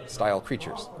attitude style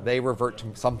creatures. They revert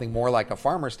to something more like a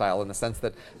farmer style in the sense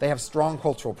that they have strong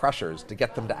cultural pressures to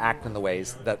get them to act in the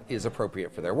ways that is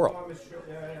appropriate for their world.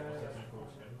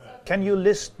 Can you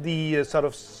list the sort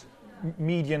of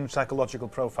median psychological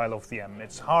profile of the M?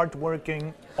 It's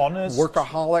hardworking, honest,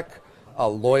 workaholic,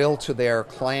 loyal to their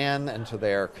clan and to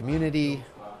their community,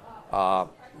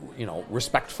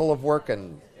 respectful of work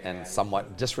and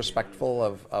somewhat disrespectful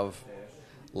of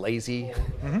lazy,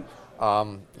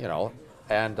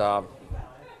 and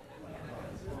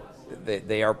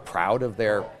they are proud of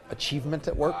their achievement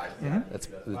at work.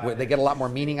 They get a lot more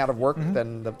meaning out of work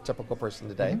than the typical person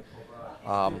today.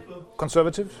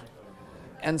 conservative.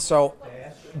 And so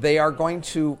they are going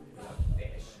to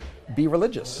be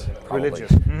religious. Probably.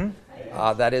 Religious.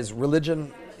 That is,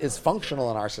 religion is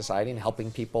functional in our society in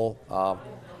helping people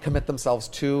commit themselves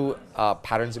to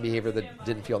patterns of behavior that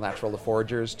didn't feel natural to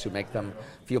foragers, to make them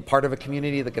feel part of a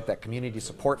community, that get that community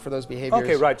support for those behaviors.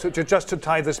 Okay, right. So just to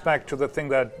tie this back to the thing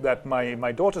that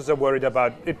my daughters are worried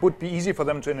about, it would be easy for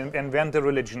them to invent a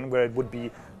religion where it would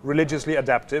be religiously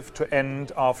adaptive to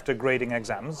end after grading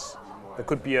exams. There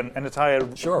could be an entire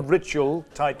ritual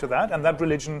tied to that, and that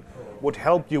religion would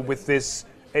help you with this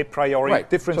a priori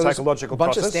different psychological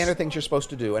process. A bunch of standard things you're supposed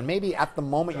to do, and maybe at the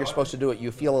moment you're supposed to do it,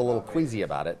 you feel a little queasy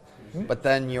about it, but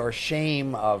then your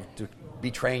shame of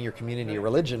betraying your community or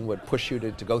religion would push you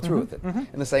to go through with it.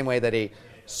 In the same way that a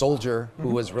soldier who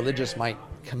was religious might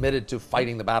committed to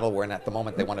fighting the battle when at the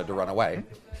moment they wanted to run away.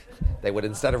 They would,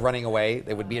 instead of running away,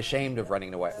 they would be ashamed of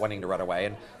wanting to run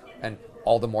away, and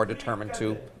all the more determined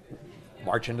to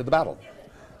march into the battle.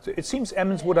 So it seems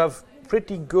Ems would have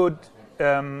pretty good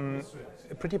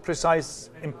a pretty precise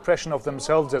impression of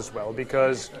themselves as well,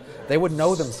 because they would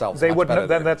know themselves. They would know,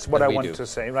 than, that's what I want to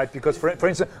say, right? Because for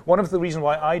instance, one of the reasons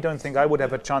why I don't think I would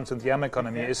have a chance in the M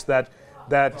economy is that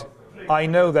I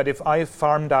know that if I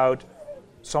farmed out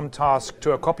some task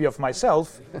to a copy of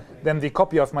myself, then the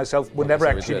copy of myself would never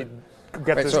actually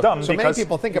get this done. So many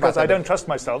people think about that. I don't trust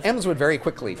myself. Ems would very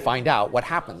quickly find out what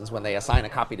happens when they assign a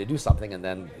copy to do something, and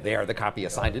then they are the copy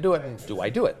assigned to do it, and do I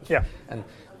do it? Yeah. And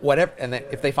whatever. And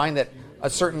if they find that a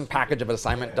certain package of an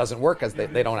assignment doesn't work, as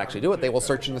they don't actually do it, they will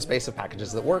search in the space of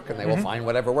packages that work, and they will find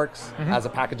whatever works as a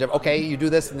package of, okay, you do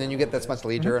this, and then you get this much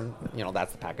leisure, and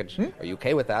that's the package. Are you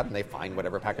okay with that? And they find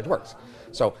whatever package works.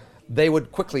 So they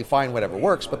would quickly find whatever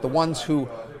works, but the ones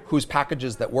whose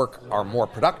packages that work are more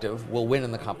productive will win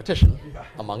in the competition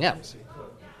among Ems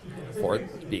for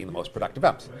being the most productive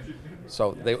Ems.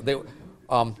 So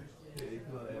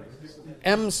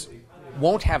Ems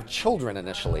won't have children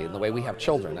initially in the way we have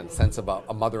children, in the sense of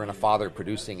a mother and a father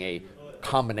producing a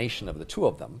combination of the two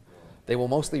of them. They will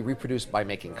mostly reproduce by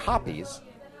making copies,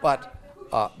 but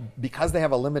because they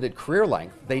have a limited career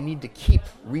length, they need to keep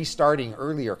restarting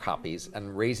earlier copies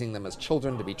and raising them as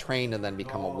children to be trained and then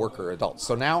become a worker adult.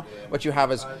 So now what you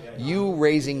have is you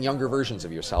raising younger versions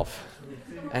of yourself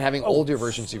and having older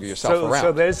versions of yourself around.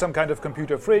 So there's some kind of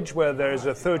computer fridge where there's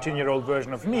a 13-year-old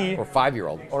version of me. Or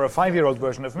 5-year-old. Or a 5-year-old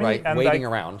version of me. Right, and waiting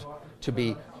around to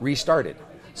be restarted.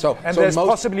 So there's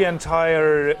possibly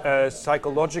entire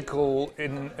psychological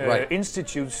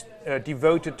institutes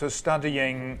devoted to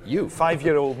studying you,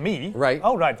 5-year-old me. Right.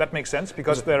 Oh, right. That makes sense,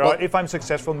 because there are, if I'm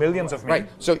successful, millions of me. Right.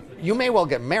 So you may well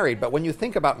get married, but when you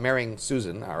think about marrying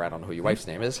Susan, or I don't know who your wife's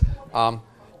name is,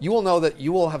 you will know that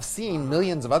you will have seen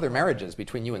millions of other marriages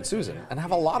between you and Susan and have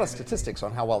a lot of statistics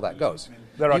on how well that goes.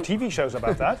 There are TV shows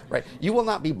about that. Right. You will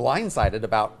not be blindsided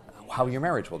about how your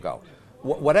marriage will go.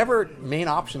 Whatever main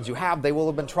options you have, they will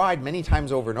have been tried many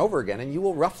times over and over again, and you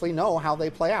will roughly know how they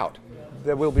play out.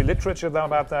 There will be literature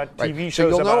about that, TV shows so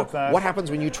you'll about know that. What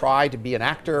happens when you try to be an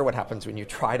actor, what happens when you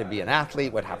try to be an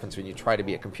athlete, what happens when you try to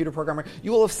be a computer programmer.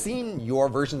 You will have seen your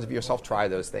versions of yourself try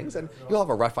those things, and you'll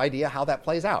have a rough idea how that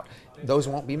plays out. Those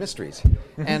won't be mysteries.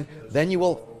 And then you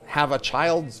will have a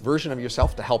child's version of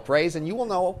yourself to help raise, and you will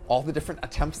know all the different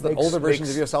attempts that older versions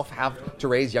of yourself have to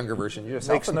raise younger versions of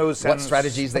yourself. Makes no sense. What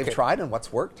strategies they've tried and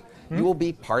what's worked. You will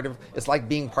be part of, it's like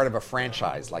being part of a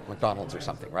franchise like McDonald's or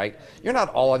something, right? You're not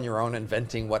all on your own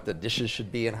inventing what the dishes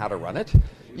should be and how to run it.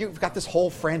 You've got this whole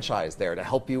franchise there to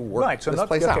help you work this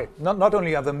place out. Not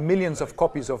only are there millions of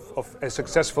copies of a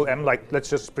successful M, like let's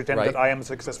just pretend that I am a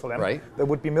successful M, there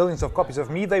would be millions of copies of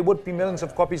me, there would be millions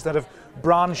of copies that have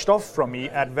branched off from me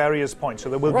at various points. So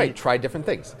there will be... try different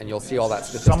things, and you'll see all that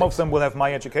statistics. Some of them will have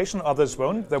my education, others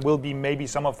won't. There will be maybe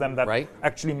some of them that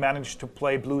actually manage to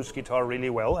play blues guitar really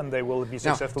well, and they will be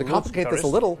successful. Now, to complicate this a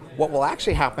little, what will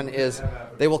actually happen is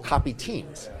they will copy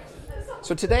teams.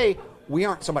 So today, we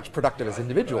aren't so much productive as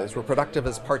individuals, we're productive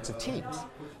as parts of teams.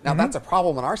 Now that's a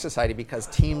problem in our society because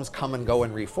teams come and go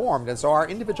and reformed, and so our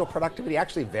individual productivity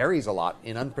actually varies a lot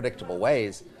in unpredictable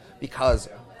ways because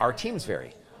our teams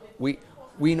vary. We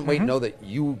might know that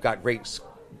you got great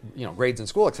grades in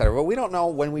school, etc., but we don't know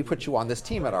when we put you on this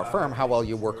team at our firm how well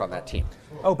you work on that team.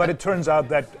 Oh, but it turns out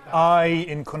that I,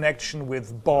 in connection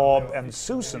with Bob and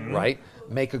Susan...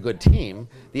 make a good team.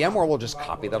 The M world will just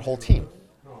copy that whole team.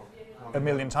 A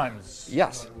million times.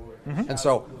 Yes. And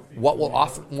so what will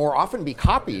more often be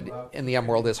copied in the M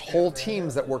world is whole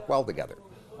teams that work well together.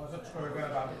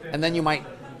 And then you might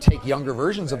take younger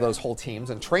versions of those whole teams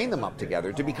and train them up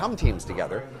together to become teams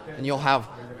together, and you'll have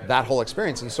that whole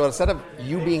experience. And so instead of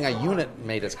you being a unit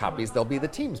made as copies, they'll be the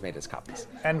teams made as copies.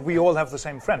 And we all have the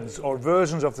same friends, or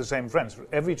versions of the same friends.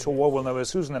 Every tour will know a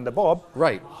Susan and a Bob.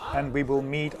 Right. And we will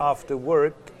meet after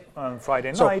work on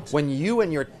Friday So night. when you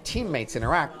and your teammates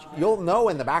interact, you'll know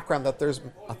in the background that there's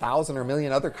 1,000 or a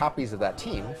million other copies of that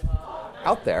team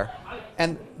out there,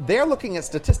 and they're looking at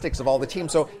statistics of all the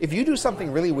teams. So if you do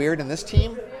something really weird in this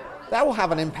team, that will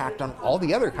have an impact on all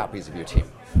the other copies of your team.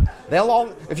 They'll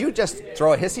all, if you just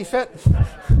throw a hissy fit,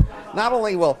 not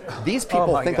only will these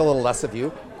people think a little less of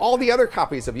you, all the other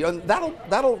copies of you, and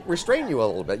that'll restrain you a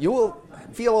little bit. You will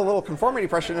feel a little conformity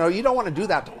pressure. No, you don't want to do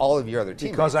that to all of your other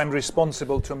teammates. Because I'm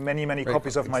responsible to many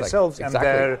copies of Exactly. myself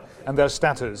Exactly. and their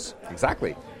status.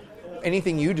 Exactly.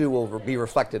 Anything you do will be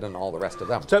reflected in all the rest of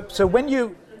them.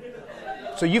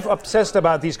 So you've obsessed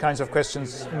about these kinds of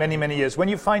questions many years. When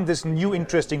you find this new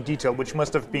interesting detail, which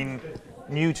must have been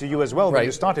new to you as well when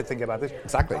you started thinking about this.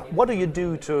 Exactly. What do you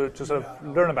do to sort of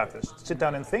learn about this? Sit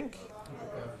down and think?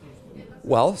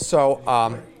 Well, so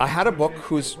I had a book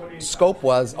whose scope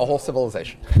was a whole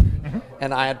civilization.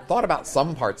 And I had thought about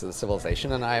some parts of the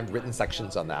civilization, and I had written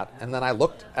sections on that. And then I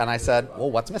looked and I said,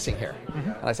 well, what's missing here?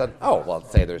 And I said, oh, well,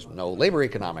 say there's no labor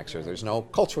economics, or there's no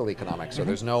cultural economics, or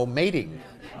there's no mating.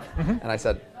 And I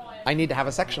said, I need to have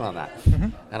a section on that.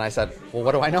 And I said, well,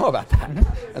 what do I know about that?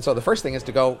 And so the first thing is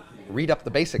to go read up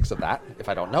the basics of that, if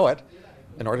I don't know it,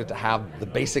 in order to have the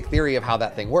basic theory of how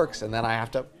that thing works, and then I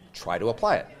have to try to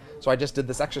apply it. So I just did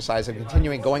this exercise of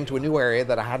continuing going to a new area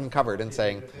that I hadn't covered and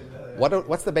saying,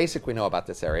 what's the basic we know about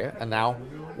this area? And now,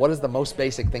 what is the most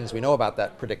basic things we know about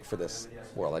that predict for this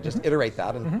world? I just iterate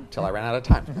that until I ran out of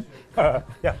time.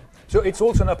 Yeah. So it's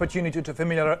also an opportunity to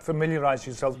familiarize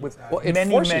yourself with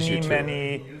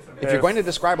many. If you're going to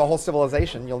describe a whole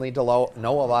civilization, you'll need to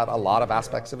know about a lot of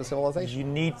aspects of a civilization. You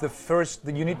need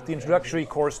the introductory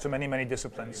course to many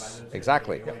disciplines.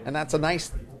 Exactly. Yeah. And that's a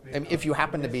nice, if you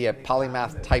happen to be a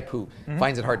polymath type who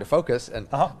finds it hard to focus, and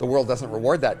the world doesn't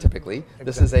reward that typically,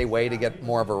 this is a way to get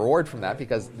more of a reward from that,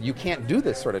 because you can't do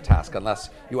this sort of task unless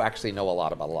you actually know a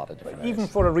lot about a lot of different areas. Even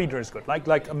for a reader is good.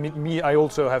 Like me, I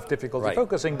also have difficulty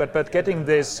focusing, but getting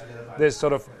this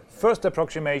sort of first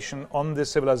approximation on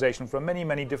this civilization from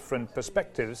many different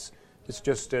perspectives is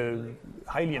just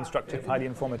highly instructive, highly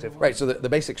informative. Right, so the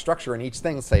basic structure in each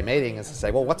thing, say mating, is to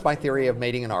say, well, what's my theory of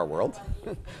mating in our world?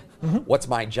 What's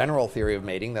my general theory of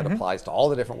mating that applies to all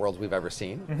the different worlds we've ever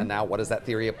seen? And now what does that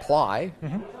theory apply?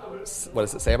 What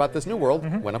does it say about this new world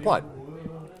when applied?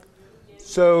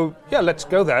 So yeah, let's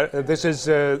go there. This is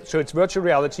so it's virtual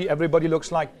reality. Everybody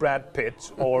looks like Brad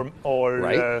Pitt or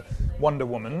Wonder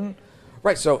Woman.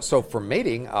 Right. So for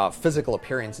mating, physical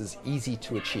appearance is easy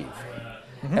to achieve.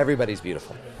 Everybody's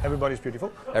beautiful. Everybody's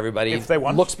beautiful. Everybody if they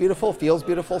want. Looks beautiful, feels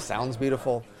beautiful, sounds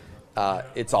beautiful.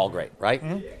 It's all great, right?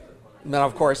 Now,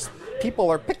 of course, people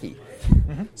are picky.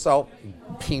 So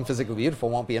being physically beautiful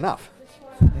won't be enough.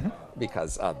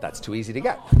 Because that's too easy to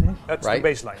get. That's right? the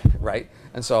baseline. Right?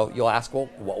 And so you'll ask, well,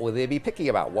 what will they be picky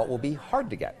about? What will be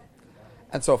hard to get?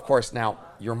 And so, of course, now,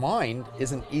 your mind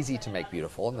isn't easy to make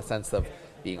beautiful in the sense of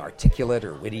being articulate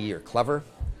or witty or clever.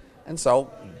 And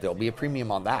so there'll be a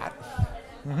premium on that.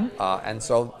 And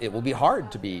so it will be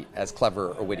hard to be as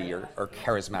clever or witty or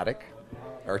charismatic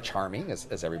or charming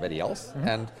as everybody else.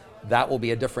 And that will be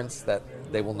a difference that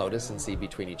they will notice and see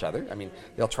between each other. I mean,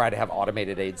 they'll try to have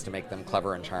automated aids to make them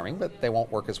clever and charming, but they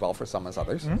won't work as well for some as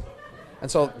others. And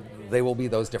so they will be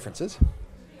those differences.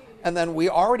 And then we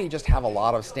already just have a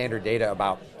lot of standard data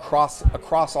about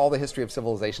across all the history of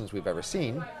civilizations we've ever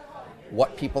seen,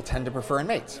 what people tend to prefer in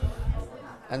mates.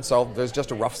 And so there's just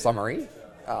a rough summary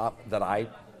that I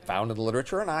found in the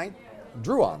literature and I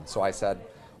drew on. So I said,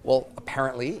 well,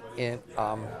 apparently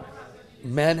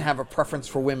men have a preference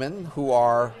for women who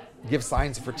give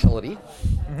signs of fertility,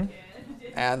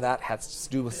 and that has to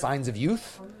do with signs of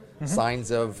youth,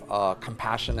 signs of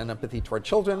compassion and empathy toward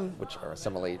children, which are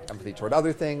similarly empathy toward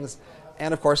other things,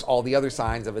 and of course all the other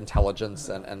signs of intelligence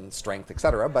and strength,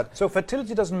 etc. But so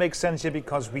fertility doesn't make sense here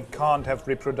because we can't have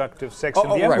reproductive sex in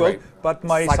the world. Right. But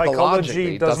my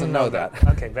psychology doesn't know that.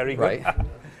 Okay, very good.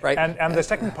 Right. And the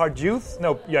second part, youth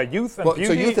and beauty.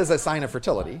 So youth is a sign of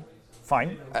fertility.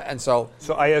 Fine. And so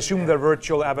I assume they're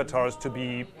virtual avatars to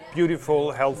be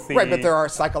beautiful, healthy. Right, but there are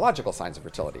psychological signs of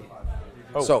fertility.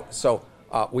 So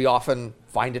we often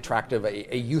find attractive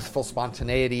a youthful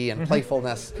spontaneity and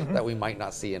playfulness that we might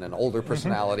not see in an older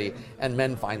personality, and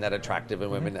men find that attractive in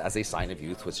women as a sign of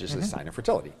youth, which is a sign of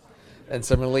fertility. And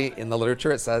similarly, in the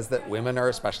literature, it says that women are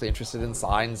especially interested in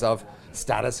signs of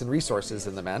status and resources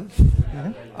in the men.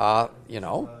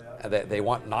 They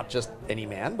want not just any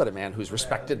man, but a man who's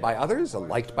respected by others,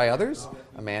 liked by others,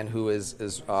 a man who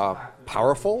is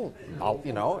powerful,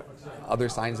 other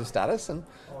signs of status, and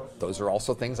those are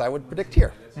also things I would predict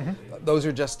here. Those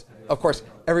are just, of course,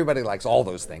 everybody likes all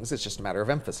those things. It's just a matter of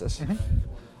emphasis.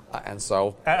 And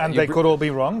so... And they could all be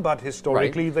wrong, but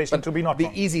historically they seem But to be not the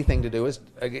wrong. easy thing to do is,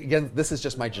 again, this is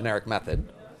just my generic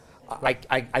method.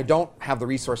 I don't have the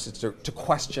resources to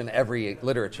question every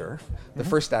literature. The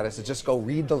first status is just go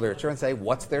read the literature and say,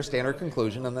 what's their standard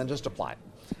conclusion, and then just apply it.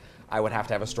 I would have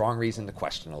to have a strong reason to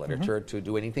question a literature to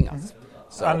do anything else.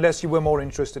 So, unless you were more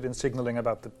interested in signaling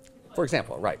about the... For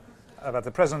example, right. About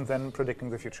the present than predicting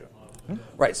the future.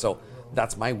 Right, so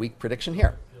that's my weak prediction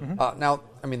here. Now,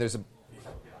 I mean, there's an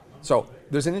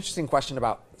interesting question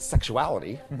about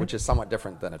sexuality, which is somewhat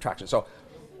different than attraction. So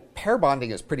pair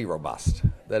bonding is pretty robust.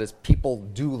 That is, people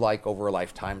do like over a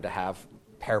lifetime to have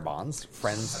pair bonds,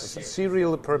 friends.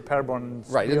 Serial pair bonds.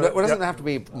 Right, it doesn't have to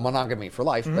be monogamy for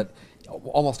life, but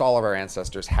almost all of our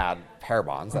ancestors had pair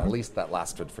bonds, at least that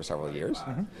lasted for several years.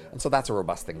 And so that's a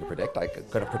robust thing to predict. I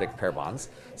could predict pair bonds.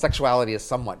 Sexuality is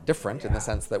somewhat different in the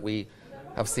sense that we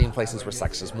have seen places where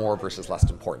sex is more versus less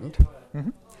important.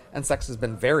 And sex has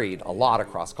been varied a lot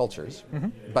across cultures.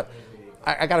 But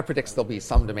I got to predict there'll be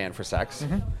some demand for sex.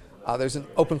 There's an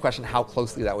open question how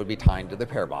closely that would be tied to the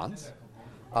pair bonds.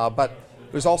 But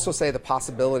there's also, say, the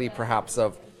possibility perhaps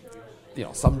of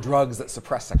some drugs that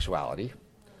suppress sexuality.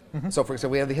 So, for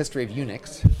example, we have the history of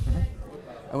eunuchs.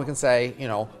 And we can say,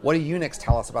 what do eunuchs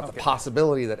tell us about the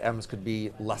possibility that M's could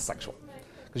be less sexual?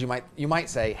 Because you might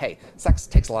say, hey, sex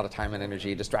takes a lot of time and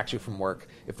energy, distracts you from work.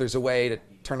 If there's a way to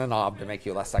turn a knob to make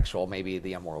you less sexual, maybe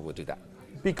the M world would do that.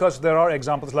 Because there are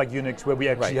examples like eunuchs where we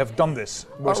actually have done this,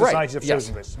 where societies have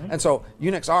chosen this. And so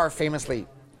eunuchs are famously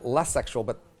less sexual,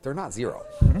 but they're not zero.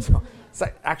 So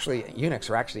actually, eunuchs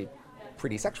are actually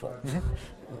pretty sexual.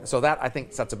 So that, I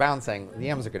think, sets a bound saying the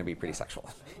M's are going to be pretty sexual,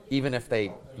 even if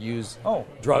they use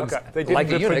drugs they didn't like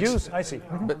the eunuchs. reproduce. I see.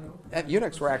 But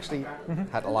eunuchs were actually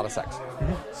had a lot of sex.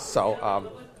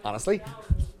 So honestly,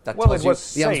 that tells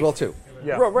you the M's will too.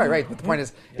 Yeah. Right. But the point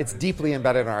is, it's deeply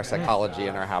embedded in our psychology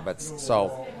and our habits.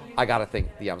 So I got to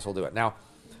think the M's will do it. Now,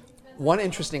 one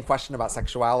interesting question about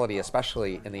sexuality,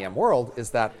 especially in the M world,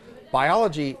 is that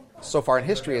biology so far in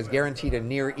history has guaranteed a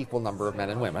near equal number of men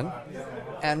and women.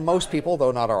 And most people,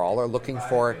 though not all, are looking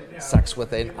for sex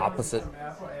with an opposite,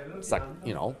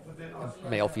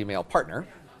 male-female partner.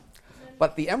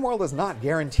 But the M world is not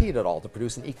guaranteed at all to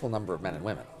produce an equal number of men and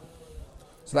women.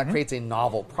 So that creates a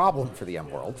novel problem for the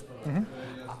M world.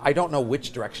 I don't know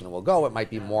which direction it will go. It might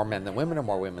be more men than women or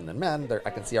more women than men. I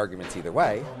can see arguments either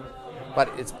way. But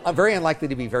it's very unlikely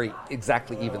to be very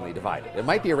exactly evenly divided. It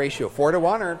might be a ratio of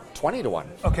 4-to-1 or 20-to-1.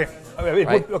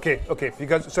 Okay. Okay.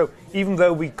 Because so even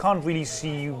though we can't really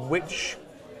see which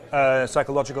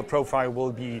psychological profile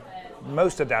will be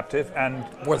most adaptive, and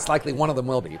well, it's likely one of them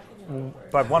will be.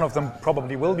 But one of them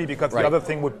probably will be, because the other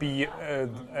thing would be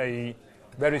a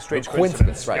very strange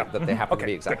coincidence, right? That they happen to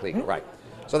be exactly right.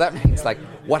 So that means, like,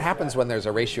 what happens when there's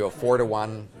a ratio of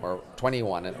 4-to-1 or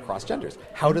 20-to-1 across genders?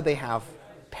 How do they have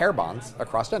pair bonds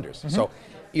across genders? So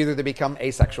either they become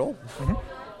asexual,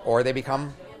 or they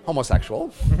become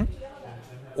homosexual,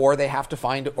 or they have to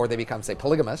find, or they become, say,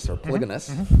 polygamous or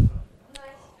polygamous,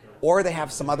 or they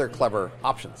have some other clever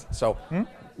options. So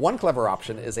one clever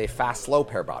option is a fast-slow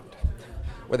pair bond,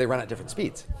 where they run at different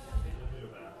speeds.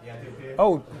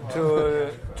 Oh,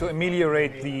 to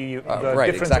ameliorate the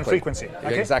difference in frequency.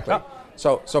 Okay. Exactly.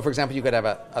 So for example, you could have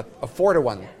a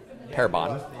 4-to-1 pair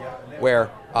bond, where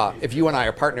if you and I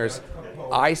are partners,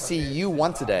 I see you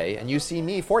once a day and you see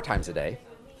me 4 times a day.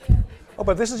 Oh,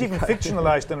 but this is even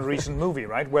fictionalized in a recent movie,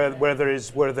 right? Where there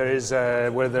is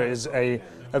a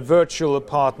virtual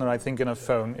partner, I think, in a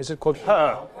phone. Is it called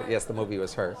Her? Yes, the movie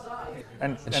was Her.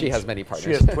 And she has many partners.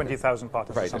 She has 20,000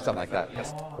 partners. Right, or something like that.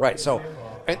 Yes. Right. So,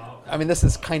 I mean, this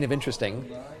is kind of interesting.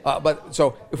 But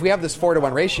so if we have this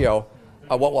 4-to-1 ratio,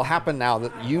 what will happen now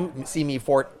that you see me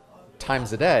 4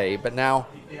 times a day, but now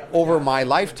over my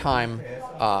lifetime,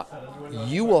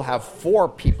 you will have 4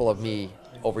 people of me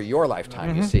over your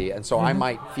lifetime, you see. And so I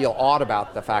might feel odd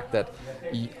about the fact that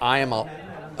I am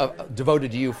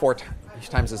devoted to you 4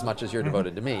 times as much as you're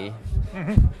devoted to me.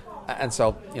 And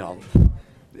so,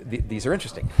 these are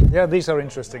interesting. Yeah, these are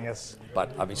interesting, yes.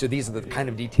 But I mean, so these are the kind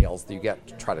of details that you get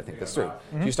to try to think this through.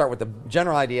 So you start with the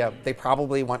general idea. They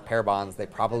probably want pair bonds. They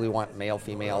probably want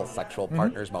male-female sexual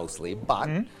partners mostly. But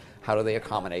how do they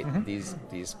accommodate these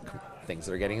things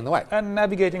that are getting in the way? And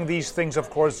navigating these things,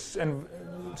 of course, and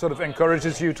sort of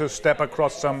encourages you to step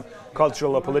across some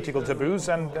cultural or political taboos.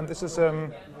 And this is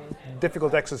a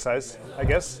difficult exercise, I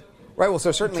guess. Right, well,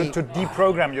 so certainly... To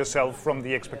deprogram yourself from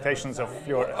the expectations of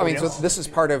your audience. So this is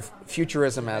part of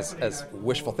futurism as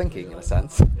wishful thinking, in a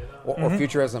sense, or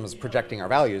futurism as projecting our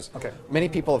values. Okay. Many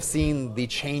people have seen the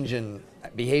change in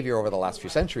behavior over the last few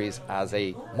centuries as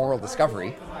a moral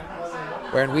discovery,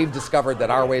 wherein we've discovered that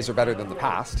our ways are better than the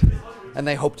past, and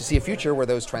they hope to see a future where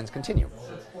those trends continue.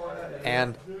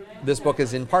 And this book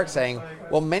is in part saying,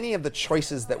 well, many of the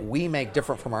choices that we make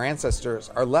different from our ancestors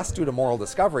are less due to moral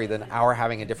discovery than our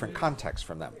having a different context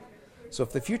from them. So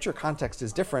if the future context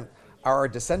is different, our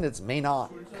descendants may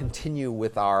not continue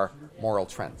with our moral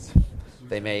trends.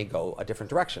 They may go a different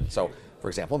direction. So, for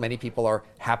example, many people are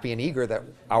happy and eager that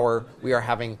we are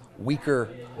having weaker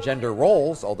gender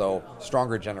roles, although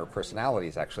stronger gender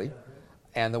personalities actually,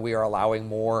 and that we are allowing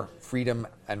more freedom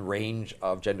and range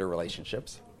of gender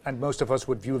relationships. And most of us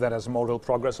would view that as moral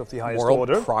progress of the highest moral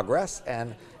order. Progress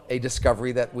and a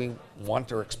discovery that we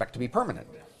want or expect to be permanent.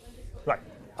 Right.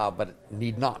 But it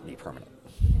need not be permanent.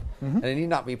 And it need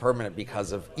not be permanent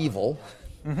because of evil.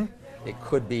 It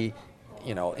could be,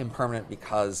 impermanent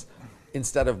because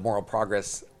instead of moral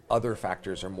progress, other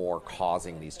factors are more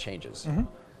causing these changes.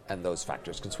 And those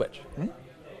factors can switch.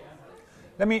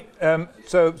 Let me,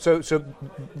 so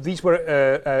these were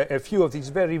a few of these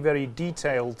very, very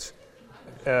detailed,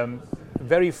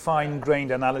 very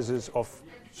fine-grained analysis of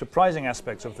surprising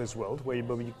aspects of this world,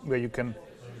 where you can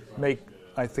make,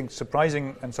 I think,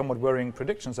 surprising and somewhat worrying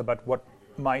predictions about what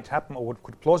might happen or what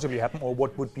could plausibly happen or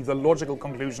what would be the logical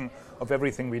conclusion of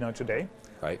everything we know today.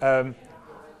 Right.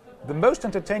 The most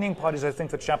entertaining part is, I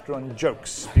think, the chapter on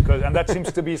jokes, and that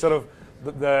seems to be sort of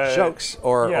the jokes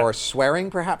or swearing,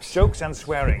 perhaps? Jokes and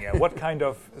swearing, yeah. What kind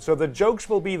of... So the jokes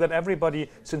will be that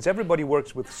since everybody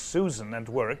works with Susan at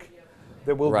work,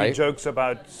 there will be jokes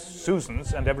about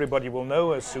Susans, and everybody will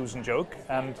know a Susan joke,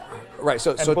 and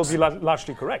it will be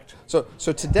largely correct. So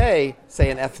today,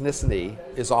 say an ethnicity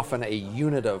is often a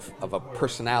unit of a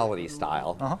personality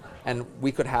style, and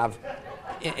we could have,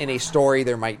 in a story,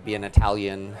 there might be an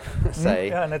Italian,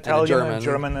 say, an Italian, and a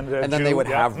German, and then Jew, they would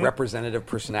have representative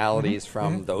personalities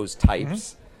from those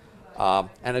types.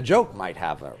 And a joke might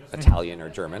have Italian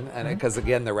or German, and because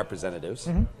again, they're representatives.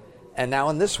 And now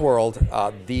in this world,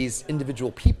 these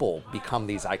individual people become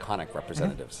these iconic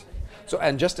representatives. So,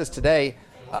 and just as today,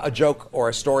 a joke or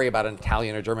a story about an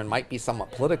Italian or German might be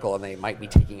somewhat political, and they might be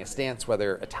taking a stance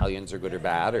whether Italians are good or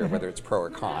bad, or whether it's pro or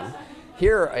con.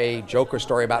 Here, a joke or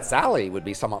story about Sally would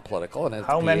be somewhat political, and it's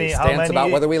a stance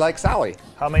about whether we like Sally.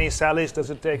 How many Sallys does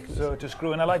it take to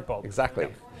screw in a light bulb? Exactly.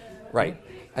 Yeah. Right.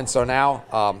 And so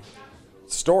now,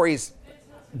 stories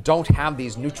don't have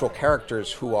these neutral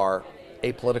characters who are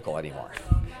apolitical anymore.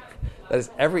 That is,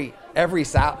 every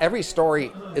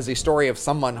story is a story of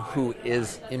someone who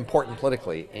is important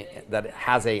politically, that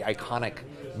has a iconic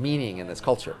meaning in this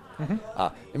culture.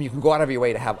 You can go out of your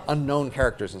way to have unknown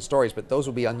characters in stories, but those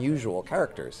will be unusual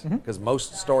characters, because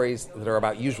most stories that are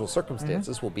about usual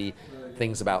circumstances will be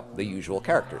things about the usual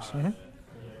characters.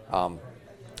 And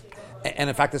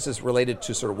in fact, this is related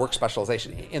to sort of work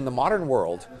specialization. In the modern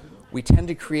world, we tend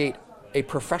to create a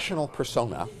professional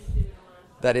persona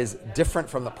that is different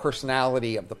from the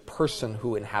personality of the person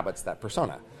who inhabits that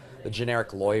persona. The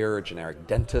generic lawyer, generic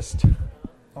dentist.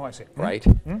 Oh, I see. Right?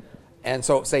 And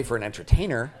so, say for an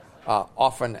entertainer,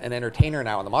 often an entertainer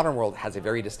now in the modern world has a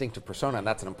very distinctive persona, and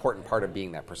that's an important part of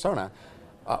being that persona.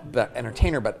 But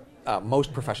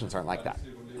most professions aren't like that.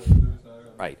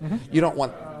 Right? You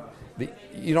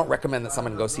don't recommend that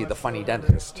someone go see the funny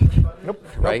dentist. Nope.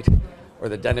 Right? Or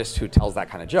the dentist who tells that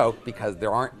kind of joke, because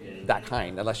there aren't that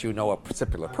kind. Unless you know a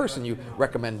particular person, you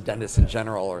recommend dentists in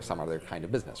general or some other kind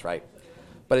of business, right?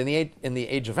 But in the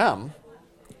age of M,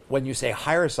 when you say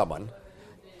hire someone,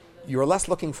 you're less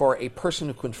looking for a person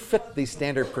who can fit the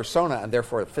standard persona and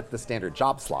therefore fit the standard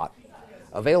job slot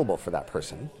available for that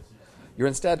person. You're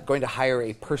instead going to hire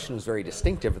a person who's very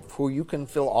distinctive, who you can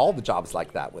fill all the jobs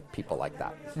like that with people like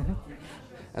that.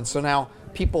 And so now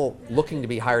people looking to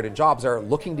be hired in jobs are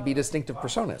looking to be distinctive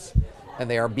personas. And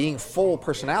they are being full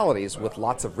personalities with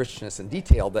lots of richness and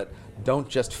detail that don't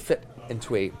just fit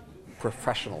into a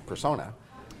professional persona,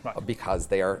 because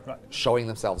they are showing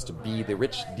themselves to be the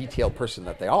rich, detailed person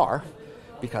that they are,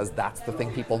 because that's the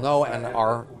thing people know and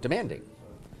are demanding.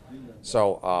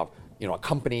 So, a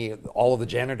company, all of the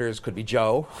janitors could be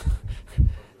Joe.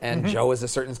 And Joe is a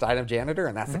certain style of janitor,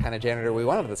 and that's the kind of janitor we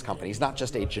want at this company. He's not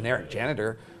just a generic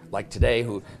janitor like today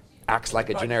who acts like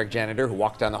a generic janitor who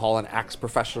walks down the hall and acts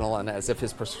professional and as if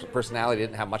his personality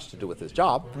didn't have much to do with his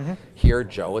job. Here,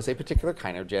 Joe is a particular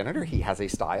kind of janitor. He has a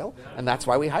style, and that's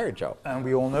why we hired Joe. And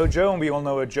we all know Joe, and we all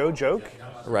know a Joe joke.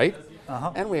 Right.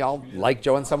 And we all like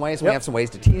Joe in some ways. We have some ways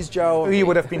to tease Joe. He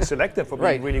would have been selected for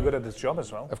being really good at his job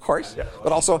as well. Of course. Yeah.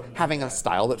 But also having a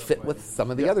style that fit with some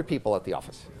of the other people at the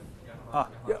office.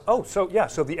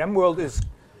 So the M world is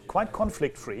quite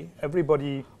conflict-free.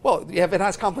 Everybody... Well, it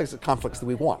has conflicts that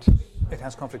we want. It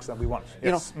has conflicts that we want.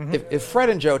 Yes. Yes. If Fred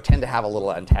and Joe tend to have a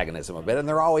little antagonism a bit, and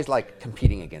they're always like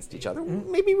competing against each other,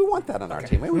 maybe we want that on our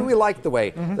team. Maybe we like the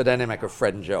way the dynamic of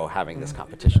Fred and Joe having this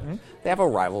competition. They have a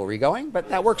rivalry going, but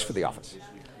that works for the office.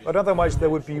 But otherwise, they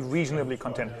would be reasonably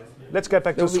content. Let's get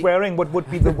back to swearing. What would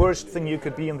be the worst thing you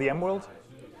could be in the M world?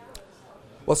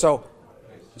 Well, so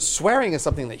swearing is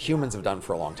something that humans have done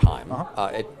for a long time.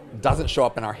 It doesn't show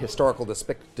up in our historical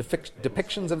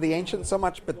depictions of the ancients so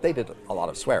much, but they did a lot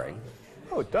of swearing.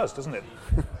 Oh, it does, doesn't it?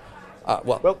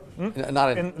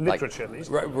 Not in literature, at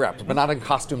least. But not in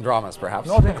costume dramas, perhaps.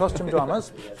 Not in costume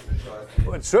dramas.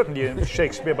 Well, it's certainly in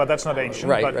Shakespeare, but that's not ancient.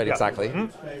 Right, exactly.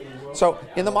 So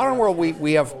in the modern world,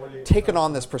 we have taken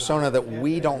on this persona that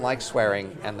we don't like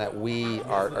swearing and that we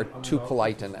are too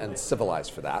polite and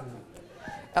civilized for that.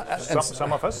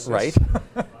 Some of us. Right.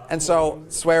 And so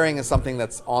swearing is something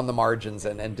that's on the margins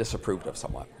and disapproved of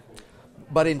somewhat.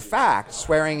 But in fact,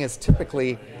 swearing is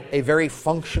typically a very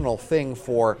functional thing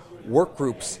for work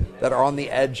groups that are on the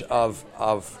edge of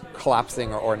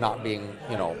collapsing or not being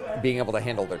able to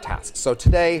handle their tasks. So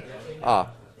today,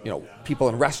 people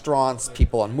in restaurants,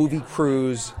 people on movie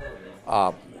crews,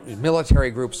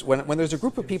 military groups, when there's a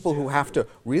group of people who have to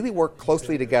really work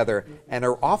closely together and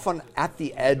are often at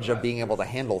the edge of being able to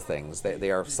handle things,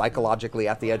 they are psychologically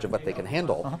at the edge of what they can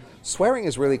handle, swearing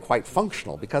is really quite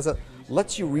functional because it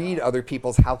lets you read other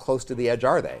people's how close to the edge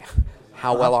are they,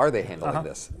 how well are they handling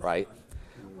this, right?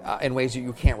 In ways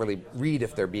you can't really read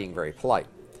if they're being very polite.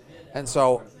 And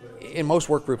so in most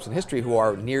work groups in history who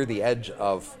are near the edge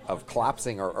of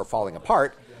collapsing or falling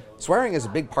apart, swearing is a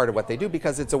big part of what they do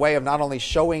because it's a way of not only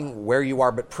showing where you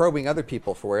are, but probing other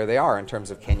people for where they are in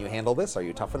terms of, can you handle this? Are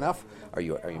you tough enough? Are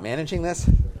you managing this?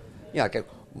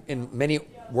 In many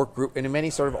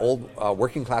sort of old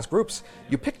working class groups,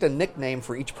 you picked a nickname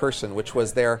for each person, which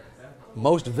was their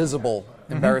most visible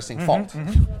embarrassing fault,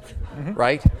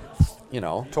 right?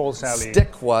 Tall Sally.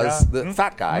 Stick was the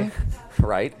fat guy,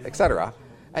 right, etc.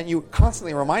 And you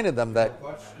constantly reminded them that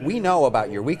we know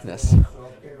about your weakness.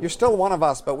 You're still one of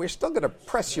us, but we're still going to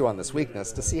press you on this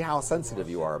weakness to see how sensitive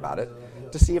you are about it,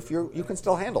 to see if you can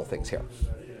still handle things here,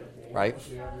 right?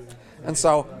 And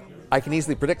so I can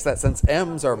easily predict that since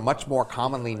M's are much more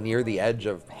commonly near the edge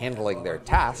of handling their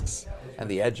tasks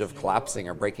and the edge of collapsing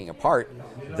or breaking apart,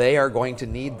 they are going to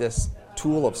need this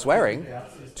tool of swearing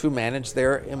to manage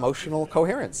their emotional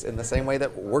coherence in the same way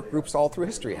that work groups all through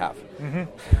history have.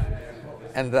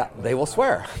 And that they will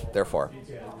swear, therefore.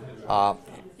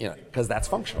 Because that's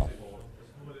functional.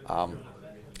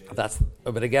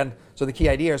 But again, so the key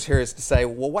idea here is to say,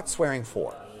 well, what's swearing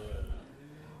for?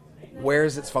 Where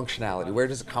is its functionality? Where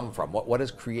does it come from? What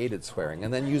has created swearing?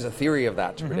 And then use a theory of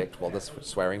that to predict, will this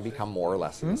swearing become more or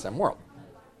less in the same world?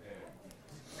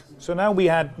 So now we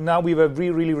were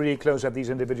really, really close at these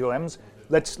individual M's.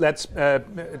 Let's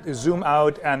zoom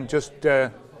out and just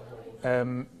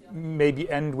maybe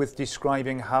end with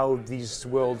describing how these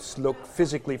worlds look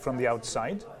physically from the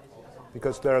outside,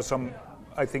 because there are some,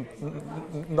 I think,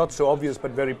 not so obvious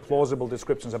but very plausible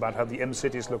descriptions about how the M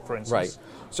cities look, for instance.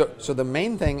 Right. So the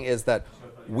main thing is that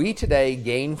we today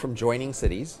gain from joining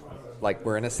cities, like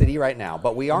we're in a city right now,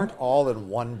 but we aren't all in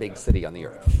one big city on the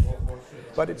Earth.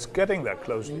 But it's getting that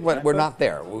close. We're not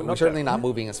there. We're certainly not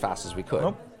moving as fast as we could.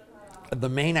 Nope. The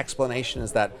main explanation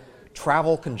is that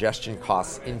travel congestion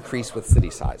costs increase with city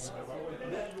size.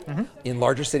 In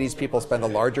larger cities, people spend a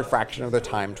larger fraction of their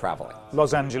time traveling.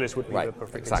 Los Angeles would be the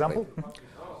perfect example.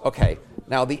 Okay,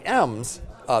 now the M's,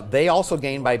 they also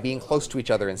gain by being close to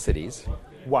each other in cities.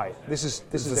 Why? This is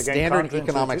a standard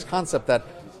economics concept that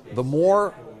the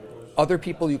more other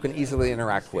people you can easily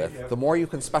interact with, the more you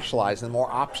can specialize and the more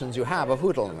options you have of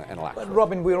who to interact with. But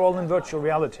Robin, we're all in virtual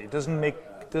reality. It doesn't make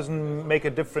a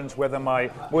difference whether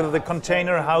the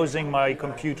container housing my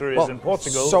computer is in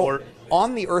Portugal or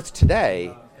on the Earth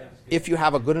today. If you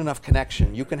have a good enough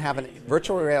connection, you can have a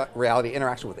virtual reality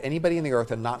interaction with anybody in the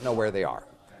Earth and not know where they are.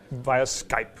 Via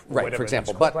Skype. Right, for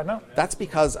example. But that's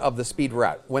because of the speed we're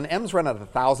at. When M's run at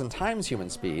 1,000 times human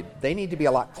speed, they need to be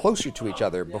a lot closer to each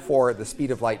other before the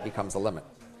speed of light becomes a limit.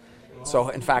 So,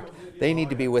 in fact, they need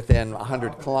to be within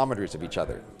 100 kilometers of each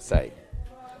other, say.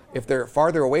 If they're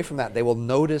farther away from that, they will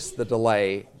notice the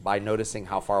delay by noticing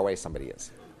how far away somebody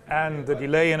is. And the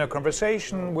delay in a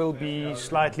conversation will be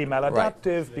slightly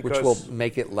maladaptive, which will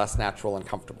make it less natural and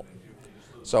comfortable.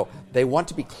 So they want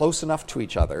to be close enough to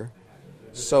each other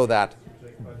so that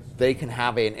they can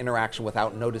have an interaction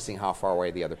without noticing how far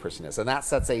away the other person is. And that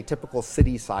sets a typical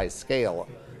city-size scale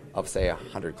of, say,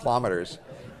 100 kilometers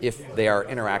if they are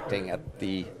interacting at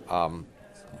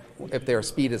if their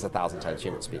speed is 1,000 times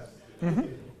human speed.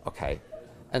 Okay.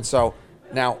 And so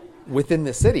now within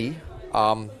the city,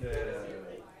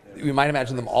 you might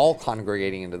imagine them all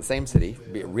congregating into the same city,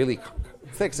 be really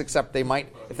fixed, except they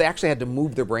might, if they actually had to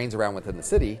move their brains around within the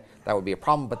city, that would be a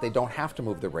problem, but they don't have to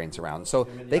move their brains around. So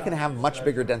they can have much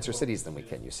bigger, denser cities than we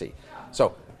can, you see.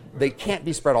 So they can't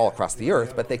be spread all across the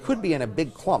earth, but they could be in a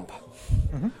big clump,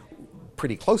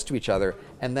 pretty close to each other,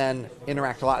 and then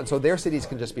interact a lot. And so their cities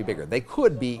can just be bigger. They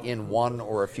could be in one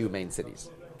or a few main cities,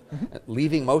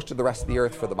 leaving most of the rest of the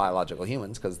earth for the biological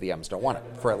humans, because the M's don't want it,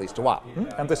 for at least a while.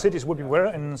 And the cities would be where?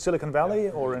 In Silicon Valley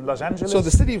or in Los Angeles?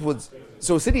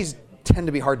 So cities tend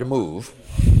to be hard to move.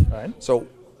 Right. So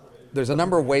there's a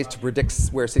number of ways to predict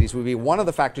where cities would be. One of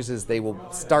the factors is they will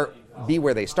be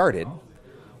where they started,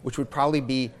 which would probably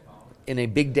be in a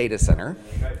big data center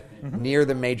near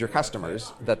the major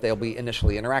customers that they'll be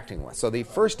initially interacting with. So the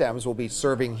first M's will be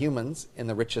serving humans in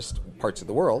the richest parts of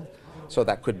the world. So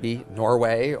that could be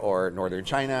Norway or northern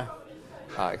China,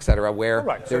 et cetera,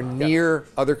 where they're near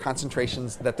other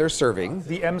concentrations that they're serving.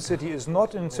 The M city is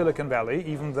not in Silicon Valley,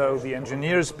 even though the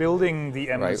engineers building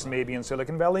the M's may be in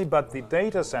Silicon Valley, but the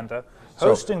data center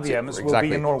hosting the M's will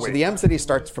be in Norway. So the M city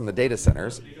starts from the data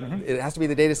centers. It has to be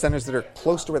the data centers that are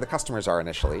close to where the customers are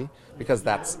initially, because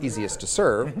that's easiest to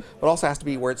serve, but also has to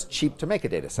be where it's cheap to make a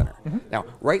data center. Now,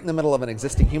 right in the middle of an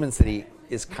existing human city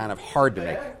is kind of hard to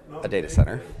make a data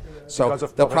center. So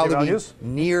they'll probably be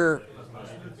near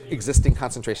existing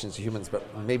concentrations of humans, but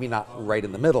maybe not right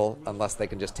in the middle, unless they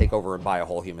can just take over and buy a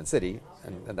whole human city,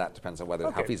 and that depends on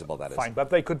how feasible that is. Fine, but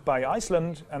they could buy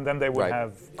Iceland, and then they would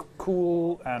have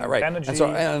cool and energy. And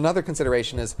so another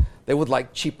consideration is they would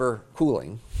like cheaper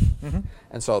cooling,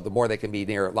 and so the more they can be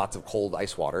near lots of cold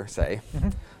ice water, say,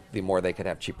 the more they could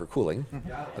have cheaper cooling.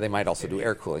 They might also do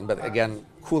air cooling, but again,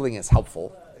 cooling is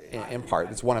helpful. In part,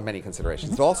 it's one of many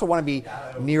considerations. They'll also want to be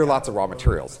near lots of raw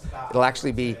materials. It'll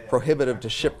actually be prohibitive to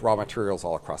ship raw materials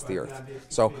all across the earth.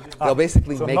 So they'll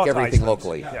basically make everything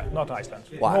locally. Yeah, not Iceland.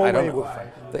 Well, I don't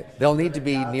know. They'll need to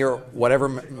be near whatever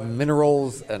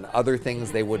minerals and other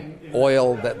things they would,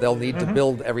 oil that they'll need to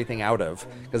build everything out of,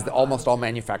 because almost all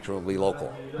manufacturing will be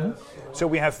local. So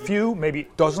we have few, maybe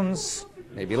dozens,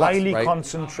 maybe less, highly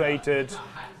concentrated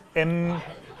M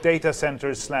data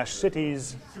centers /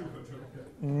 cities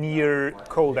near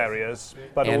cold areas,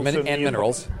 but and also and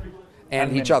minerals,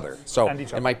 and each other. So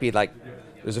it might be like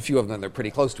there's a few of them that are pretty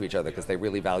close to each other because they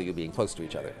really value being close to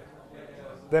each other.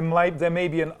 There may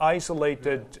be an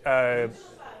isolated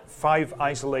 5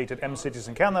 isolated M cities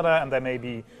in Canada, and there may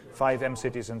be 5 M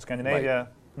cities in Scandinavia.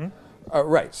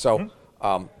 Right. So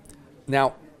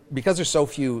now, because there's so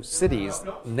few cities,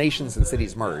 nations and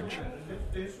cities merge.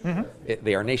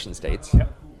 They are nation states.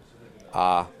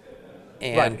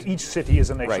 And each city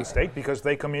is a nation state because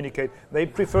they communicate. They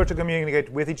prefer to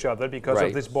communicate with each other because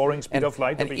of this boring speed of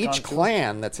light. And each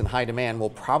clan that's in high demand will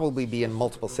probably be in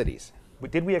multiple cities.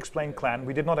 Did we explain clan?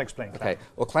 We did not explain clan. Okay.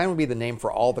 Well, clan would be the name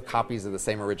for all the copies of the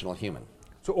same original human.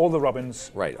 So all the Robins.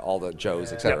 Right. All the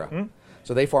Joes, etc.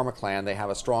 So they form a clan. They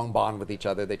have a strong bond with each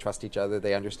other. They trust each other.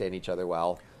 They understand each other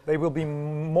well. They will be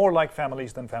more like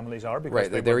families than families are because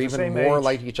they're even more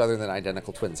like each other than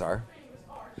identical twins are.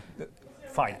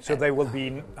 Fine. So they will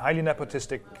be highly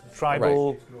nepotistic,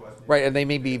 tribal. Right, and they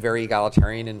may be very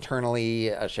egalitarian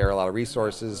internally, share a lot of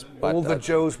resources. But all the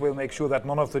Joes will make sure that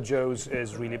none of the Joes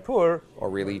is really poor. Or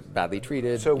really badly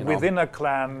treated. So within a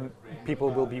clan, people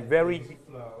will be very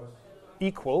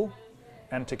equal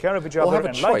and take care of each other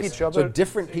and like each other. So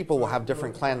different people will have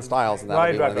different clan styles, and that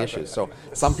will be one of the issues. So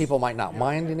some people might not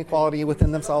mind inequality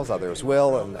within themselves, others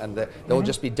will, and there will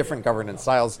just be different governance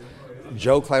styles.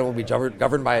 Joe clan will be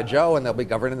governed by a Joe, and they'll be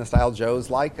governed in the style Joes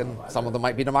like, and some of them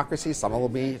might be democracies, some will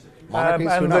be monarchies.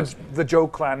 And the Joe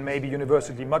clan may be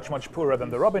universally much, much poorer than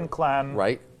the Robin clan.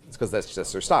 Right, it's because that's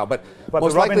just their style. But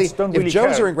most likely, if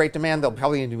Joes are in great demand, they'll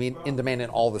probably be in demand in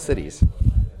all the cities.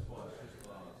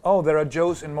 Oh, there are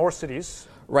Joes in more cities.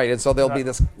 Right, and so there'll be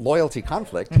this loyalty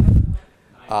conflict.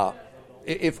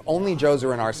 If only Joes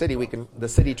are in our city, the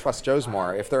city trusts Joes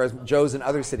more. If there are Joes in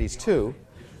other cities too,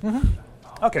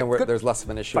 there's less of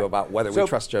an issue about whether we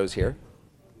trust Joes here.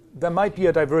 There might be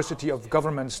a diversity of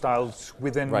government styles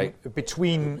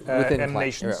between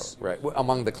nations. Right,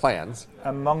 among the clans.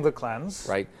 Among the clans.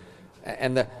 Right,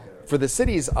 and for the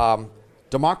cities,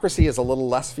 democracy is a little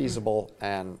less feasible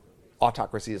and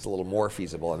autocracy is a little more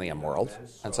feasible in the M world.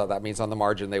 And so that means on the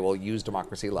margin they will use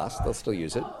democracy less. They'll still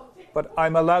use it. But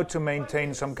I'm allowed to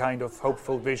maintain some kind of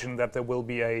hopeful vision that there will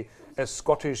be a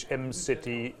Scottish M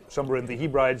city somewhere in the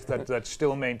Hebrides that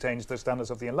still maintains the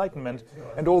standards of the Enlightenment,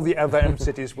 and all the other M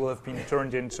cities will have been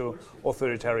turned into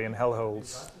authoritarian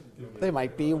hellholes. They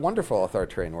might be wonderful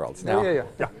authoritarian worlds. Now,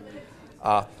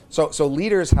 yeah. So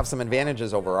leaders have some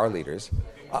advantages over our leaders.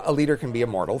 A leader can be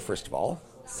immortal, first of all.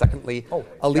 Secondly,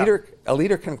 a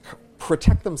leader can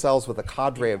protect themselves with a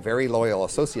cadre of very loyal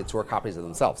associates who are copies of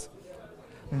themselves.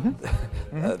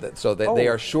 So that they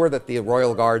are sure that the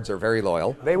royal guards are very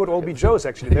loyal. They would all be Joes,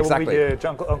 actually. They Exactly. would be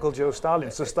Uncle Joe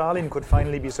Stalin. So Stalin could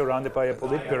finally be surrounded by a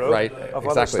Politburo Right, of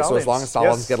exactly. other Stalins. So as long as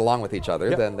Stalins Yes. get along with each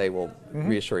other, then they will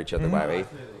reassure each other by way.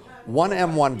 One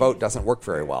M1 vote doesn't work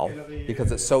very well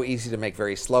because it's so easy to make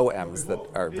very slow M's that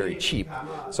are very cheap.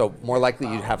 So more likely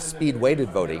you'd have speed-weighted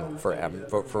voting for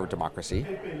vote for democracy.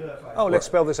 Oh, let's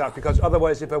spell this out, because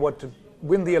otherwise, if I want to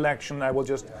win the election, I will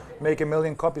just make 1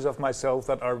 million copies of myself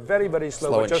that are very, very slow,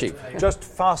 Slow but and just, cheap. just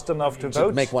fast enough to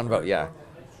vote, Make one vote, yeah,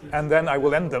 and then I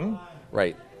will end them.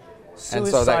 right.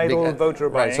 Suicidal voter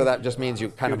buying. Right, so that just means you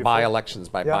kind of Beautiful. buy elections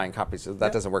by buying copies. So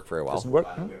that doesn't work very well. Doesn't work.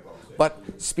 But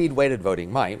speed-weighted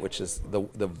voting might, which is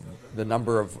the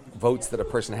number of votes that a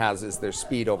person has is their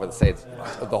speed over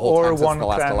the whole Or time since one the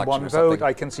last clan, election one or vote. something.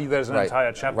 I can see there's an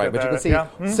entire chapter Right, but you there.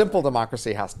 can see simple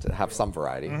democracy has to have some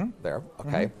variety there.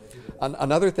 Okay.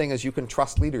 Another thing is you can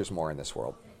trust leaders more in this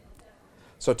world.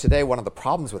 So today, one of the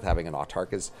problems with having an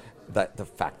autarch is that the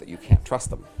fact that you can't trust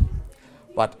them.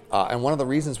 But and one of the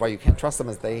reasons why you can't trust them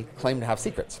is they claim to have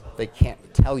secrets. They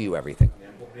can't tell you everything.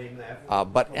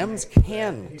 But M's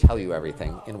can tell you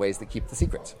everything in ways that keep the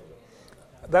secrets.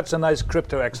 That's a nice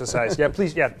crypto exercise. Yeah,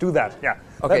 please, do that. Yeah,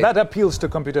 Okay. that appeals to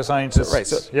computer scientists. Right.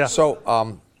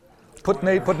 So put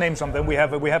names on them. We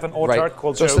have an autarch right.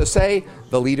 called So Joe. say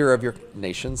the leader of your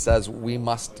nation says we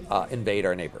must invade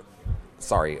our neighbor.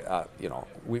 Sorry,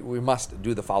 we must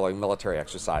do the following military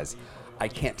exercise. I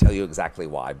can't tell you exactly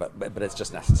why, but it's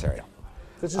just necessary.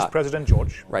 This is President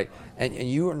George. Right, and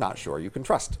you are not sure you can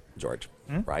trust George,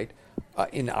 right?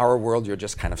 In our world, you're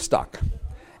just kind of stuck.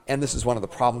 And this is one of the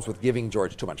problems with giving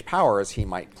George too much power, is he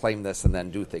might claim this and then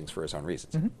do things for his own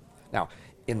reasons. Now,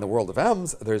 in the world of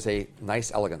M's, there's a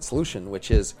nice, elegant solution,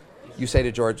 which is you say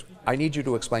to George, I need you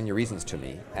to explain your reasons to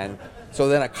me. And so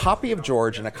then a copy of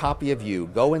George and a copy of you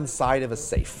go inside of a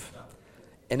safe,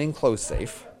 an enclosed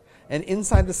safe, and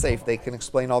inside the safe, they can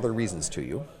explain all their reasons to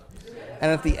you.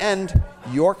 And at the end,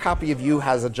 your copy of you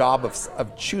has a job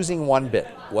of choosing one bit.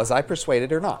 Was I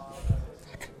persuaded or not?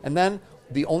 And then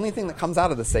the only thing that comes out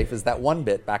of the safe is that one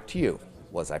bit back to you.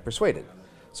 Was I persuaded?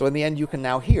 So in the end, you can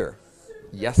now hear,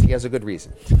 yes, he has a good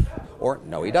reason, or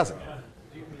no, he doesn't.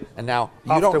 And now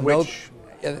you After don't know. which-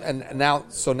 And now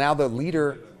the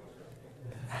leader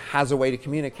has a way to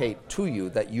communicate to you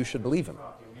that you should believe him.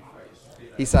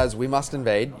 He says, we must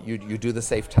invade. You do the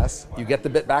safe test. You get the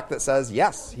bit back that says,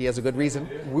 yes, he has a good reason.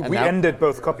 We And now- ended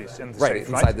both copies in the right, safe,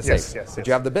 inside right? the Yes, safe. yes, But yes.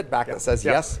 you have the bit back that says,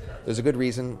 Yeah. yes, there's a good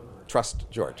reason, trust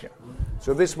George.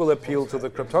 So this will appeal to the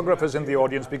cryptographers in the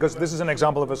audience, because this is an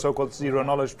example of a so-called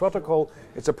zero-knowledge protocol.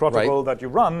 It's a protocol that you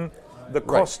run. The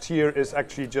cost here is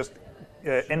actually just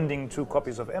ending 2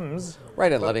 copies of M's.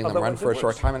 Right, and but letting them run otherwise for a it short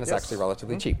works. time, and it's Yes. actually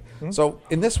relatively cheap. So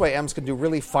in this way, M's can do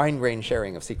really fine-grained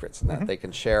sharing of secrets, in that they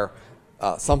can share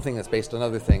something that's based on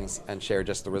other things and share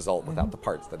just the result without the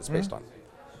parts that it's based on,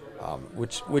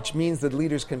 which means that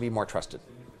leaders can be more trusted.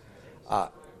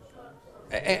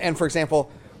 And for example,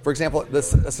 a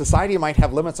society might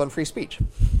have limits on free speech,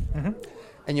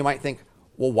 and you might think,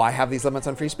 well, why have these limits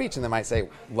on free speech? And they might say,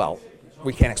 well,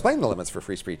 we can't explain the limits for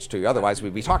free speech to you, otherwise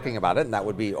we'd be talking about it, and that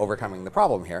would be overcoming the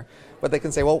problem here. But they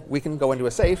can say, well, we can go into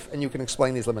a safe, and you can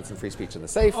explain these limits in free speech in the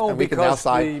safe, and we can now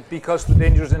decide because the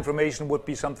dangerous information would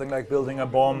be something like building a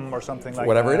bomb or something like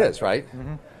whatever that. it is, right?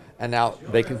 And now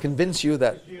they can convince you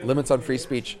that limits on free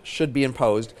speech should be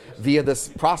imposed via this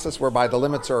process whereby the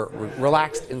limits are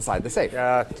relaxed inside the safe.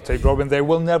 Take Robin, they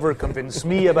will never convince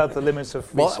me about the limits of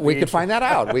free Well, speech. we could find that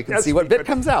out. We can Yes, see what we bit could.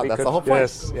 comes out. We That's could. the whole point.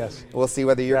 Yes. We'll see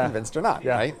whether you're convinced or not,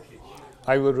 right?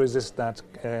 I will resist that.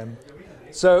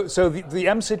 So the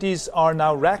M cities are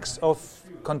now racks of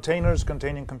containers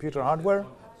containing computer hardware,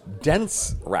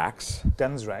 Dense racks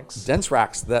dense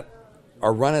racks, that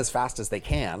are run as fast as they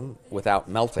can without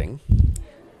melting,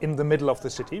 in the middle of the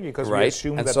city, because we right?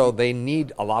 assume And that so they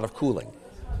need a lot of cooling.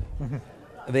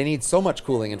 They need so much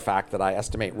cooling, in fact, that I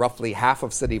estimate roughly half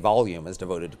of city volume is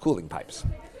devoted to cooling pipes.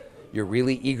 You're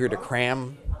really eager to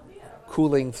cram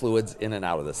cooling fluids in and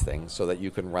out of this thing so that you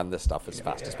can run this stuff as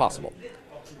fast as possible.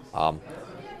 And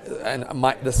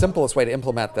the simplest way to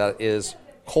implement that is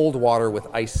cold water with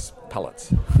ice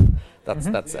pellets.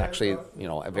 That's actually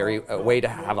a way to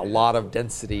have a lot of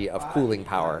density of cooling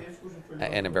power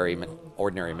in a very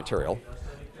ordinary material.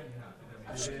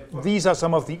 these are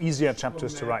some of the easier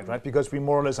chapters to write, right? Because we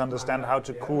more or less understand how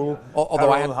to cool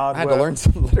Although I had to learn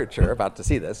some literature about to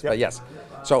see this, but yes.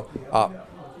 So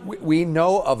we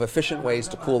know of efficient ways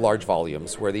to cool large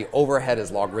volumes where the overhead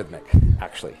is logarithmic,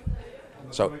 actually.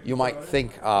 So you might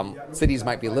think cities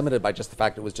might be limited by just the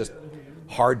fact it was just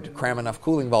hard to cram enough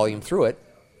cooling volume through it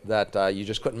that you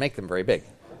just couldn't make them very big.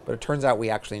 But it turns out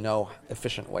we actually know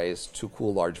efficient ways to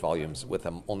cool large volumes with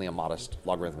only a modest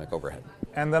logarithmic overhead.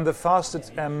 And then the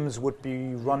fastest M's would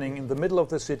be running in the middle of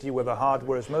the city where the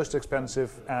hardware is most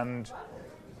expensive, and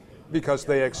because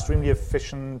they are extremely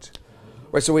efficient.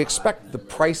 Right, so we expect the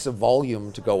price of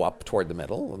volume to go up toward the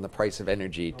middle and the price of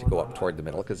energy to go up toward the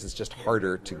middle because it's just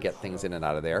harder to get things in and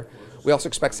out of there. We also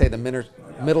expect, say, the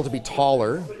middle to be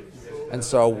taller, and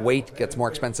so weight gets more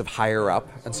expensive higher up.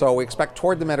 And so we expect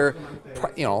toward the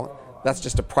middle, that's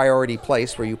just a priority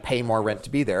place where you pay more rent to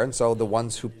be there. And so the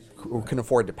ones who can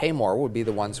afford to pay more would be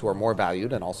the ones who are more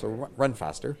valued and also run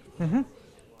faster. Mm-hmm.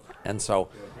 And so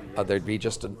there'd be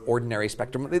just an ordinary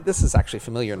spectrum. This is actually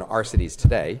familiar in our cities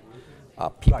today.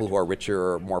 People who are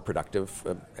richer or more productive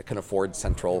can afford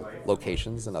central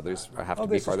locations, and others have to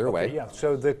be farther away. Yeah.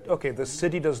 So the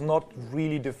city does not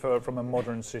really differ from a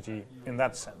modern city in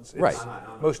that sense. Right.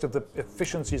 Most of the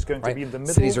efficiency is going to be in the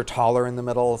middle. Cities are taller in the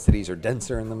middle. Cities are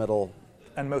denser in the middle.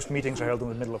 And most meetings are held in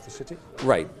the middle of the city.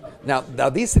 Right. Now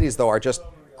these cities, though, are just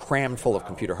crammed full of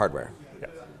computer hardware. Yeah.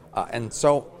 And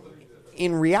so,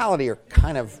 in reality, are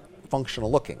kind of functional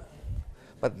looking.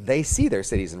 But they see their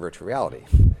cities in virtual reality.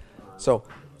 So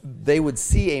they would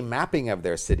see a mapping of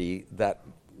their city that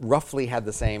roughly had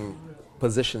the same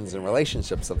positions and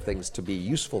relationships of things to be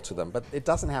useful to them, but it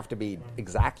doesn't have to be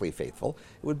exactly faithful.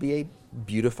 It would be a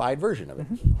beautified version of it,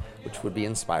 which would be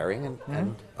inspiring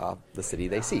and the city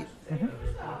they see.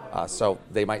 So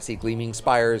they might see gleaming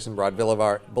spires and broad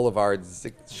boulevards,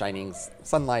 shining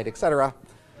sunlight, etc.,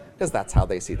 because that's how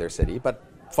they see their city. But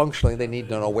functionally, they need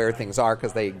to know where things are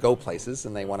because they go places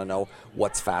and they want to know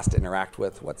what's fast to interact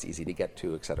with, what's easy to get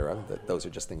to, etc. Those are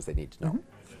just things they need to know.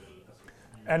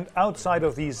 And outside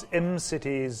of these M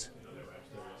cities,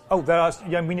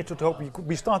 we need to talk.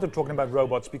 We started talking about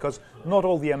robots because not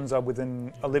all the M's are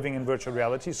living in virtual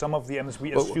reality. Some of the M's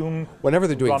we assume. Whenever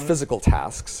they're doing physical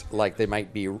tasks, like they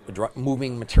might be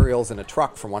moving materials in a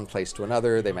truck from one place to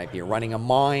another, they might be running a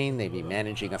mine, they might be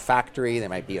managing a factory, they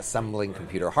might be assembling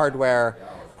computer hardware,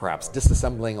 perhaps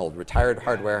disassembling old retired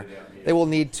hardware. They will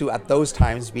need to, at those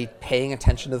times, be paying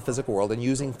attention to the physical world and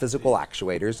using physical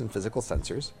actuators and physical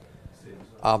sensors.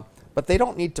 But they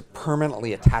don't need to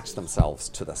permanently attach themselves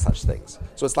to such things.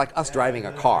 So it's like us driving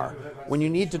a car. When you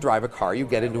need to drive a car, you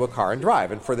get into a car and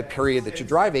drive. And for the period that you're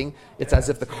driving, it's as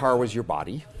if the car was your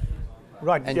body.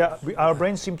 Right, and our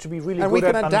brains seem to be really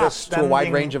good at understanding. And we can adapt to a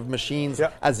wide range of machines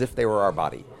as if they were our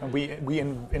body. And we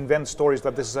invent stories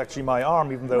that this is actually my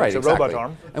arm, even though it's a robot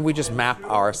arm. And we just map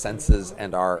our senses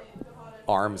and our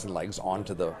arms and legs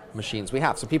onto the machines we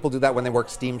have. So people do that when they work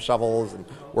steam shovels and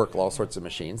work all sorts of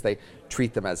machines. They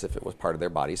treat them as if it was part of their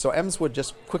body. So M's would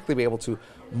just quickly be able to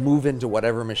move into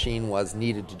whatever machine was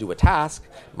needed to do a task.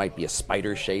 It might be a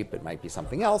spider shape, it might be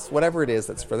something else, whatever it is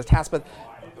that's for the task. But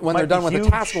when they're done with the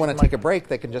task and want to take a break,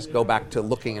 they can just go back to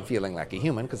looking and feeling like a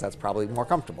human because that's probably more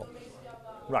comfortable.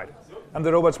 Right. And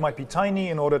the robots might be tiny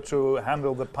in order to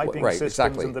handle the piping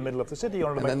systems in the middle of the city.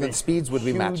 Or and then the speeds would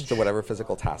be matched to whatever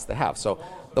physical task they have. So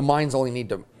the minds only need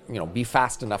to be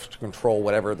fast enough to control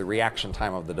whatever the reaction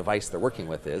time of the device they're working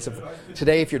with is.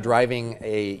 Today, if you're driving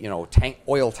a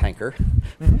oil tanker,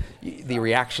 the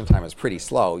reaction time is pretty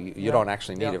slow. You don't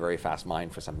actually need a very fast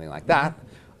mind for something like that.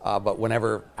 But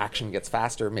whenever action gets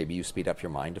faster, maybe you speed up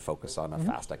your mind to focus on a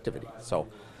fast activity. So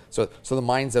the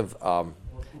minds of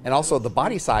and also the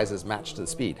body size is matched to the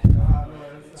speed.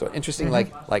 So interesting,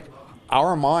 like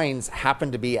our minds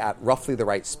happen to be at roughly the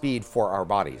right speed for our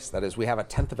bodies. That is, we have a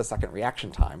 1/10 of a second reaction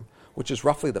time, which is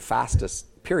roughly the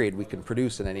fastest period we can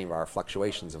produce in any of our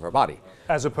fluctuations of our body.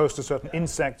 As opposed to certain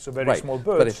insects or very small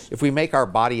birds. But if we make our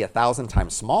body 1,000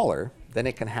 times smaller, then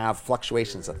it can have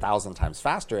fluctuations 1,000 times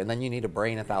faster, and then you need a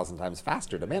brain 1,000 times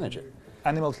faster to manage it.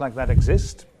 Animals like that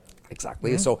exist.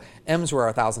 Exactly. So M's were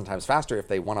 1,000 times faster. If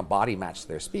they want a body matched to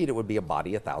their speed, it would be a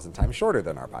body 1,000 times shorter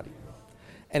than our body.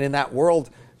 And in that world,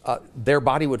 their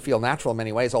body would feel natural in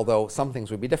many ways, although some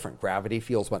things would be different. Gravity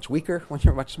feels much weaker when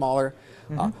you're much smaller.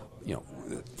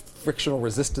 Frictional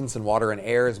resistance in water and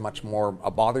air is much more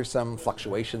bothersome.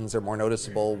 Fluctuations are more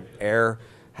noticeable.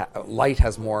 Light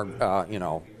has more,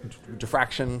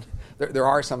 diffraction. There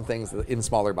are some things that in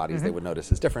smaller bodies they would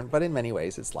notice as different, but in many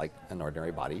ways it's like an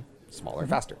ordinary body, smaller,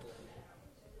 faster.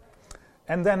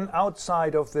 And then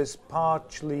outside of this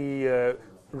partially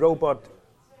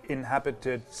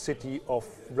robot-inhabited city of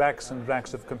racks and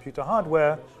racks of computer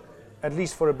hardware, at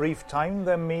least for a brief time,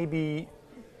 there may be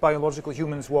biological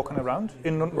humans walking around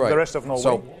in the rest of Norway.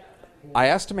 So I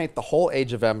estimate the whole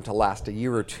age of M to last a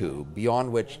year or two,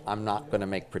 beyond which I'm not going to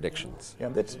make predictions. Yeah,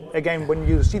 that's, again, when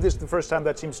you see this the first time,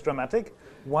 that seems dramatic.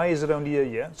 Why is it only a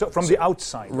year? So from the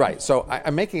outside. Right. So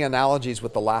I'm making analogies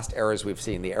with the last eras we've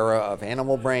seen, the era of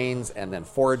animal brains, and then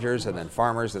foragers, and then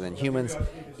farmers, and then humans.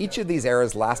 Each of these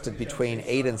eras lasted between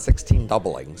 8 and 16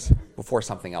 doublings before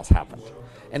something else happened.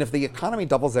 And if the economy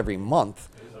doubles every month,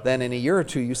 then in a year or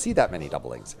two you see that many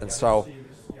doublings. And so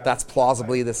that's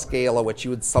plausibly the scale at which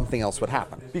something else would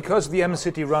happen. Because the M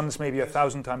city runs maybe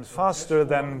 1,000 times faster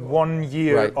than 1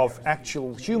 year Right. of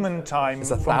actual human time.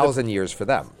 It's 1,000 years for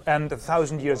them. And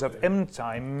 1,000 years of M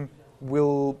time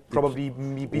will probably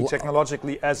be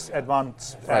technologically as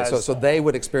advanced Right. as So they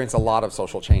would experience a lot of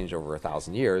social change over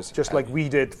 1,000 years. just like we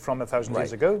did from 1,000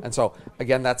 years ago. And so,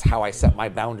 again, that's how I set my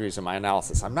boundaries in my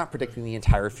analysis. I'm not predicting the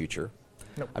entire future.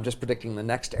 Nope. I'm just predicting the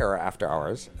next era after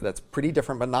ours. That's pretty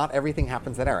different, but not everything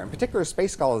happens in that era. In particular,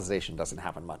 space colonization doesn't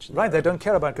happen much. Right, they don't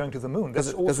care about going to the moon.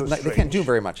 That's also Because they can't do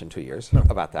very much in 2 years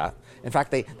about that. In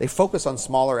fact, they focus on a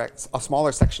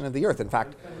smaller section of the Earth. In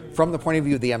fact, from the point of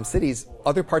view of the M cities,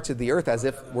 other parts of the Earth as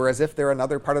if they're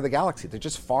another part of the galaxy. They're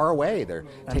just far away. They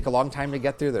take a long time to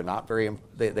get there. They're not very.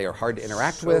 They are hard to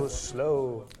interact with.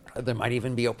 Slow. They might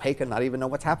even be opaque and not even know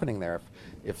what's happening there.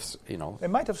 If you know. They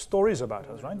might have stories about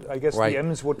us, right? I guess Right. the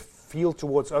M's would feel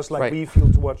towards us like Right. we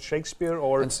feel towards Shakespeare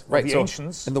or Right, the so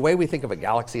ancients. in the way we think of a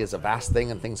galaxy as a vast thing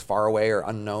and things far away or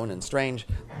unknown and strange,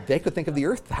 they could think of the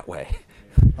Earth that way.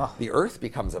 The Earth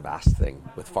becomes a vast thing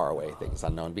with far away things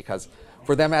unknown because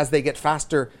for them, as they get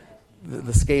faster,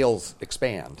 the scales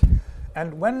expand.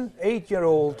 And when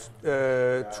 8-year-old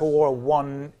Tor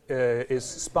 1 is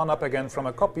spun up again from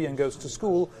a copy and goes to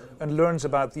school and learns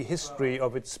about the history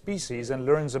of its species and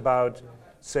learns about,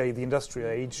 say, the Industrial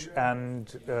Age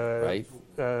and Right.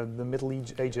 The Middle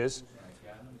Ages,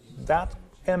 that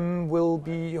M will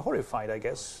be horrified, I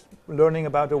guess, learning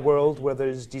about a world where there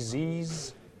is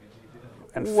disease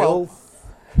and Well, filth.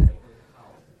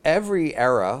 Every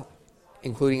era,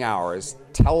 including ours,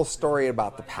 tell a story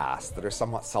about the past that are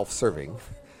somewhat self-serving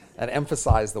and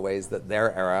emphasize the ways that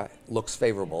their era looks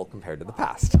favorable compared to the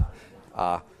past.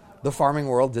 The farming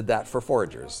world did that for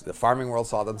foragers. The farming world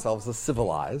saw themselves as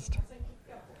civilized,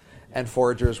 and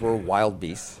foragers were wild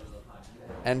beasts,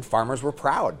 and farmers were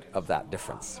proud of that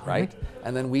difference, right?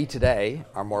 And then we today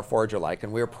are more forager-like,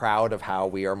 and we're proud of how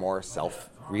we are more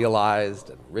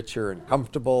self-realized and richer and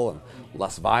comfortable and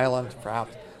less violent,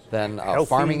 perhaps, than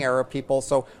farming era people.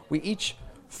 So we each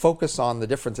focus on the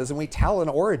differences, and we tell an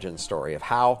origin story of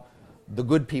how the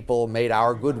good people made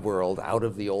our good world out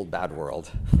of the old bad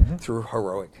world through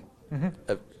heroic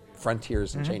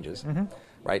frontiers and changes,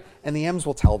 right? And the M's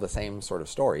will tell the same sort of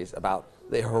stories about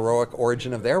the heroic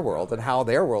origin of their world and how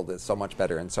their world is so much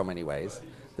better in so many ways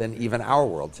than even our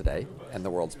world today and the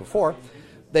worlds before.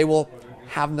 They will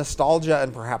have nostalgia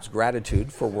and perhaps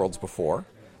gratitude for worlds before,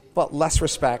 but less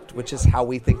respect, which is how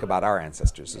we think about our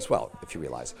ancestors as well, if you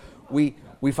realize.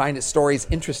 We find stories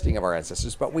interesting of our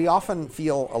ancestors, but we often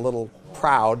feel a little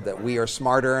proud that we are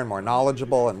smarter and more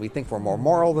knowledgeable, and we think we're more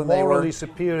moral than they were. Morally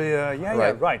superior.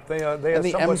 Yeah, right. They are And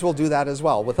the somewhat- M's will do that as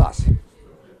well with us.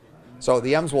 So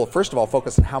the M's will, first of all,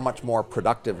 focus on how much more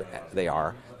productive they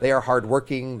are. They are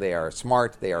hardworking, they are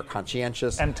smart, they are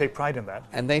conscientious. and take pride in that.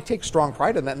 And they take strong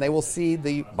pride in that, and they will see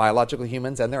the biological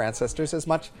humans and their ancestors as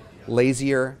much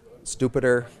lazier,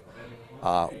 stupider,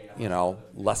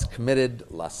 less committed,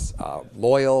 less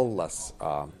loyal, less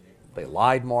they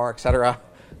lied more, etc.,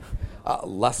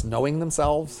 less knowing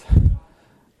themselves,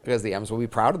 because the M's will be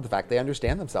proud of the fact they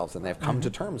understand themselves and they've come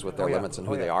to terms with their limits and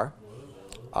who they are.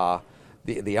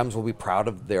 The M's will be proud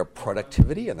of their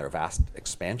productivity and their vast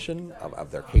expansion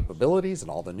of their capabilities and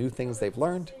all the new things they've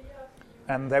learned.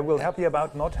 And they will be happy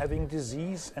about not having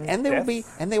disease and And they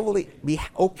death. will be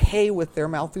okay with their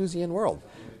Malthusian world.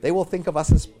 They will think of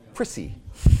us as prissy,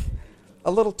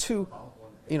 a little too,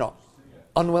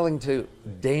 unwilling to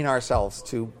deign ourselves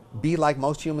to be like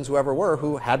most humans who ever were,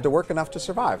 who had to work enough to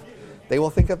survive. They will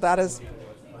think of that as,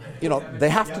 they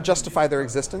have to justify their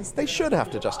existence. They should have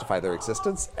to justify their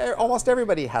existence. Almost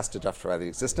everybody has to justify their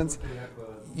existence.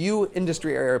 You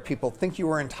industry era people think you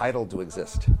are entitled to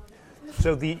exist.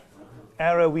 So the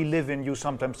era we live in, you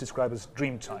sometimes describe as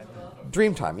dream time.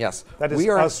 Dreamtime, yes. That is we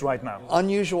are us right now.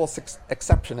 Unusual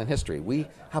exception in history. We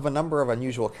have a number of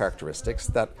unusual characteristics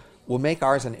that will make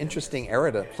ours an interesting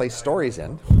era to place stories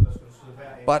in,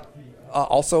 but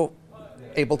also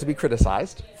able to be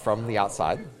criticized from the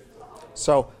outside.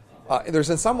 So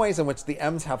there's in some ways in which the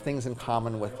M's have things in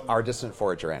common with our distant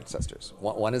forager ancestors.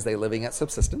 One is they living at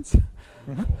subsistence.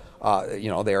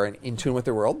 They are in tune with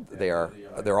their world.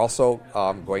 They're also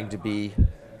going to be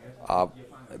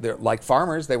they're like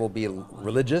farmers, they will be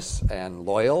religious and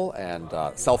loyal and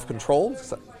self-controlled.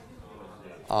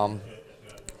 And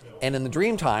in the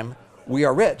dream time, we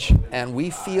are rich, and we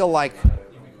feel like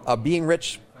being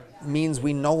rich means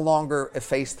we no longer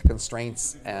efface the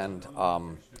constraints and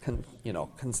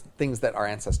things that our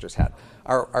ancestors had.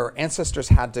 Our ancestors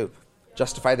had to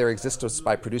justify their existence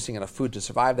by producing enough food to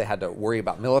survive. They had to worry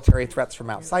about military threats from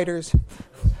outsiders.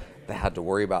 They had to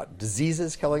worry about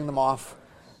diseases killing them off.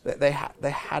 They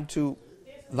had to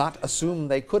not assume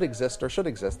they could exist or should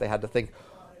exist. They had to think,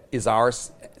 is our,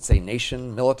 say,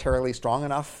 nation militarily strong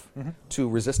enough to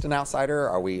resist an outsider?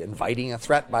 Are we inviting a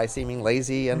threat by seeming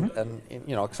lazy and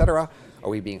et cetera? Are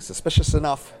we being suspicious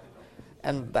enough?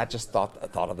 And that just thought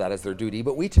of that as their duty.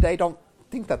 But we today don't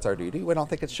think that's our duty. We don't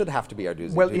think it should have to be our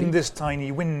duty. Well, in this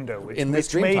tiny window,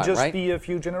 which may just be a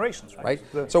few generations, right?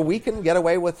 So we can get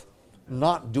away with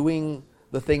not doing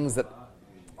the things that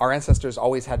our ancestors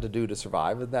always had to do to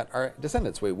survive, and that our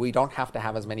descendants, we don't have to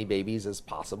have as many babies as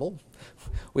possible.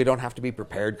 We don't have to be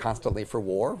prepared constantly for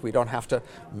war. We don't have to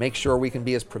make sure we can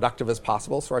be as productive as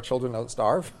possible so our children don't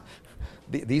starve.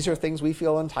 These are things we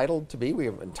feel entitled to be. We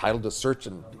are entitled to search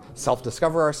and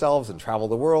self-discover ourselves and travel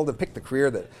the world and pick the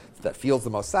career that feels the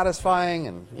most satisfying.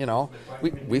 And,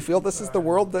 we feel this is the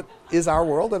world that is our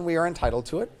world, and we are entitled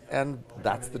to it, and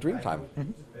that's the dream time.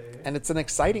 Mm-hmm. And it's an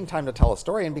exciting time to tell a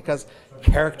story, and because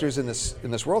characters in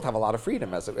this world have a lot of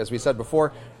freedom. As we said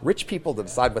before, rich people, to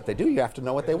decide what they do, you have to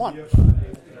know what they want.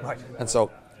 Right. And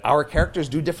so our characters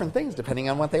do different things depending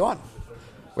on what they want.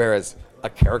 Whereas a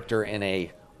character in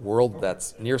a world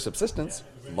that's near subsistence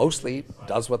mostly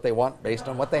does what they want based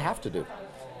on what they have to do.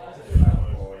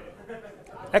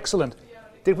 Excellent.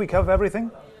 Did we cover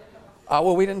everything?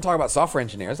 Well, we didn't talk about software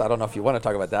engineers. I don't know if you want to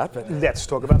talk about that, but let's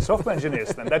talk about software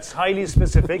engineers then. That's highly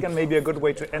specific and maybe a good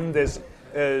way to end this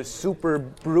super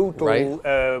brutal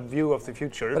view of the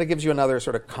future. But it gives you another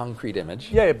sort of concrete image.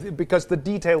 Yeah, because the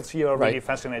details here are really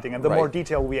fascinating, and the more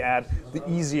detail we add, the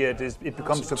easier it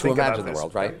becomes to think imagine about the this.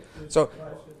 world, right? So,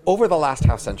 over the last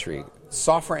half century,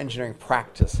 software engineering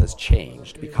practice has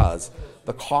changed because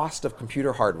the cost of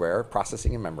computer hardware,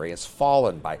 processing, and memory has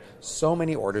fallen by so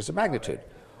many orders of magnitude.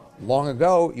 Long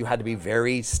ago, you had to be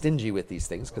very stingy with these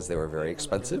things because they were very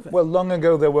expensive. Well, long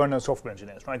ago, there were no software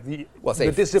engineers, right? Say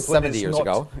the discipline 70 years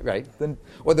ago, right?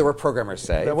 Well, there were programmers,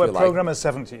 say. There were programmers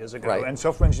 70 years ago, and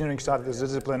software engineering started as a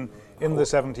discipline in the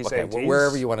 70s, 80s. Well,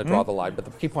 wherever you want to draw the line. But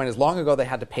the key point is, long ago, they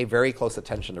had to pay very close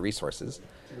attention to resources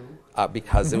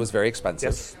because it was very expensive.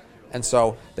 Yes. And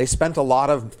so they spent a lot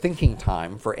of thinking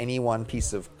time for any one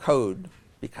piece of code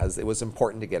because it was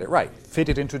important to get it right. Fit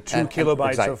it into 2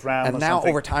 kilobytes of RAM and or now, something.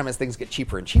 over time, as things get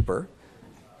cheaper and cheaper,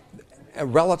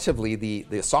 relatively,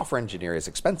 the software engineer is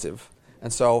expensive.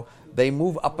 And so they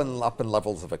move up in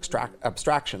levels of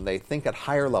abstraction. They think at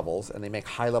higher levels, and they make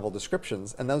high-level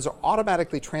descriptions. And those are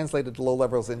automatically translated to low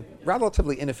levels in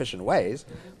relatively inefficient ways.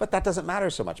 But that doesn't matter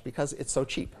so much because it's so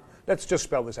cheap. Let's just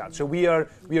spell this out. So we are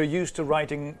used to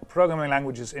writing programming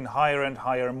languages in higher and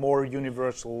higher, more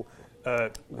universal,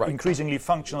 increasingly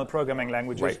functional programming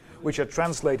languages, which are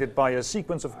translated by a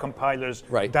sequence of compilers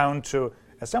down to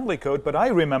assembly code. But I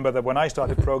remember that when I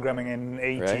started programming in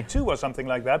 82 or something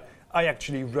like that, I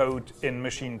actually wrote in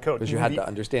machine code. Because you had to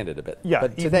understand it a bit. Yeah,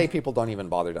 but today people don't even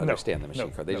bother to understand the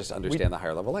machine code. They just understand the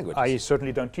higher level languages. I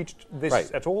certainly don't teach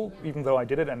this at all, even though I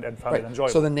did it and found it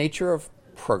enjoyable. So the nature of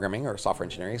programming or software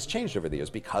engineering has changed over the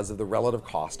years because of the relative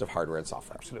cost of hardware and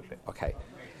software. Absolutely. Okay.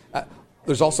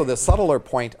 There's also the subtler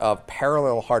point of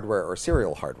parallel hardware or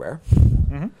serial hardware.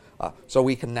 So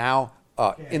we can now,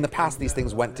 in the past these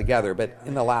things went together, but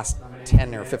in the last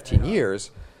 10 or 15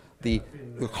 years, the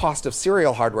cost of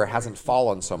serial hardware hasn't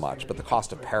fallen so much, but the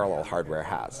cost of parallel hardware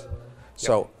has.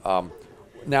 So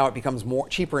now it becomes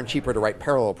cheaper and cheaper to write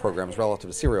parallel programs relative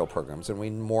to serial programs, and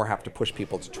we more have to push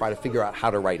people to try to figure out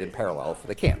how to write in parallel if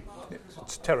they can.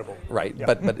 It's terrible. Right,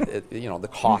 but the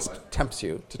cost tempts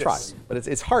you to try. But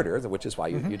it's harder, which is why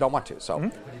you don't want to.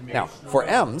 So now, for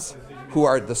EMS, who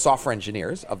are the software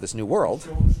engineers of this new world,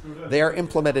 they are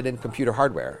implemented in computer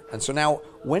hardware. And so now,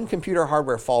 when computer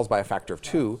hardware falls by a factor of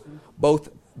 2, both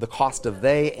the cost of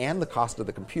they and the cost of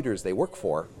the computers they work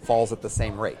for falls at the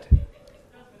same rate.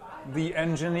 The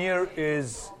engineer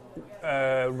is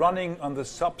running on the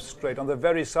substrate, on the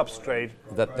very substrate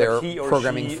that they're he or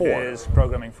programming she for. is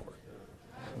programming for.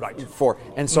 Right.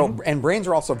 And so, and brains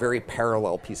are also very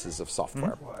parallel pieces of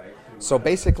software. So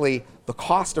basically, the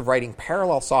cost of writing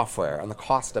parallel software and the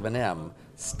cost of an M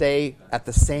stay at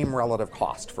the same relative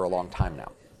cost for a long time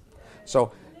now.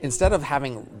 So instead of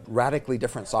having radically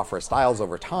different software styles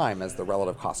over time as the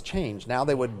relative costs change, now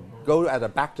they would go at a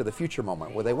back to the future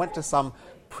moment where they went to some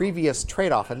previous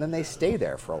trade-off and then they stay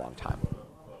there for a long time.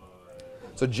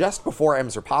 So just before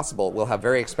M's are possible, we'll have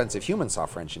very expensive human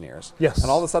software engineers. Yes.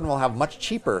 And all of a sudden we'll have much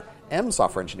cheaper M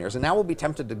software engineers. And now we'll be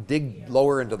tempted to dig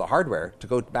lower into the hardware to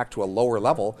go back to a lower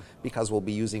level because we'll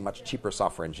be using much cheaper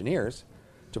software engineers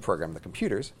to program the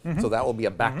computers. So that will be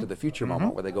a back to the future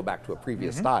moment where they go back to a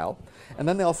previous style. And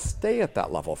then they'll stay at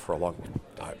that level for a long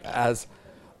time as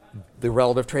the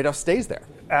relative trade-off stays there.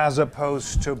 As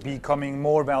opposed to becoming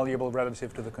more valuable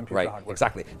relative to the computer Right, hardware.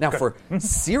 exactly. Now, for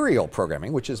serial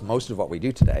programming, which is most of what we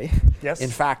do today, Yes. in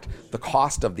fact, the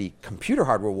cost of the computer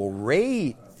hardware will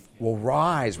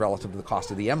rise relative to the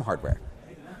cost of the M hardware.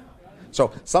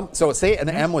 So say an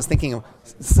M was thinking of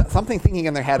thinking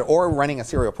in their head or running a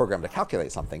serial program to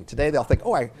calculate something. Today they'll think,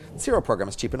 the serial program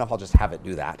is cheap enough, I'll just have it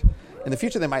do that. In the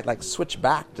future they might switch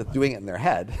back to doing it in their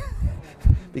head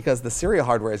because the serial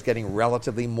hardware is getting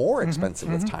relatively more expensive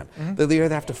with time. They'll either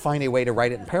have to find a way to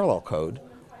write it in parallel code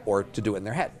or to do it in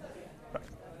their head.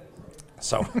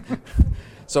 So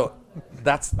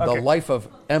that's the life of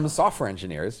M software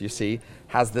engineers, you see,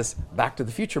 has this back to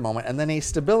the future moment and then a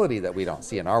stability that we don't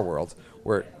see in our world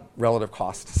where relative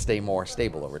costs stay more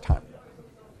stable over time.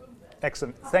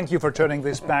 Excellent. Thank you for turning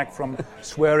this back from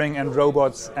swearing and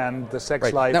robots and the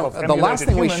sex life now, of the last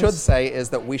thing humans. we should say is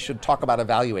that we should talk about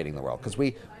evaluating the world because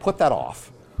we put that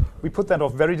off. We put that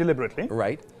off very deliberately.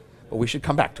 Right, but we should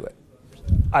come back to it.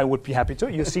 I would be happy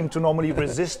to. You seem to normally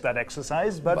resist that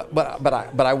exercise, but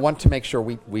I want to make sure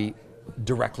we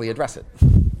directly address it.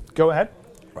 go ahead.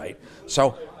 Right.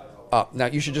 So now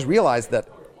you should just realize that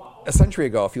a century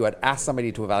ago, if you had asked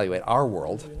somebody to evaluate our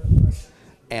world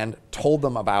and told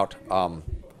them about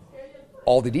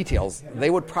all the details, they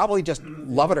would probably just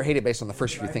love it or hate it based on the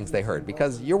first few things they heard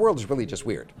because your world is really just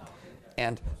weird.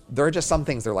 And there are just some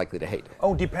things they're likely to hate.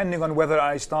 Oh, depending on whether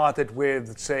I started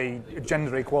with, say,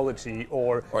 gender equality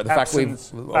or the fact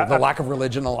the lack of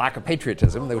religion, the lack of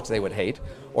patriotism, which they would hate,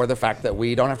 or the fact that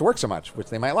we don't have to work so much, which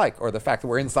they might like, or the fact that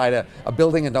we're inside a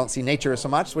building and don't see nature so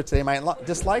much, which they might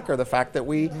dislike, or the fact that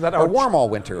we are warm all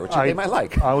winter, which they might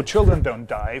like. Our children don't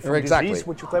die from disease,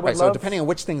 which they would love. So depending on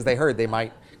which things they heard, they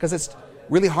might, because it's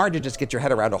really hard to just get your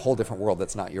head around a whole different world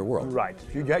that's not your world. Right.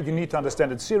 You need to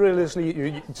understand it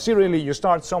serially. You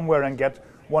start somewhere and get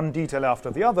one detail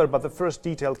after the other, but the first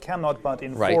detail cannot but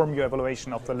inform your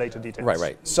evaluation of the later details.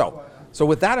 Right. So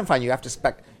with that in mind, you have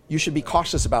to you should be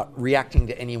cautious about reacting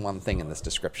to any one thing in this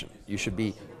description. You should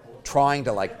be trying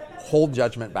to hold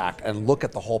judgment back and look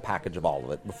at the whole package of all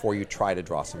of it before you try to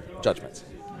draw some judgments.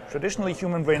 Traditionally,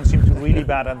 human brains seem to be really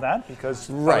bad at that because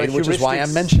which is why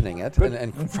I'm mentioning it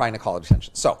and trying to call it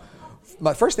attention. So,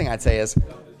 my first thing I'd say is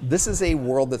this is a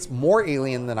world that's more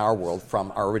alien than our world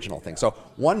from our original thing. So,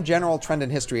 one general trend in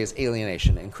history is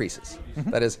alienation increases.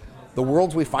 That is, the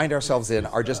worlds we find ourselves in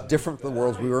are just different from the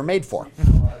worlds we were made for,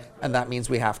 and that means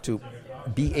we have to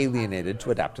be alienated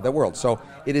to adapt to the world. So,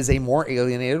 it is a more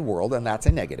alienated world, and that's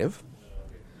a negative.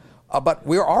 But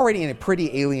we're already in a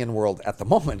pretty alien world at the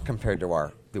moment compared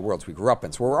to the worlds we grew up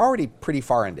in. So we're already pretty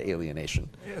far into alienation.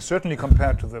 Yeah, certainly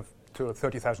compared to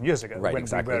 30,000 years ago, right, when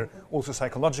exactly. we were also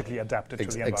psychologically adapted to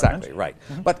the environment. Exactly, right.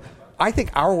 But I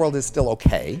think our world is still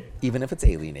okay, even if it's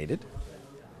alienated.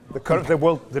 The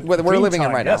world that we're living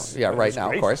in right now. Yes, Yeah, right now,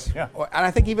 great. of course. Yeah. And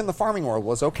I think even the farming world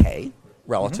was okay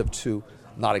relative to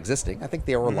not existing. I think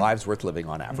they were lives worth living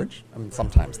on average. I mean,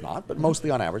 sometimes not, but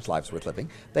mostly on average, lives worth living.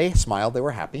 They smiled, they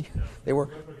were happy, they were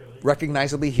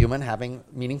recognizably human, having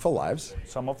meaningful lives.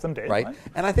 Some of them did. Right?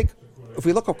 And I think if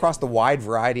we look across the wide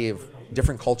variety of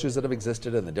different cultures that have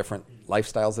existed and the different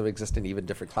lifestyles that have existed, even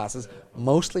different classes,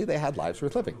 mostly they had lives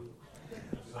worth living.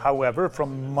 However,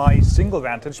 from my single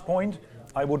vantage point,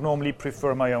 I would normally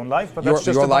prefer my own life, but that's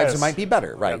just your a lives bias. might be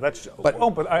better, right? Yeah,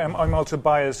 but I'm also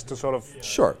biased to sort of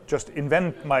just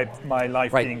invent my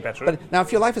life being better. But now,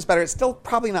 if your life is better, it's still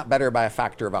probably not better by a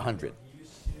factor of 100.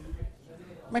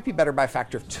 It might be better by a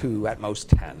factor of 2, at most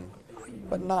 10,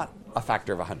 but not a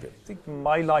factor of 100. I think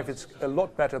my life is a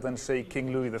lot better than, say,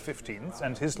 King Louis XV,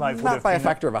 and his life would have been... Not by a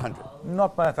factor of 100.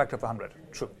 Not by a factor of 100.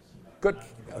 True. Good.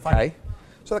 Okay. Fine.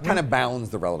 So that kind of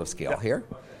bounds the relative scale here.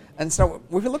 And so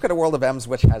if we look at a world of M's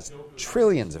which has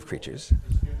trillions of creatures,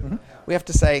 we have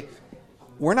to say,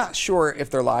 we're not sure if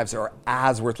their lives are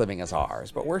as worth living as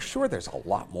ours, but we're sure there's a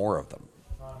lot more of them.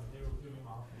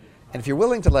 And if you're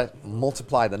willing to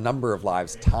multiply the number of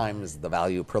lives times the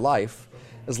value per life,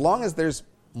 as long as there's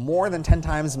more than 10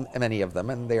 times many of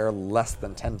them and they are less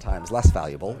than 10 times less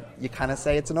valuable, you kind of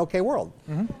say it's an okay world.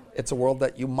 It's a world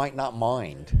that you might not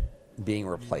mind being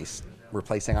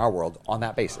replacing our world on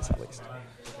that basis, at least.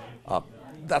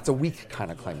 That's a weak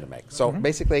kind of claim to make. So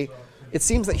basically, it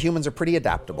seems that humans are pretty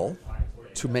adaptable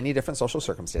to many different social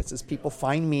circumstances. People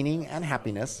find meaning and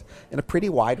happiness in a pretty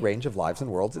wide range of lives and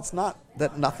worlds. It's not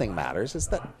that nothing matters, it's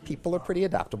that people are pretty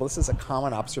adaptable. This is a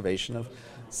common observation of,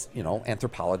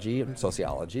 anthropology and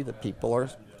sociology, that people are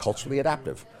culturally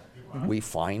adaptive. We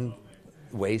find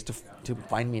ways to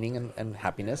find meaning and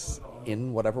happiness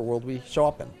in whatever world we show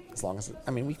up in. As long as,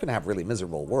 we can have really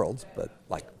miserable worlds, but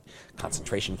like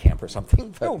concentration camp or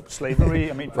something. But, slavery,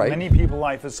 for many people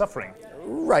life is suffering.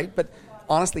 Right, but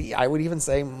honestly, I would even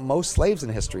say most slaves in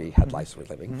history had lives worth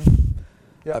living.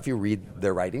 Yeah. If you read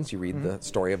their writings, you read the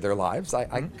story of their lives,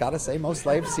 I gotta say most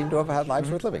slaves seem to have had lives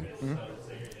worth living.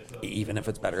 Even if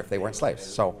it's better if they weren't slaves.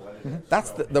 So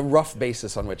that's the rough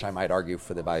basis on which I might argue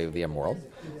for the value of the M world.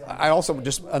 I also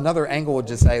another angle would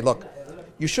just say, look,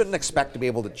 you shouldn't expect to be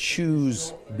able to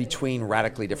choose between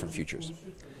radically different futures.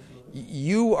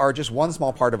 You are just one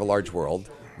small part of a large world.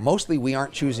 Mostly we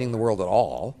aren't choosing the world at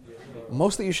all.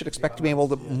 Mostly you should expect to be able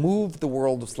to move the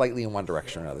world slightly in one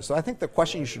direction or another. So I think the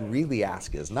question you should really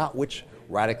ask is not which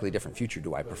radically different future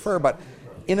do I prefer, but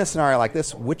in a scenario like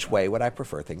this, which way would I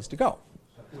prefer things to go?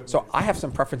 So I have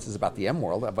some preferences about the M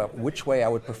world, about which way I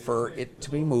would prefer it to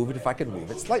be moved if I could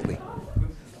move it slightly.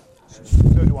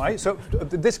 So do I. So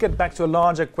this gets back to a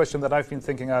larger question that I've been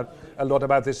thinking a lot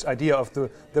about, this idea of the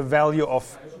value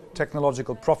of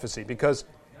technological prophecy, because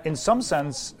in some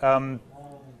sense,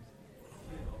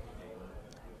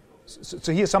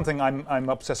 so here's something I'm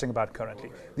obsessing about currently.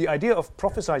 The idea of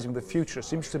prophesizing the future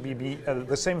seems to be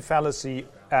the same fallacy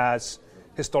as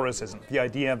historicism, the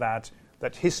idea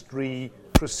that history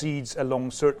proceeds along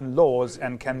certain laws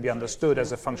and can be understood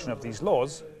as a function of these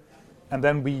laws, and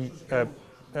then we,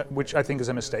 which I think is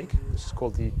a mistake. This is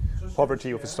called the poverty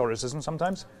of historicism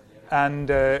sometimes, and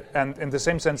in the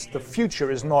same sense, the future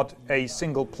is not a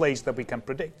single place that we can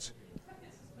predict.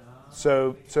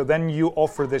 So then you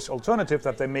offer this alternative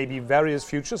that there may be various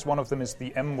futures. One of them is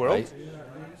the M world. Right.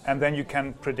 And then you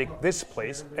can predict this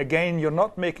place. Again, you're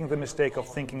not making the mistake of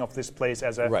thinking of this place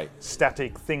as a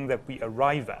static thing that we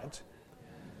arrive at.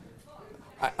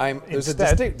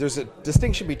 There's a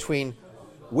distinction between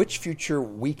which future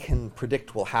we can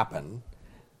predict will happen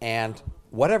and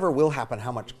whatever will happen,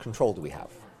 how much control do we have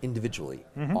individually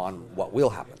on what will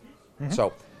happen.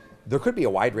 So there could be a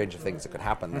wide range of things that could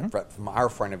happen. From our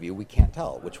point of view, we can't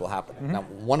tell which will happen. Now,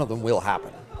 one of them will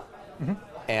happen.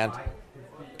 And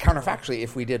counterfactually,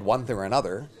 if we did one thing or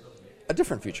another, a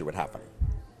different future would happen.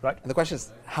 Right. And the question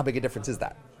is, how big a difference is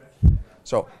that?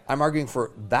 So I'm arguing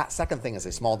for that second thing as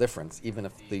a small difference, even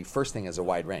if the first thing is a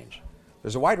wide range.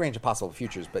 There's a wide range of possible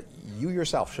futures, but you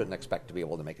yourself shouldn't expect to be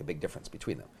able to make a big difference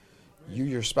between them. You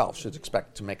yourself should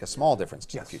expect to make a small difference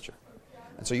to the future.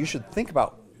 And so you should think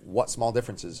about what small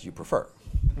differences you prefer.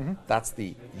 That's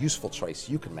the useful choice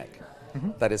you can make.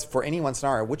 That is, for any one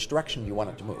scenario, which direction do you want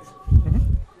it to move?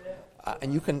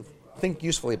 And you can think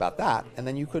usefully about that, and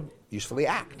then you could usefully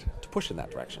act to push in that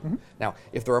direction. Now,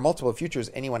 if there are multiple futures,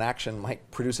 any one action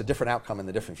might produce a different outcome in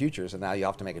the different futures, and now you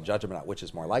have to make a judgment about which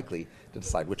is more likely to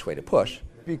decide which way to push.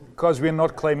 Because we're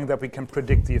not claiming that we can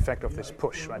predict the effect of this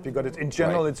push, right? Because in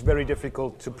general, it's very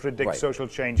difficult to predict social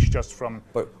change just from...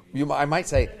 But I might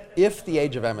say, if the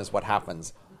age of M is what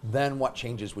happens, then what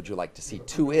changes would you like to see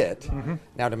to it?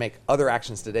 Now, to make other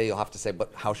actions today, you'll have to say,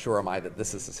 but how sure am I that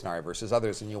this is the scenario versus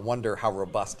others? And you'll wonder how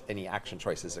robust any action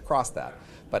choice is across that.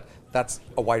 But that's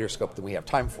a wider scope than we have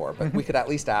time for. But we could at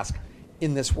least ask,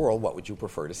 in this world, what would you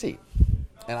prefer to see?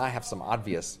 And I have some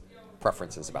obvious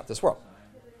preferences about this world.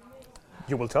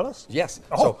 You will tell us? Yes.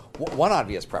 So one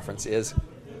obvious preference is,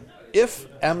 if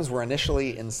M's were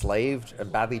initially enslaved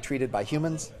and badly treated by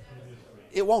humans,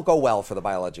 it won't go well for the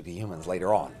biological humans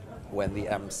later on when the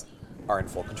M's are in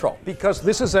full control. Because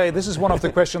this is one of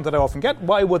the questions that I often get.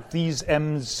 Why would these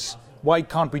M's, why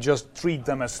can't we just treat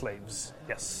them as slaves?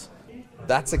 Yes.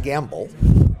 That's a gamble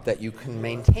that you can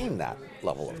maintain that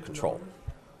level of control.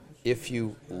 If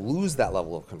you lose that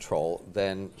level of control,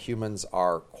 then humans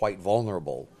are quite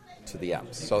vulnerable to the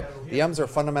M's. So the M's are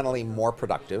fundamentally more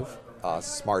productive,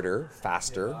 smarter,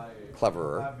 faster,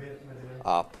 cleverer.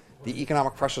 The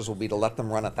economic pressures will be to let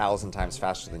them run 1,000 times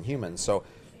faster than humans. So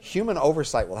human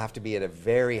oversight will have to be at a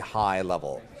very high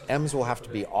level. M's will have to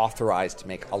be authorized to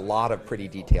make a lot of pretty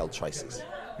detailed choices.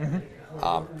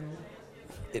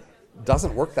 It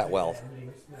doesn't work that well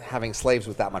having slaves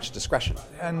with that much discretion.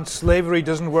 And slavery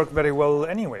doesn't work very well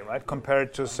anyway, right?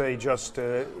 Compared to, say, just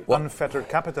unfettered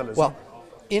capitalism. Well,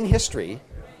 in history,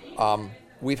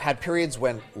 we've had periods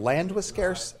when land was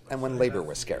scarce and when labor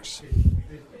was scarce.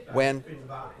 When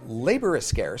labor is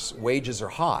scarce, wages are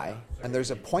high, and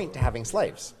there's a point to having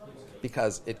slaves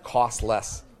because it costs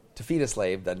less to feed a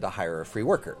slave than to hire a free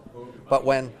worker. But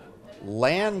when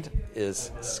land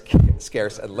is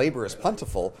scarce and labor is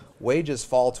plentiful, wages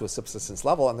fall to a subsistence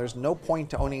level, and there's no point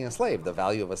to owning a slave. The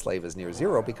value of a slave is near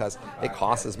zero because it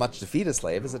costs as much to feed a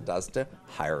slave as it does to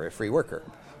hire a free worker.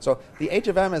 So the Age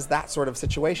of M is that sort of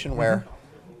situation where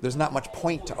there's not much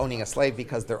point to owning a slave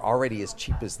because they're already as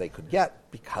cheap as they could get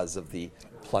because of the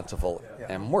plentiful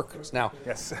M workers. Now,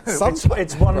 yes,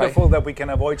 it's wonderful that we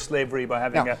can avoid slavery by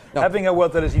having a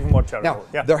world that is even more terrible.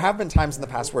 Now, there have been times in the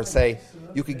past where, say,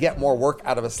 you could get more work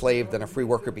out of a slave than a free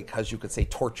worker because you could, say,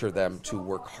 torture them to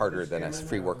work harder than a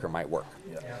free worker might work.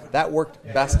 That worked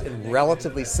best in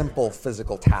relatively simple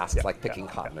physical tasks like picking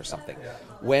cotton or something.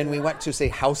 When we went to, say,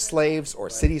 house slaves or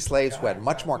city slaves who had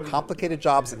much more complicated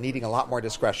jobs and needing a lot more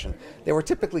discretion, they were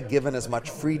typically given as much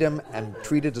freedom and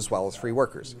treated as well as free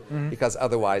workers because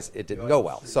otherwise it didn't go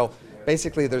well. So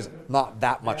basically there's not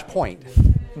that much point.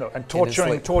 No, and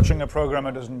torturing a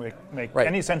programmer doesn't make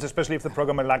any sense, especially if the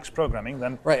programmer lacks programming.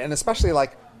 Then and especially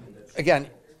again,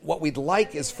 what we'd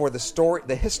like is for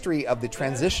the history of the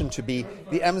transition to be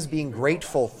the M's being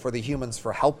grateful for the humans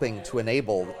for helping to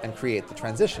enable and create the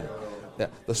transition.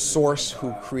 The source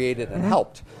who created and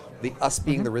helped. Us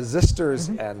being the resistors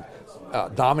and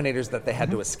dominators that they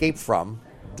had to escape from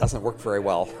doesn't work very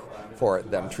well for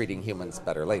them treating humans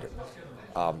better later.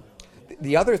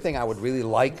 The other thing I would really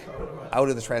like out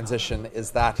of the transition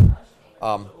is that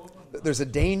there's a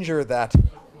danger that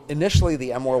initially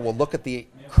the M world will look at the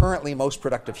currently most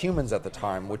productive humans at the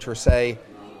time, which are, say,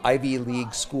 Ivy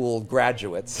League school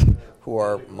graduates who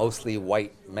are mostly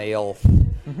white, male,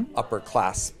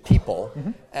 upper-class people,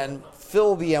 and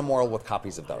fill the M world with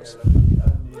copies of those.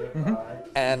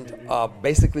 And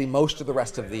basically most of the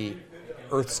rest of the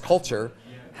Earth's culture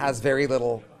has very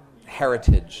little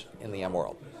heritage in the M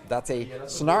world. That's a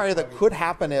scenario that could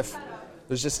happen if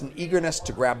there's just an eagerness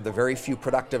to grab the very few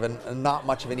productive and not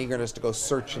much of an eagerness to go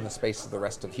search in the space of the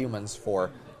rest of humans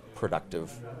for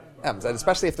productive M's. And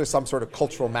especially if there's some sort of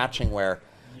cultural matching where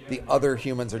the other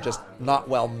humans are just not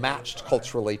well matched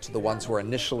culturally to the ones who are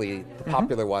initially the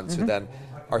popular ones who then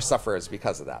are sufferers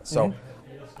because of that. So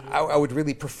I would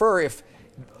really prefer if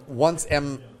once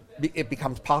it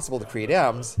becomes possible to create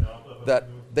M's, that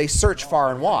they search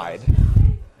far and wide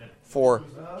for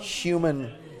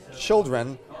human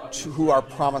children who are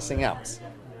promising M's.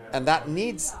 And that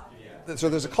needs, so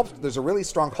there's a really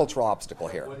strong cultural obstacle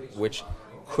here, which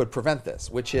could prevent this,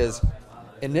 which is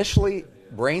initially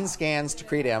brain scans to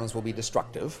create M's will be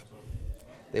destructive.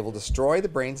 They will destroy the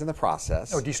brains in the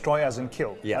process. Oh, destroy as in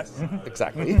kill. Yes,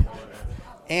 exactly.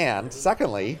 And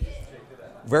secondly,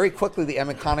 very quickly the M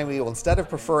economy will, instead of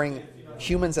preferring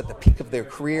humans at the peak of their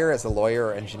career as a lawyer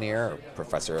or engineer or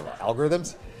professor of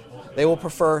algorithms, they will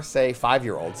prefer, say,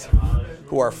 5-year-olds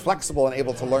who are flexible and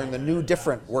able to learn the new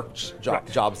different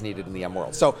jobs needed in the M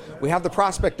world. So we have the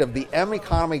prospect of the M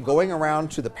economy going around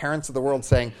to the parents of the world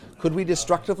saying, could we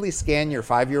destructively scan your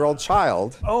 5-year-old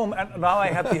child? Oh, and now I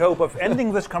have the hope of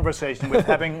ending this conversation with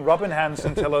having Robin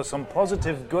Hanson tell us some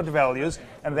positive, good values,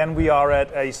 and then we are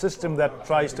at a system that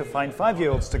tries to find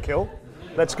 5-year-olds to kill.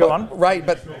 Let's go on. Right,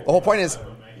 but the whole point is,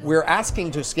 we're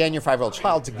asking to scan your 5-year-old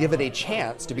child to give it a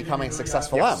chance to becoming a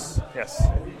successful M. Yes.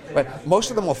 But most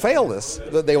of them will fail this.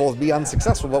 They will be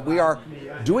unsuccessful. But we are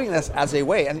doing this as a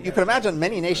way. And you can imagine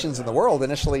many nations in the world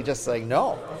initially just saying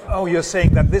no. Oh, you're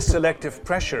saying that this selective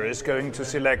pressure is going to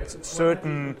select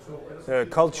certain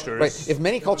cultures. Right. If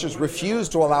many cultures refuse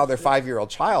to allow their 5-year-old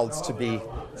childs to be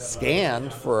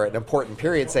scanned for an important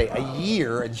period, say a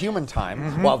year in human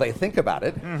time, while they think about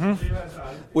it,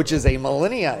 which is a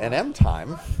millennia in M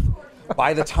time,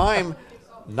 by the time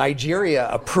Nigeria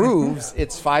approves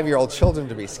its 5-year-old children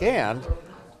to be scanned,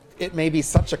 it may be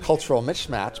such a cultural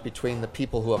mismatch between the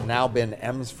people who have now been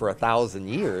M's for 1,000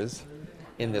 years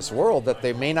in this world that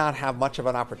they may not have much of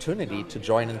an opportunity to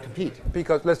join and compete.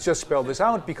 Because let's just spell this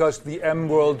out, because the M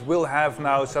world will have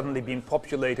now suddenly been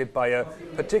populated by a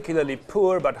particularly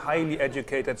poor but highly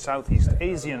educated Southeast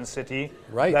Asian city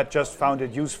that just found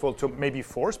it useful to maybe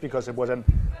force, because it was an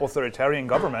authoritarian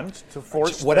government, to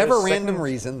force whatever random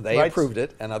reason they approved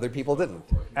it and other people didn't.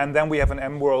 And then we have an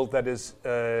M world that is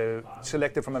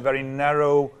selected from a very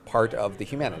narrow part of the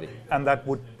humanity. And that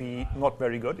would be not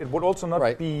very good. It would also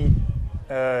not be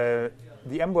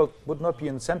the M world would not be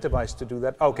incentivized to do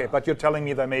that. Okay, but you're telling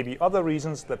me there may be other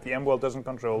reasons that the M world doesn't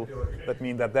control that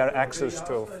mean that their access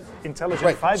to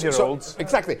intelligent 5-year-olds... So,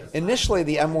 exactly. Initially,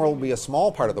 the M world will be a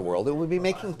small part of the world. It will be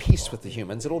making peace with the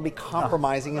humans. It will be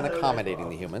compromising and accommodating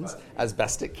the humans as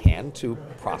best it can to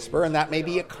prosper, and that may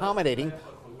be accommodating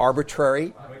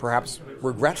arbitrary, perhaps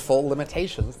regretful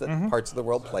limitations that parts of the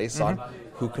world place on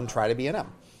who can try to be an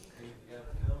M.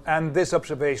 And this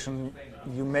observation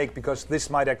you make because this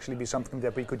might actually be something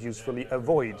that we could usefully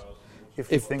avoid if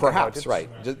we think perhaps, about it.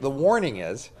 right. The warning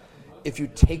is, if you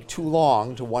take too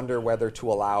long to wonder whether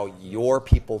to allow your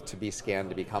people to be scanned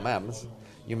to become M's,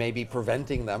 you may be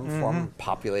preventing them from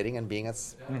populating and being,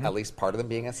 at least part of them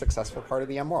being a successful part of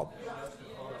the M world.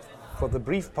 For the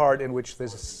brief part in which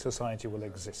this society will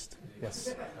exist.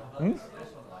 Yes.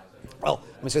 Well,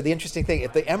 so the interesting thing,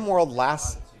 if the M world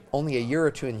lasts only a year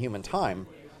or two in human time,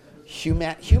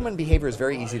 human behavior is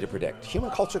very easy to predict.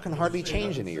 Human culture can hardly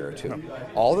change in a year or two. No.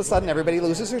 All of a sudden, everybody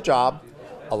loses their job.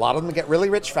 A lot of them get really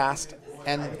rich fast,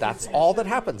 and that's all that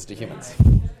happens to humans.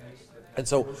 And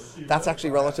so that's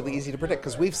actually relatively easy to predict,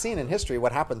 because we've seen in history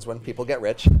what happens when people get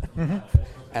rich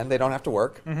and they don't have to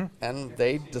work, and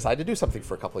they decide to do something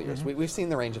for a couple of years. We've seen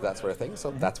the range of that sort of thing,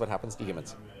 so that's what happens to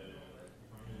humans.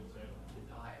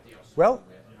 Well,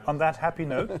 on that happy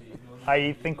note,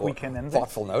 I think we can end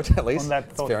thoughtful note, at least.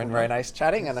 It's very nice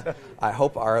chatting, and I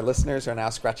hope our listeners are now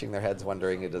scratching their heads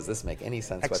wondering, does this make any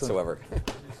sense whatsoever?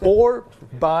 Or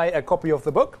buy a copy of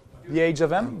the book, The Age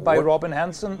of M, by Robin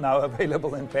Hanson, now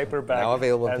available in paperback.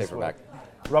 Well.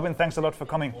 Robin, thanks a lot for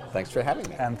coming. Thanks for having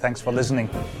me. And thanks for listening.